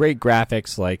 the great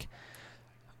graphics, like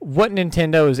what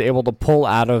Nintendo is able to pull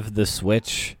out of the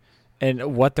Switch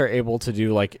and what they're able to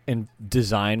do, like in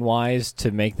design-wise,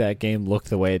 to make that game look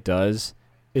the way it does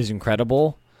is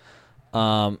incredible.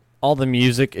 All the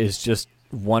music is just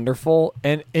wonderful,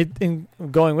 and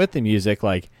going with the music,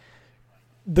 like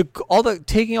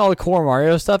taking all the core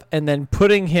Mario stuff and then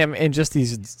putting him in just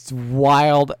these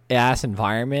wild ass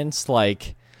environments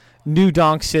like New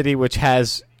Donk City, which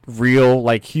has real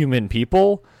like human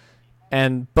people,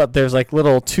 but there's like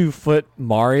little 2-foot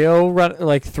Mario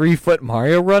 3-foot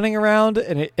Mario running around,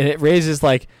 and it raises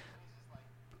like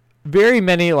very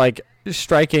many like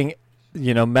striking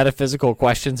metaphysical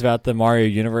questions about the Mario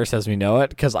universe as we know it,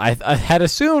 because I had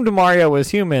assumed Mario was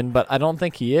human, but I don't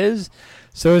think he is.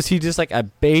 So is he just like a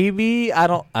baby? I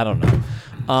don't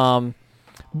know.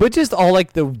 But just all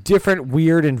like the different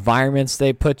weird environments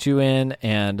they put you in,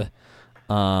 and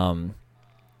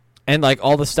like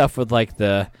all the stuff with like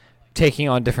the taking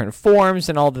on different forms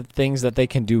and all the things that they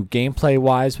can do gameplay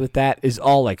wise with that is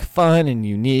all like fun and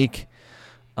unique.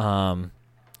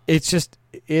 It's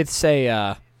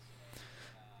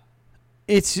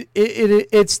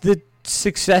the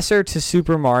successor to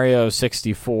Super Mario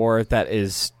 64 that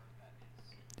is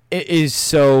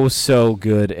so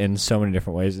good in so many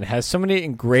different ways. It has so many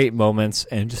great moments,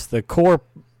 and just the core.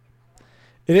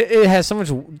 It has so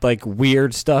much like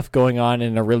weird stuff going on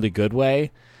in a really good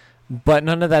way, but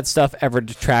none of that stuff ever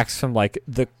detracts from like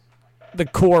the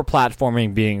core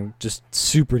platforming being just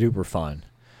super duper fun.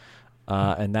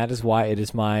 And that is why it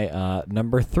is my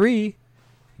number 3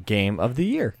 game of the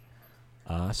year.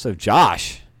 So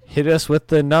Josh, hit us with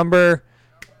the number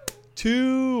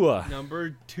 2.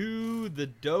 Number 2, the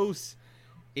dose.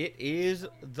 It is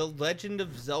The Legend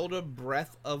of Zelda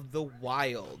Breath of the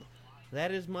Wild.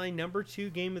 That is my number 2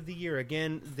 game of the year.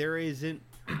 Again, there isn't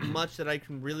much that I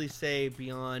can really say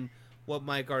beyond what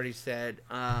Mike already said.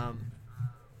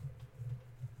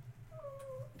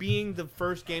 Being the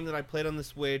first game that I played on the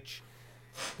Switch,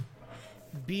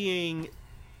 being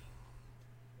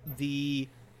the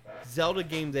Zelda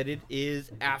game that it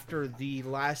is after the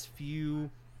last few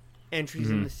entries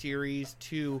in the series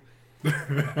to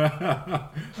I'm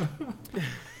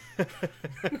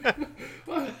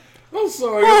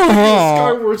sorry, I'm thinking of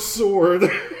Skyward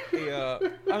Sword. Yeah,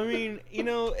 I mean,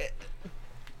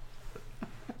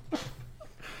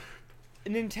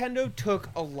 Nintendo took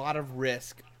a lot of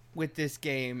risk with this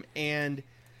game, and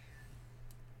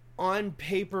on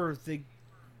paper,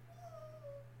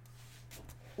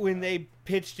 when they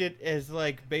pitched it as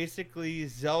like basically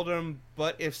Zelda,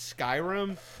 but if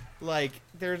Skyrim, like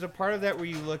there's a part of that where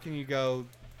you look and you go,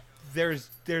 there's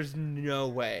no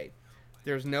way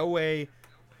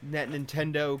that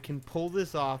Nintendo can pull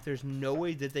this off. There's no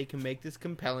way that they can make this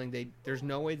compelling. There's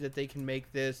no way that they can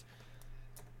make this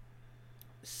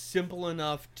simple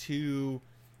enough to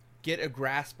get a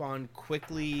grasp on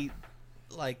quickly.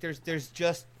 Like there's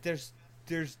just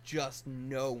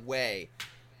no way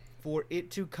for it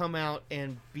to come out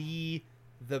and be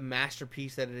the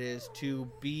masterpiece that it is, to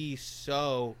be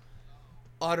so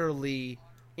utterly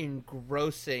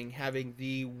engrossing, having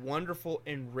the wonderful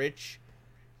and rich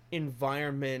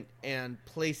environment and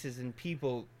places and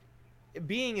people,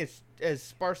 being as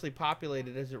sparsely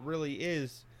populated as it really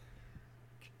is.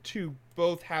 to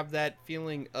both have that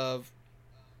feeling of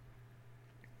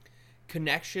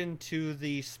connection to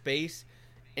the space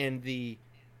and the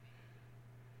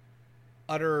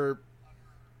utter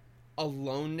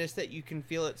aloneness that you can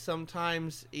feel it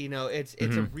sometimes. It's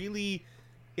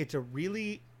a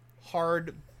really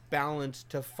hard balance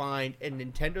to find, and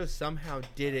Nintendo somehow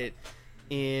did it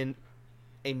in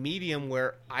a medium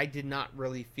where I did not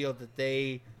really feel that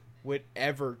they would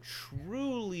ever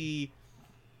truly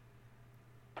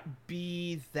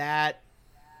be that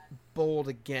bold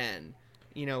again.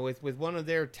 With one of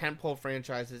their tentpole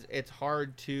franchises, it's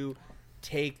hard to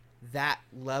take that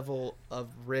level of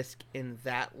risk and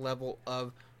that level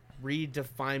of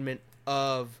redefinement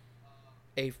of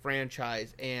a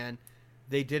franchise, and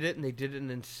they did it, and they did it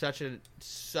in such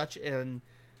an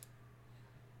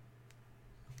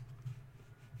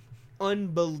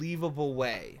unbelievable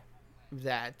way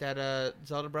that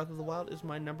Zelda Breath of the Wild is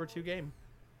my number 2 game.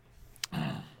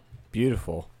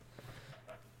 Beautiful.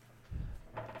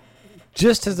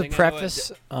 Just as a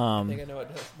preface, I think I know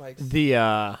what Mike's the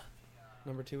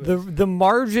number 2 is. the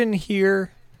margin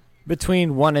here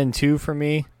between 1 and 2 for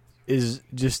me is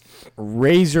just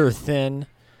razor thin,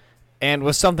 and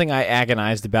was something I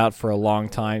agonized about for a long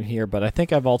time here. But I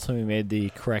think I've ultimately made the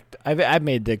correct. I've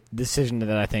made the decision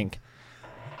that I think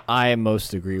I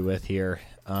most agree with here.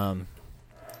 But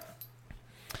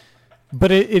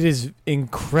it is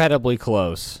incredibly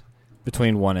close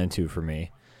between 1 and 2 for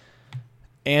me.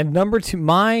 And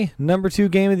my number 2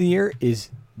 game of the year is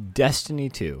Destiny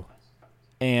 2.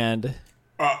 And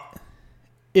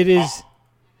it is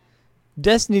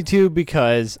Destiny 2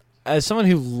 because as someone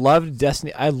who loved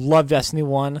Destiny, I love Destiny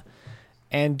 1.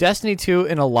 And Destiny 2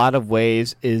 in a lot of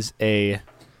ways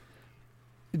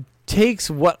takes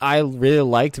what I really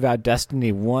liked about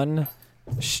Destiny 1,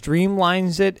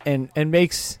 streamlines it, and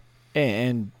makes...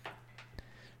 And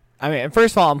I mean,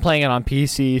 first of all, I'm playing it on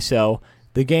PC, so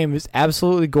the game is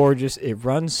absolutely gorgeous. It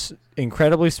runs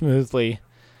incredibly smoothly.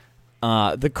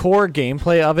 The core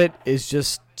gameplay of it is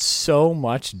just so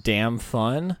much damn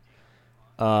fun.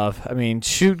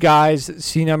 Shoot guys,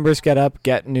 see numbers get up,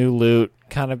 get new loot,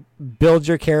 kind of build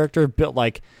your character,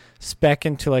 spec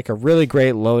into a really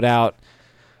great loadout.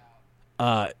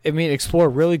 Explore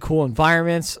really cool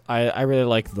environments. I really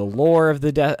like the lore of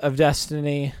of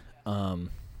Destiny. And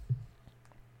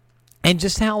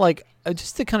just how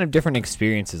just the kind of different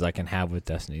experiences I can have with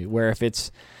Destiny, where if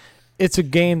it's a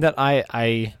game that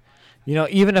I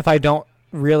even if I don't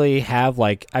really have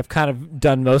I've kind of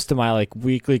done most of my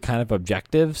weekly kind of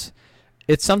objectives,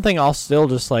 it's something I'll still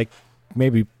just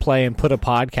maybe play and put a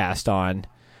podcast on,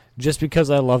 just because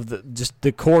I love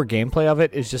the core gameplay of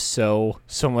it is just so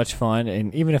much fun.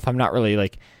 And even if I'm not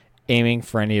really aiming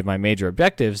for any of my major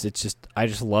objectives, I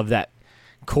just love that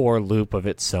core loop of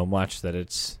it so much that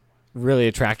it's really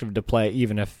attractive to play,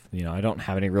 even if I don't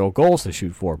have any real goals to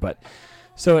shoot for. But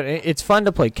so it's fun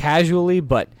to play casually.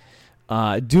 But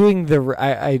doing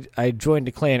I joined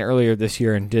a clan earlier this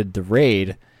year and did the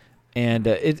raid, and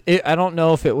I don't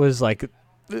know if it was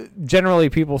generally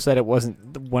people said it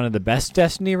wasn't one of the best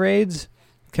Destiny raids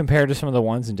compared to some of the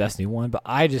ones in Destiny 1, but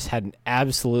I just had an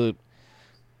absolute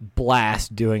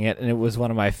blast doing it, and it was one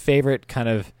of my favorite kind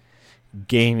of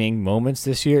gaming moments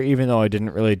this year, even though I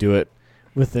didn't really do it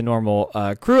with the normal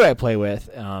crew I play with.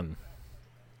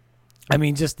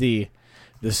 Just the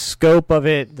scope of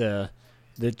it, the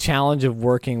challenge of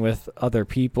working with other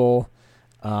people,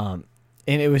 and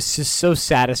it was just so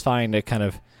satisfying to kind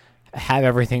of have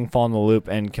everything fall in the loop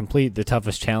and complete the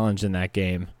toughest challenge in that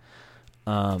game.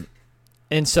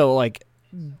 And so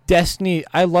Destiny,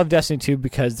 I love Destiny 2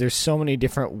 because there's so many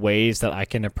different ways that I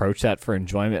can approach that for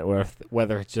enjoyment,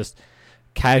 whether it's just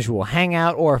casual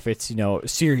hangout or if it's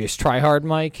serious try hard,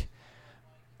 Mike.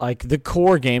 The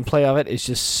core gameplay of it is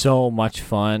just so much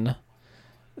fun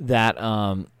that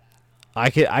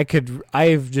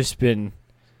I've just been,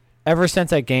 ever since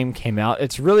that game came out,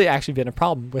 it's really actually been a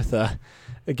problem with the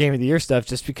Game of the Year stuff,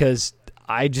 just because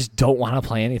I just don't want to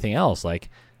play anything else. I'm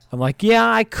yeah,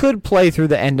 I could play through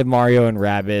the end of Mario and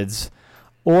Rabbids,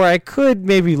 or I could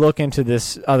maybe look into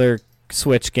this other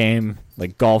Switch game,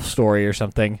 Golf Story or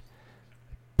something.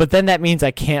 But then that means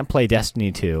I can't play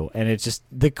Destiny 2, and it's just,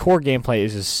 the core gameplay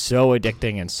is just so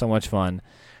addicting and so much fun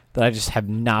that I just have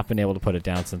not been able to put it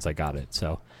down since I got it.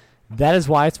 So that is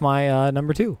why it's my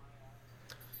number 2.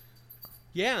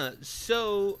 Yeah,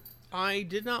 so I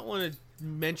did not want to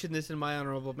mention this in my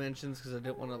honorable mentions because I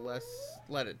didn't want to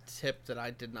let it tip that I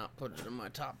did not put it in my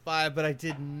top 5, but I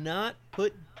did not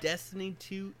put Destiny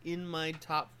 2 in my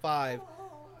top 5.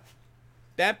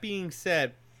 That being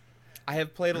said, I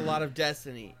have played a lot of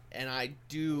Destiny, and I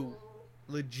do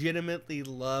legitimately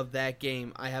love that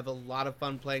game. I have a lot of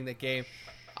fun playing that game.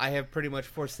 I have pretty much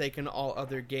forsaken all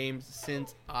other games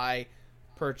since I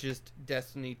purchased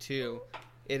Destiny 2.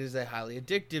 It is a highly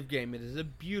addictive game. It is a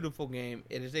beautiful game.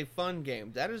 It is a fun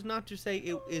game. That is not to say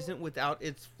it isn't without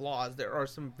its flaws. There are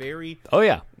some very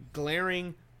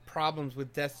glaring problems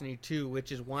with Destiny 2,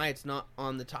 which is why it's not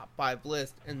on the top 5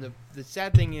 list. And the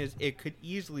sad thing is it could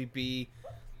easily be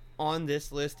on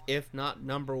this list, if not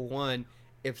number 1,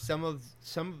 if some of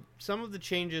the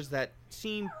changes that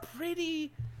seem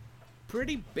pretty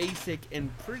basic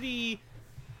and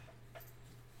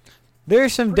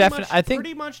there's some definite, I think,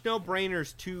 pretty much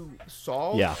no-brainers to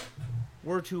solve. Yeah.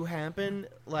 Were to happen,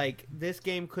 like, this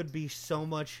game could be so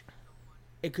much.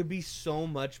 It could be so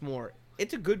much more.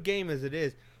 It's a good game as it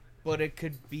is, but it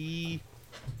could be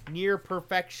near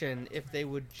perfection if they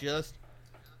would just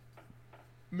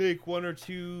make one or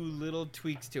two little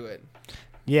tweaks to it.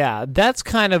 Yeah, that's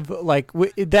kind of like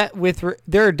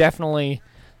there are definitely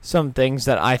some things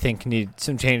that I think need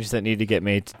some changes that need to get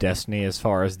made to Destiny as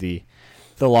far as the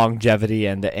longevity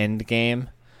and the end game.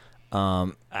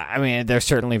 I mean, there's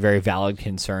certainly very valid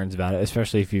concerns about it,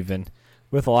 especially if you've been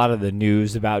with a lot of the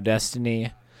news about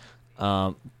Destiny.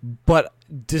 But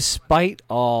despite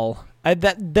all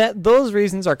those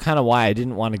reasons are kind of why I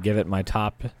didn't want to give it my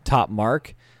top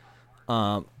mark.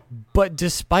 But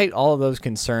despite all of those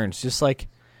concerns,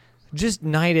 just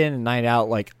night in and night out,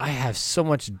 like, I have so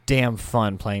much damn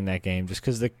fun playing that game just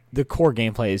because the core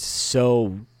gameplay is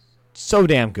so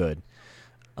damn good.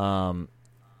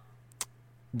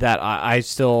 That I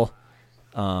still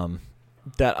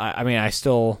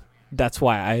that's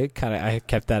why I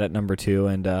kept that at number 2,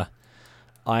 and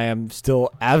I am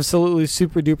still absolutely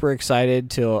super duper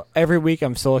excited till every week.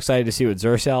 I'm still excited to see what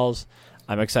Xur sells.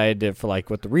 I'm excited for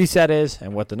what the reset is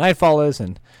and what the Nightfall is,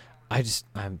 and I just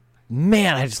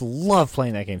love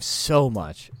playing that game so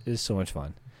much. It is so much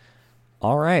fun.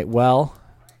 All right, well,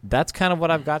 that's kind of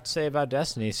what I've got to say about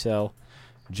Destiny. So,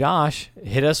 Josh,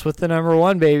 hit us with the number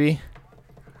 1, baby.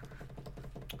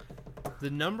 The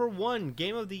number 1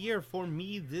 game of the year for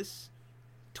me this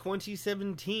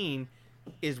 2017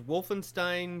 is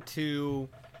Wolfenstein 2: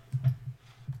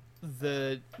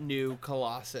 The New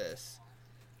Colossus.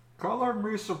 Color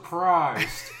me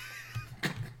surprised.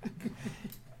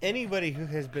 Anybody who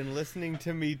has been listening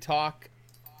to me talk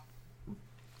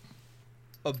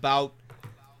about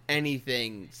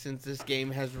anything since this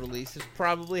game has released has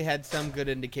probably had some good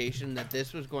indication that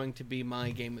this was going to be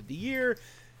my game of the year,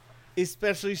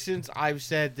 especially since I've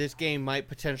said this game might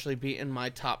potentially be in my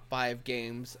top 5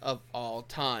 games of all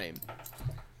time.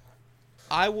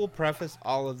 I will preface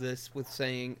all of this with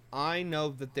saying I know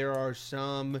that there are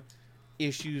some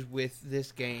issues with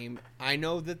this game. I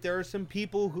know that there are some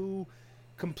people who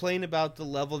complain about the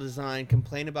level design,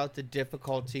 complain about the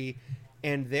difficulty,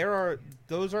 and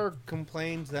those are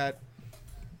complaints that,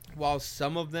 while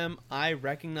some of them I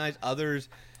recognize, others,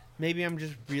 maybe I'm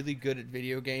just really good at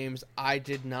video games. I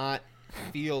did not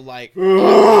feel like Sorry,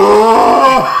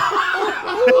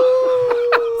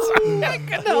 I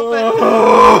couldn't help it.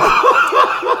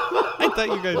 I thought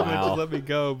you guys might just let me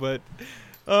go, but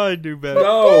I knew better.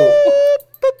 No.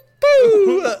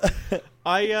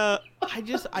 I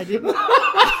didn't.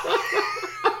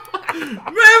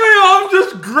 Maybe I'm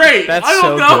just great. That's I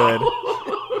don't so know.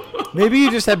 good. Maybe you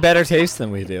just have better taste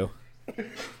than we do.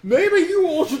 Maybe you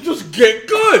all should just get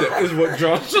good, is what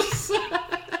Josh just said.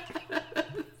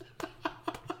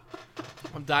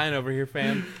 I'm dying over here,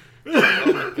 fam. Oh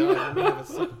my god, we have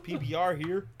a PBR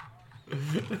here.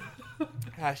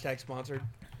 Hashtag sponsored.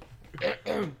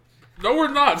 No,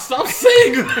 we're not. Stop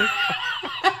saying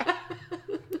that.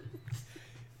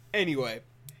 Anyway,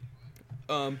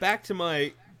 back to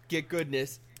my get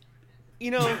goodness.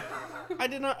 You know, I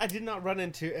did not run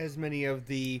into as many of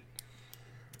the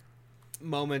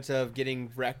moments of getting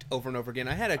wrecked over and over again.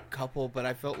 I had a couple, but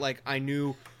I felt like I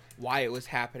knew why it was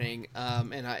happening,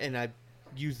 and I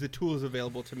used the tools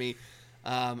available to me.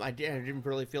 I didn't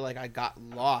really feel like I got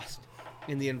lost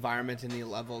in the environment and the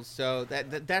levels, so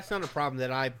that's not a problem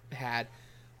that I had.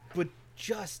 But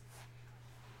just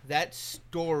that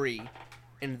story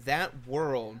and that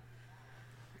world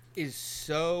is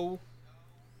so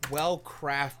well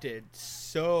crafted,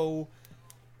 so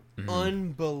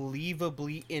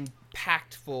unbelievably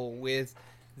impactful, with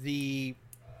the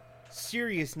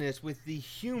seriousness, with the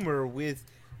humor, with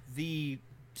the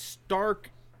stark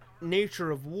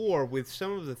nature of war, with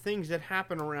some of the things that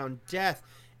happen around death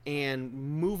and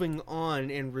moving on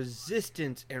and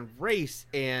resistance and race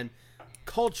and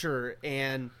culture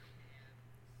and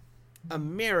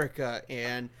America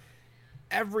and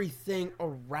everything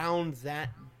around that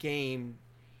game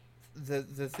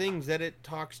the things that it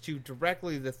talks to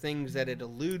directly, the things that it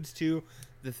alludes to,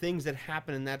 the things that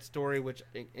happen in that story, which,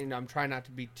 and I'm trying not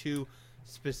to be too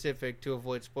specific to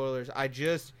avoid spoilers. I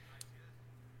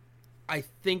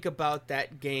think about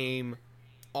that game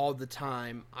all the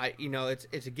time.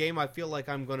 It's a game I feel like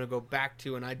I'm going to go back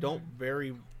to, and I don't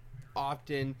very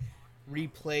often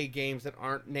replay games that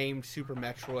aren't named Super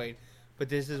Metroid, but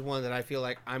this is one that I feel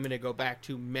like I'm going to go back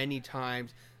to many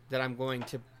times, that I'm going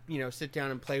to, sit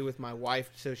down and play with my wife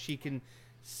so she can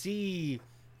see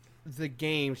the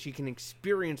game, she can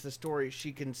experience the story,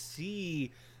 she can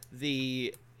see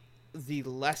the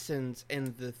lessons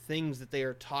and the things that they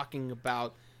are talking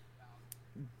about,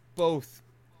 both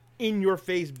in your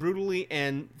face brutally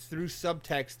and through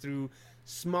subtext, through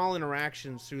small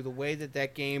interactions, through the way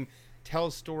that game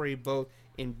tells story, both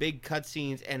in big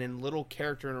cutscenes and in little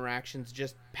character interactions,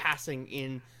 just passing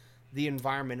in the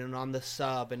environment and on the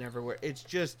sub and everywhere. It's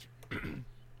just,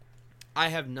 I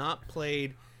have not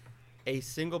played a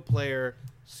single player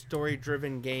story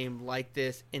driven game like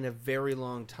this in a very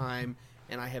long time,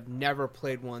 and I have never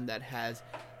played one that has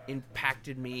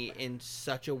impacted me in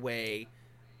such a way.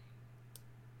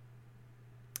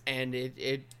 And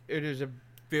it is a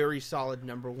very solid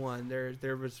number one.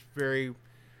 There was very,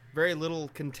 very little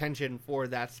contention for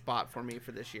that spot for me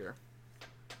for this year.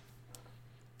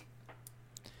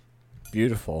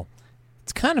 Beautiful.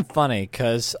 It's kind of funny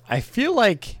because I feel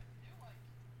like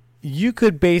you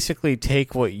could basically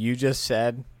take what you just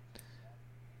said,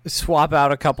 swap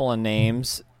out a couple of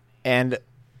names, and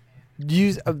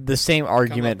use the same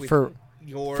argument for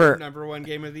your number one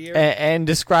game of the year, and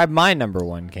describe my number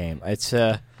one game. It's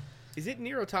Is it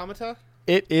Nier Automata?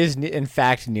 It is, in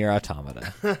fact, Nier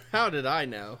Automata. How did I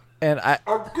know? And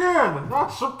again, not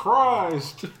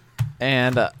surprised.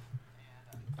 And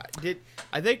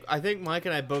I think Mike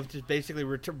and I both just basically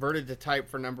reverted to type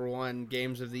for number one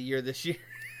games of the year this year.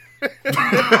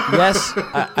 Yes,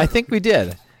 I think we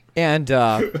did. And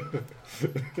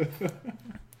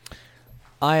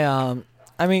I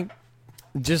mean,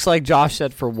 just like Josh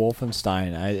said for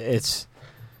Wolfenstein, it's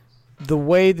the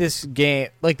way this game,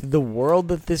 like the world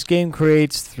that this game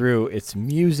creates through its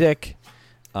music,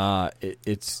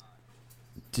 it's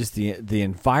just the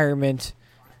environment,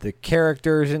 the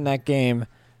characters in that game,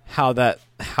 the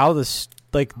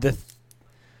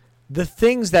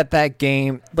things that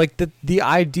game, like the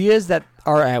ideas that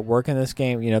are at work in this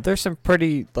game. There's some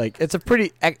pretty, like, it's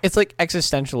like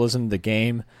existentialism, the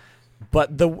game,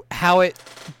 but how it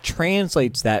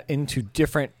translates that into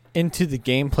the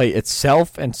gameplay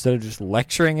itself instead of just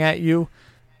lecturing at you.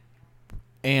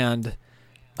 And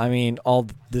I mean, all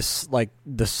this, like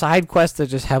the side quests that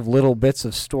just have little bits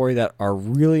of story that are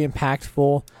really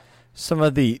impactful. Some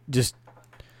of the just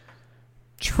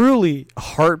truly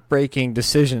heartbreaking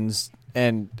decisions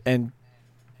and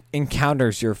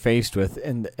encounters you're faced with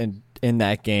in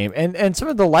that game. And some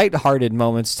of the lighthearted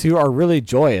moments too are really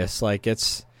joyous. Like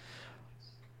it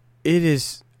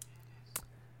is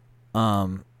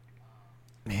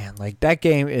man, like that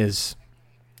game is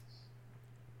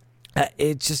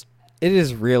it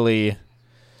is really, I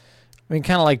mean,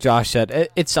 kind of like Josh said,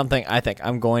 it's something I think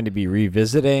I'm going to be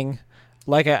revisiting.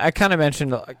 Like I kind of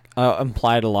mentioned,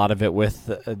 implied a lot of it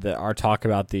with our talk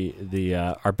about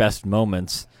the our best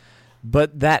moments,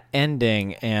 but that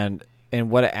ending and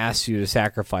what it asks you to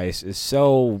sacrifice is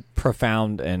so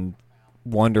profound and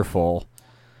wonderful.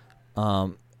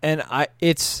 And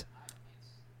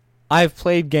I've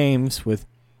played games with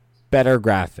better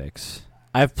graphics.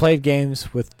 I've played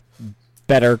games with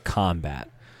better combat.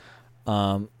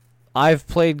 I've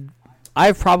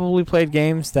probably played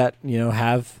games that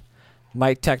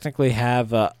might technically have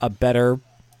better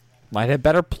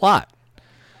plot.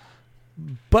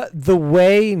 But the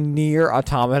way Nier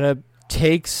Automata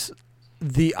takes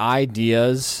the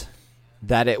ideas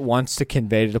that it wants to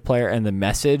convey to the player and the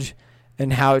message,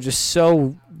 and how it just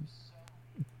so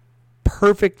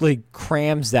perfectly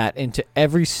crams that into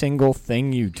every single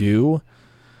thing you do,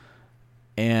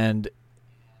 and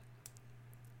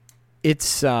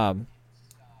it's I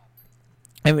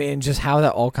mean, just how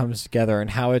that all comes together, and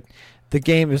how the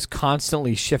game is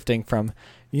constantly shifting from,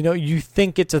 you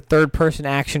think it's a third-person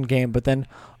action game, but then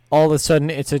all of a sudden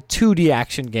it's a 2D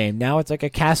action game. Now it's like a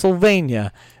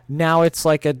Castlevania. Now it's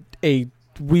like a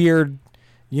weird,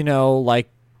 like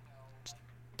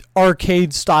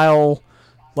arcade style,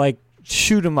 like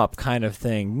shoot 'em up kind of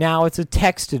thing. Now it's a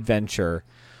text adventure.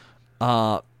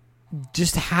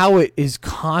 Just how it is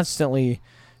constantly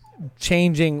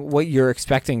changing what you're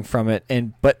expecting from it,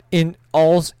 but in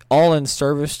all in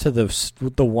service to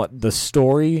the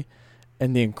story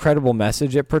and the incredible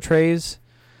message it portrays.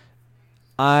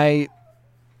 I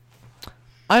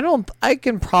I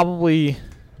can probably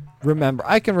remember.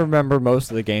 I can remember most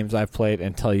of the games I've played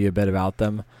and tell you a bit about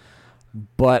them.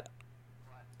 But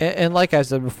and like I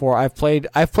said before, I've played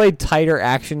tighter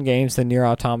action games than Nier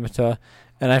Automata,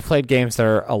 and I've played games that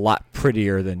are a lot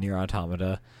prettier than Nier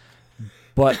Automata.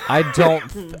 But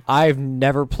I've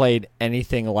never played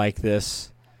anything like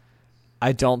this.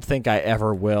 I don't think I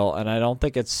ever will, and I don't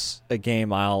think it's a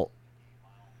game I'll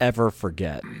ever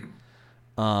forget.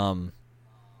 And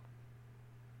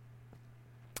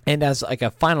as like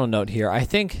a final note here, I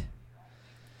think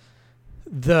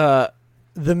the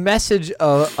message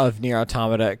of Nier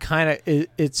Automata kind of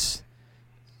it's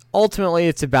ultimately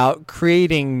it's about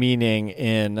creating meaning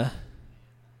in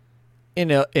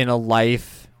a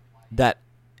life that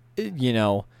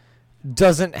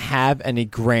doesn't have any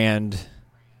grand.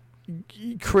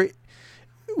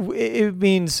 It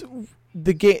means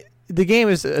the game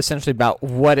is essentially about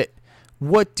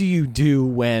what do you do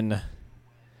when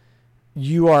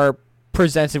you are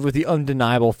presented with the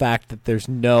undeniable fact that there's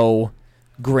no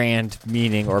grand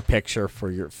meaning or picture for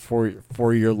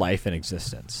your life and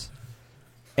existence.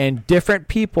 And different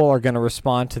people are going to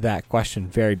respond to that question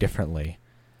very differently.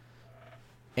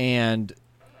 And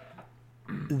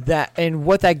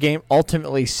what that game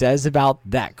ultimately says about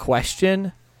that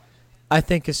question, I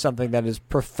think, is something that is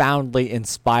profoundly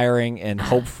inspiring and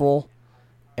hopeful,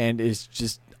 and is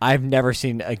just, I've never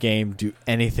seen a game do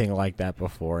anything like that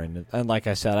before. And like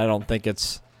I said, I don't think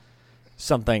it's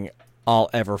something I'll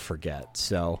ever forget.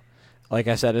 So, like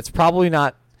I said, it's probably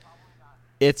not.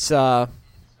 It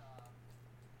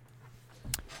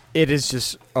is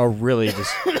just a really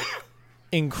just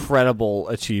incredible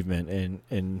achievement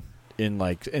in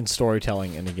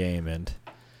storytelling in a game, and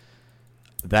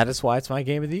that is why it's my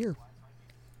game of the year.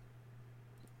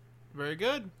 Very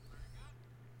good.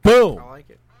 Boom. I like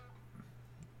it.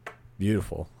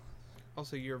 Beautiful.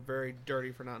 Also, you're very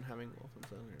dirty for not having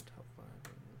Wolfenstein in your top 5.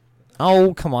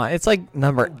 Oh, come on. It's like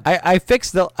number... I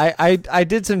fixed the... I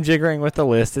did some jiggering with the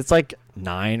list. It's like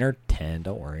 9 or 10.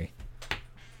 Don't worry.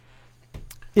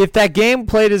 If that game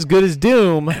played as good as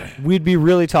Doom, we'd be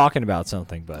really talking about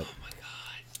something, but... Oh, my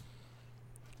God.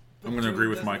 I'm going to agree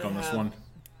with Mike on this one.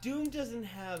 Doom doesn't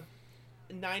have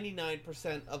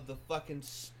 99% of the fucking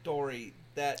story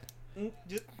that...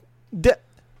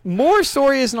 More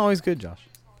story isn't always good, Josh.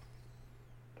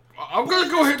 I'm going to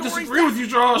go ahead and disagree with you,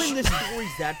 Josh. When the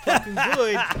story's that fucking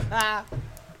good...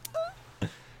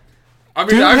 I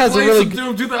mean, I played some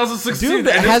Doom 2016, and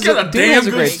it's got a damn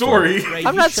good story.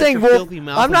 I'm not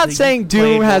saying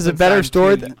Doom has a better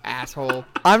story. You asshole.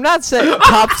 I'm not saying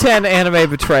top 10 anime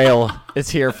betrayal is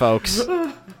here, folks.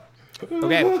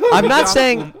 Okay. I'm not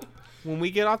saying... When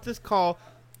we get off this call,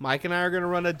 Mike and I are going to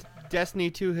run a Destiny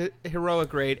 2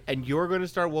 heroic raid, and you're going to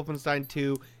start Wolfenstein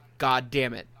 2. God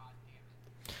damn it.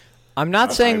 I'm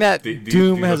not saying that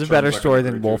Doom has a better story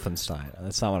than Wolfenstein.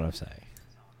 That's not what I'm saying.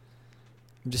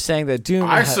 I'm just saying that Doom...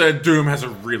 I said Doom has a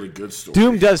really good story.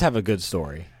 Doom does have a good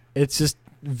story. It's just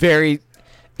very...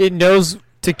 It knows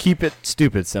to keep it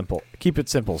simple. Keep it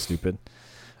simple, stupid.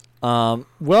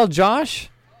 Well, Josh,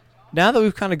 now that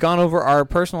we've kind of gone over our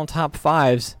personal top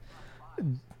 5s,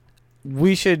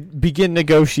 we should begin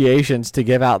negotiations to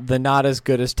give out the Not As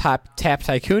Good As Tap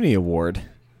Tycoon Award.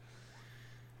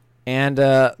 And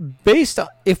based on...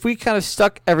 If we kind of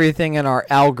stuck everything in our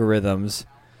algorithms...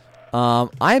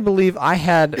 I believe I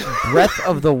had Breath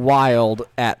of the Wild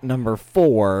at number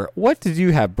 4. What did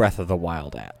you have Breath of the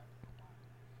Wild at?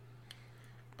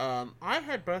 I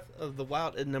had Breath of the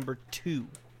Wild at number 2.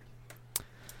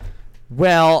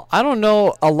 Well, I don't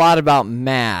know a lot about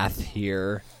math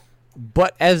here,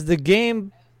 but as the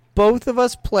game both of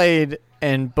us played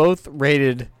and both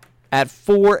rated at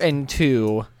 4 and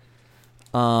 2,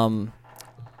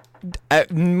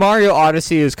 Mario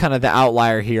Odyssey is kind of the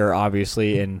outlier here,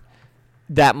 obviously, and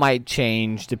that might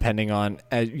change depending on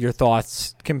your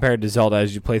thoughts compared to Zelda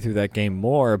as you play through that game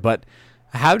more. But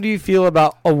how do you feel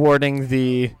about awarding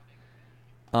the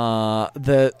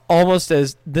almost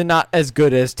as the Not As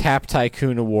Good As Tap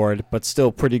Tycoon Award, but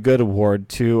still pretty good award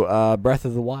to Breath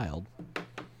of the Wild?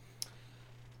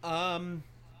 I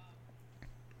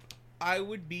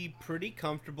would be pretty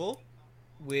comfortable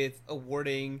with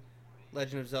awarding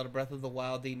Legend of Zelda Breath of the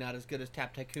Wild the Not As Good As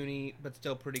Tap Tycoon, but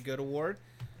still pretty good award.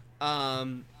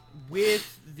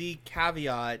 With the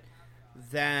caveat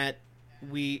that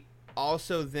we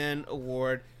also then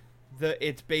award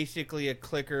it's basically a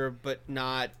clicker, but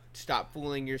not stop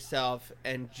fooling yourself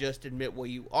and just admit what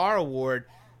you are award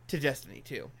to Destiny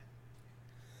 2.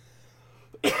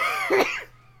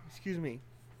 Excuse me.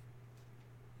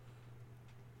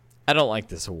 I don't like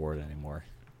this award anymore.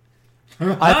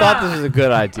 I thought this was a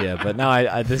good idea, but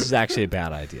now this is actually a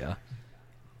bad idea.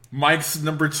 Mike's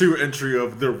number 2 entry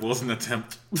of there was an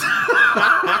attempt.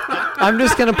 I'm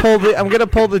just gonna pull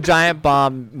the giant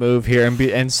bomb move here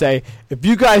and say, if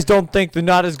you guys don't think the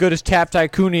Not As Good As Tap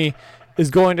Tycoon is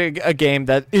going to a game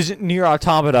that isn't Nier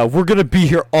Automata, we're gonna be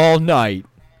here all night.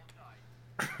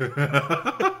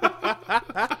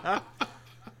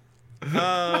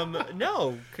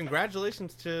 No.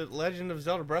 Congratulations to Legend of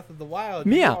Zelda Breath of the Wild.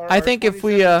 Yeah, I think if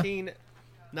we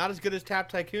not as good as Tap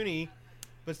Tycoon,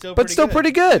 but still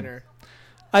pretty good.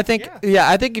 I think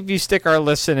I think if you stick our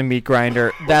lists in a meat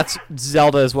grinder, that's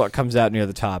Zelda is what comes out near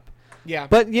the top. Yeah.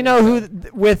 But you know who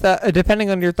with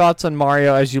depending on your thoughts on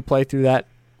Mario as you play through that,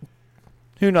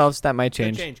 who knows, that might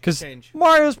change because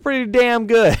Mario's pretty damn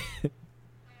good.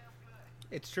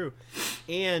 It's true.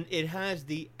 And it has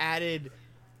the added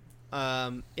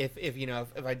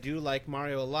if I do like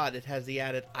Mario a lot, it has the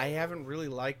added I haven't really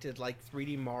liked it like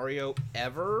 3D Mario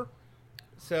ever.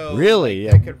 So really,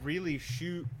 I could really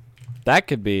shoot. That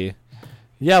could be.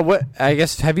 Yeah, what I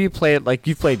guess have you played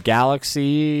you played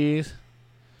Galaxy?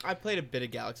 I played a bit of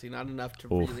Galaxy, not enough to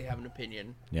really have an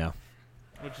opinion. Yeah.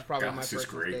 Which is probably Galaxy's my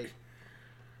first mistake.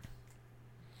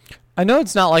 I know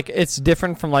it's not like it's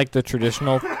different from like the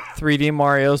traditional 3D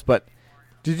Marios, but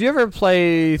did you ever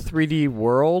play 3D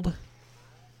World?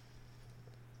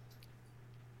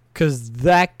 Because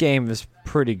that game is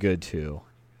pretty good too.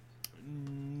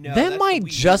 No, that might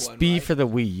just one, be right? for the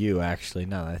Wii U, actually,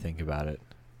 now that I think about it.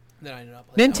 No, I did not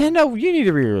play Nintendo, you need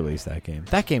to re-release that game.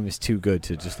 That game is too good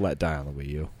to just let die on the Wii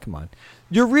U. Come on.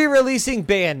 You're re-releasing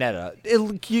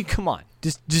Bayonetta. Come on.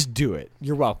 Just do it.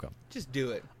 You're welcome. Just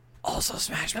do it. Also,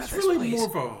 Smash Brothers, That's really please.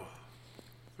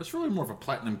 That's really more of a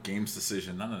Platinum Games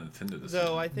decision, not a Nintendo decision.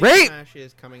 So I think Smash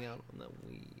is coming out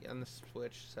on the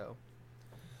Switch. So,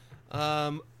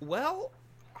 well,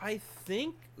 I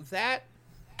think that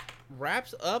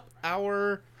wraps up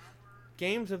our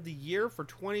games of the year for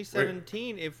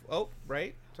 2017.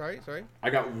 Sorry. I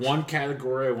got one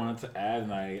category I wanted to add,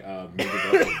 and I made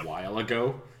it up a while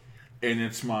ago, and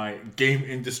it's my game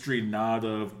industry nod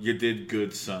of "You did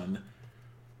good, son."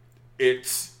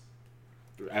 It's,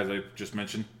 as I just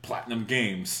mentioned, Platinum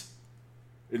Games.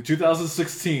 In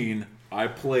 2016, I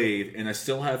played, and I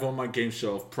still have on my game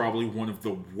shelf, probably one of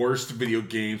the worst video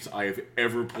games I have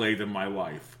ever played in my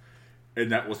life.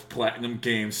 And that was Platinum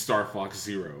Games Star Fox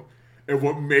Zero. And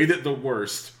what made it the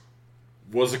worst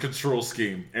was a control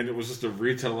scheme. And it was just a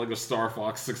retelling of Star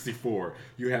Fox 64.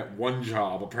 You had one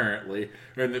job, apparently,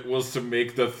 and it was to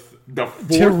make the fourth...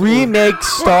 To remake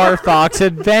Star Fox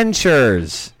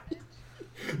Adventures.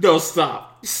 No,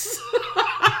 stop.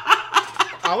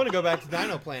 I want to go back to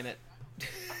Dino Planet.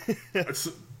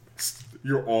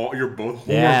 You're both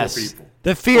horrible people.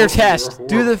 The fear test.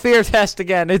 Do the fear test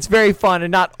again. It's very fun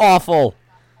and not awful.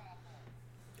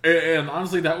 And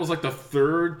honestly, that was like the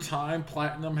third time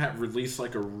Platinum had released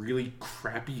like a really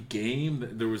crappy game.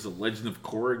 There was a Legend of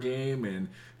Korra game and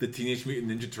the Teenage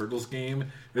Mutant Ninja Turtles game.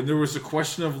 And there was a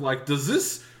question of like, does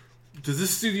this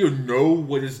studio know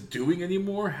what it's doing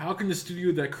anymore? How can the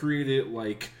studio that created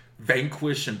like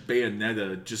Vanquish and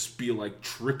Bayonetta just be like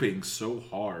tripping so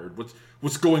hard?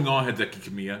 What's going on, Hideki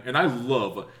Kamiya? And I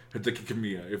love Hideki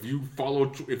Kamiya. If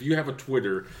you have a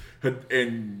Twitter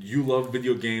and you love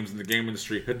video games in the game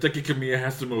industry, Hideki Kamiya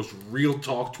has the most real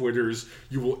talk Twitters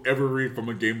you will ever read from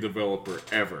a game developer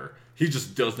ever. He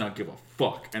just does not give a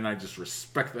fuck, and I just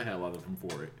respect the hell out of him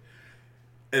for it.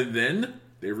 And then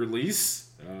they release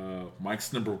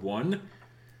Mike's number 1,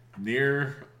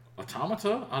 Nier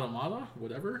Automata,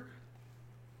 whatever.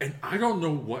 And I don't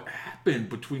know what happened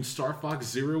between Star Fox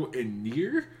Zero and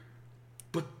Nier,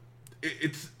 but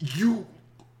it's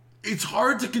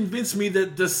hard to convince me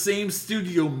that the same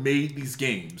studio made these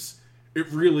games. It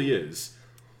really is.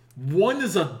 One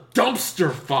is a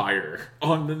dumpster fire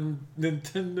on the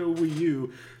Nintendo Wii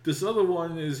U. This other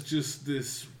one is just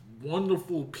this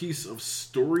wonderful piece of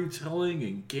storytelling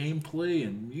and gameplay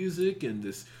and music and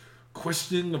this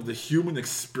questioning of the human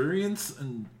experience,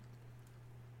 and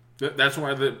that's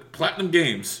why the Platinum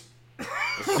Games. I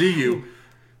see you.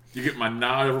 You get my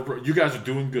nod. You guys are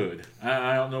doing good.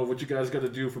 I don't know what you guys got to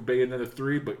do for Bayonetta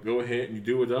 3, but go ahead and you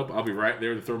do it up. I'll be right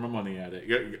there to throw my money at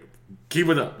it. Keep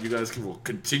it up. You guys will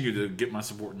continue to get my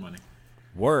support and money.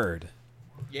 Word.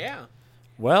 Yeah.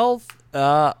 Well,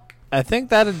 I think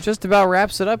that just about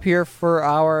wraps it up here for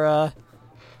our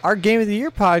Game of the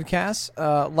Year podcast.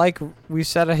 Like we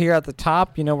said here at the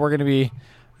top, we're going to be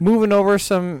moving over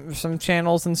some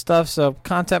channels and stuff, so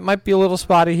content might be a little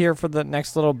spotty here for the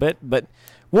next little bit, but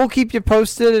we'll keep you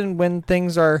posted, and when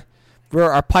things are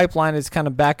our pipeline is kind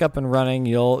of back up and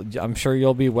running. I'm sure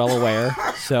you'll be well aware.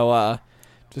 So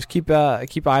just keep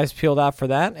eyes peeled out for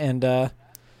that. And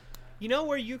you know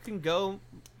where you can go,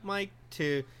 Mike,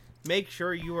 to make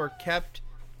sure you are kept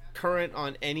current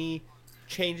on any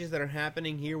changes that are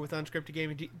happening here with Unscripted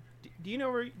Gaming. Do you know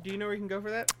where you can go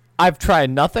for that? I've tried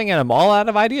nothing, and I'm all out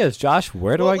of ideas. Josh,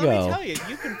 where do I go? Let me tell you,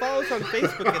 you can follow us on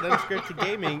Facebook at Unscripted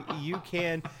Gaming. You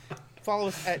can follow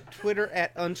us at Twitter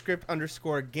at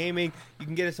unscript_gaming. You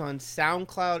can get us on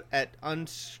SoundCloud at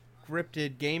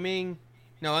Unscripted Gaming.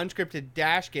 No,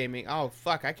 Unscripted-Gaming. Oh,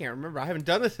 fuck, I can't remember. I haven't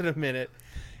done this in a minute.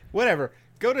 Whatever.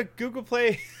 Go to Google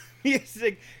Play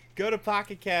Music. Go to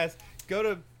Pocket Cast. Go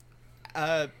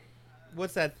to,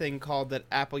 what's that thing called that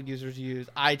Apple users use?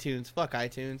 iTunes. Fuck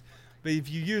iTunes. But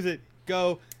if you use it,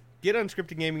 go get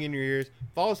Unscripted Gaming in your ears.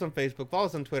 Follow us on Facebook. Follow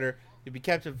us on Twitter. You'll be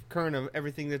kept current of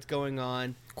everything that's going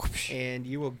on. And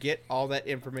you will get all that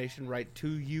information right to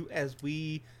you as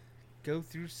we go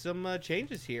through some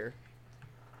changes here.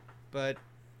 But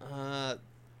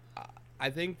I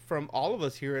think from all of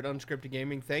us here at Unscripted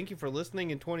Gaming, thank you for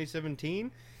listening in 2017.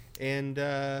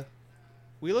 And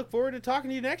we look forward to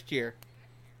talking to you next year.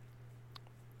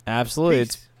 Absolutely.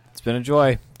 It's been a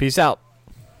joy. Peace out.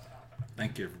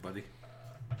 Thank you, everybody.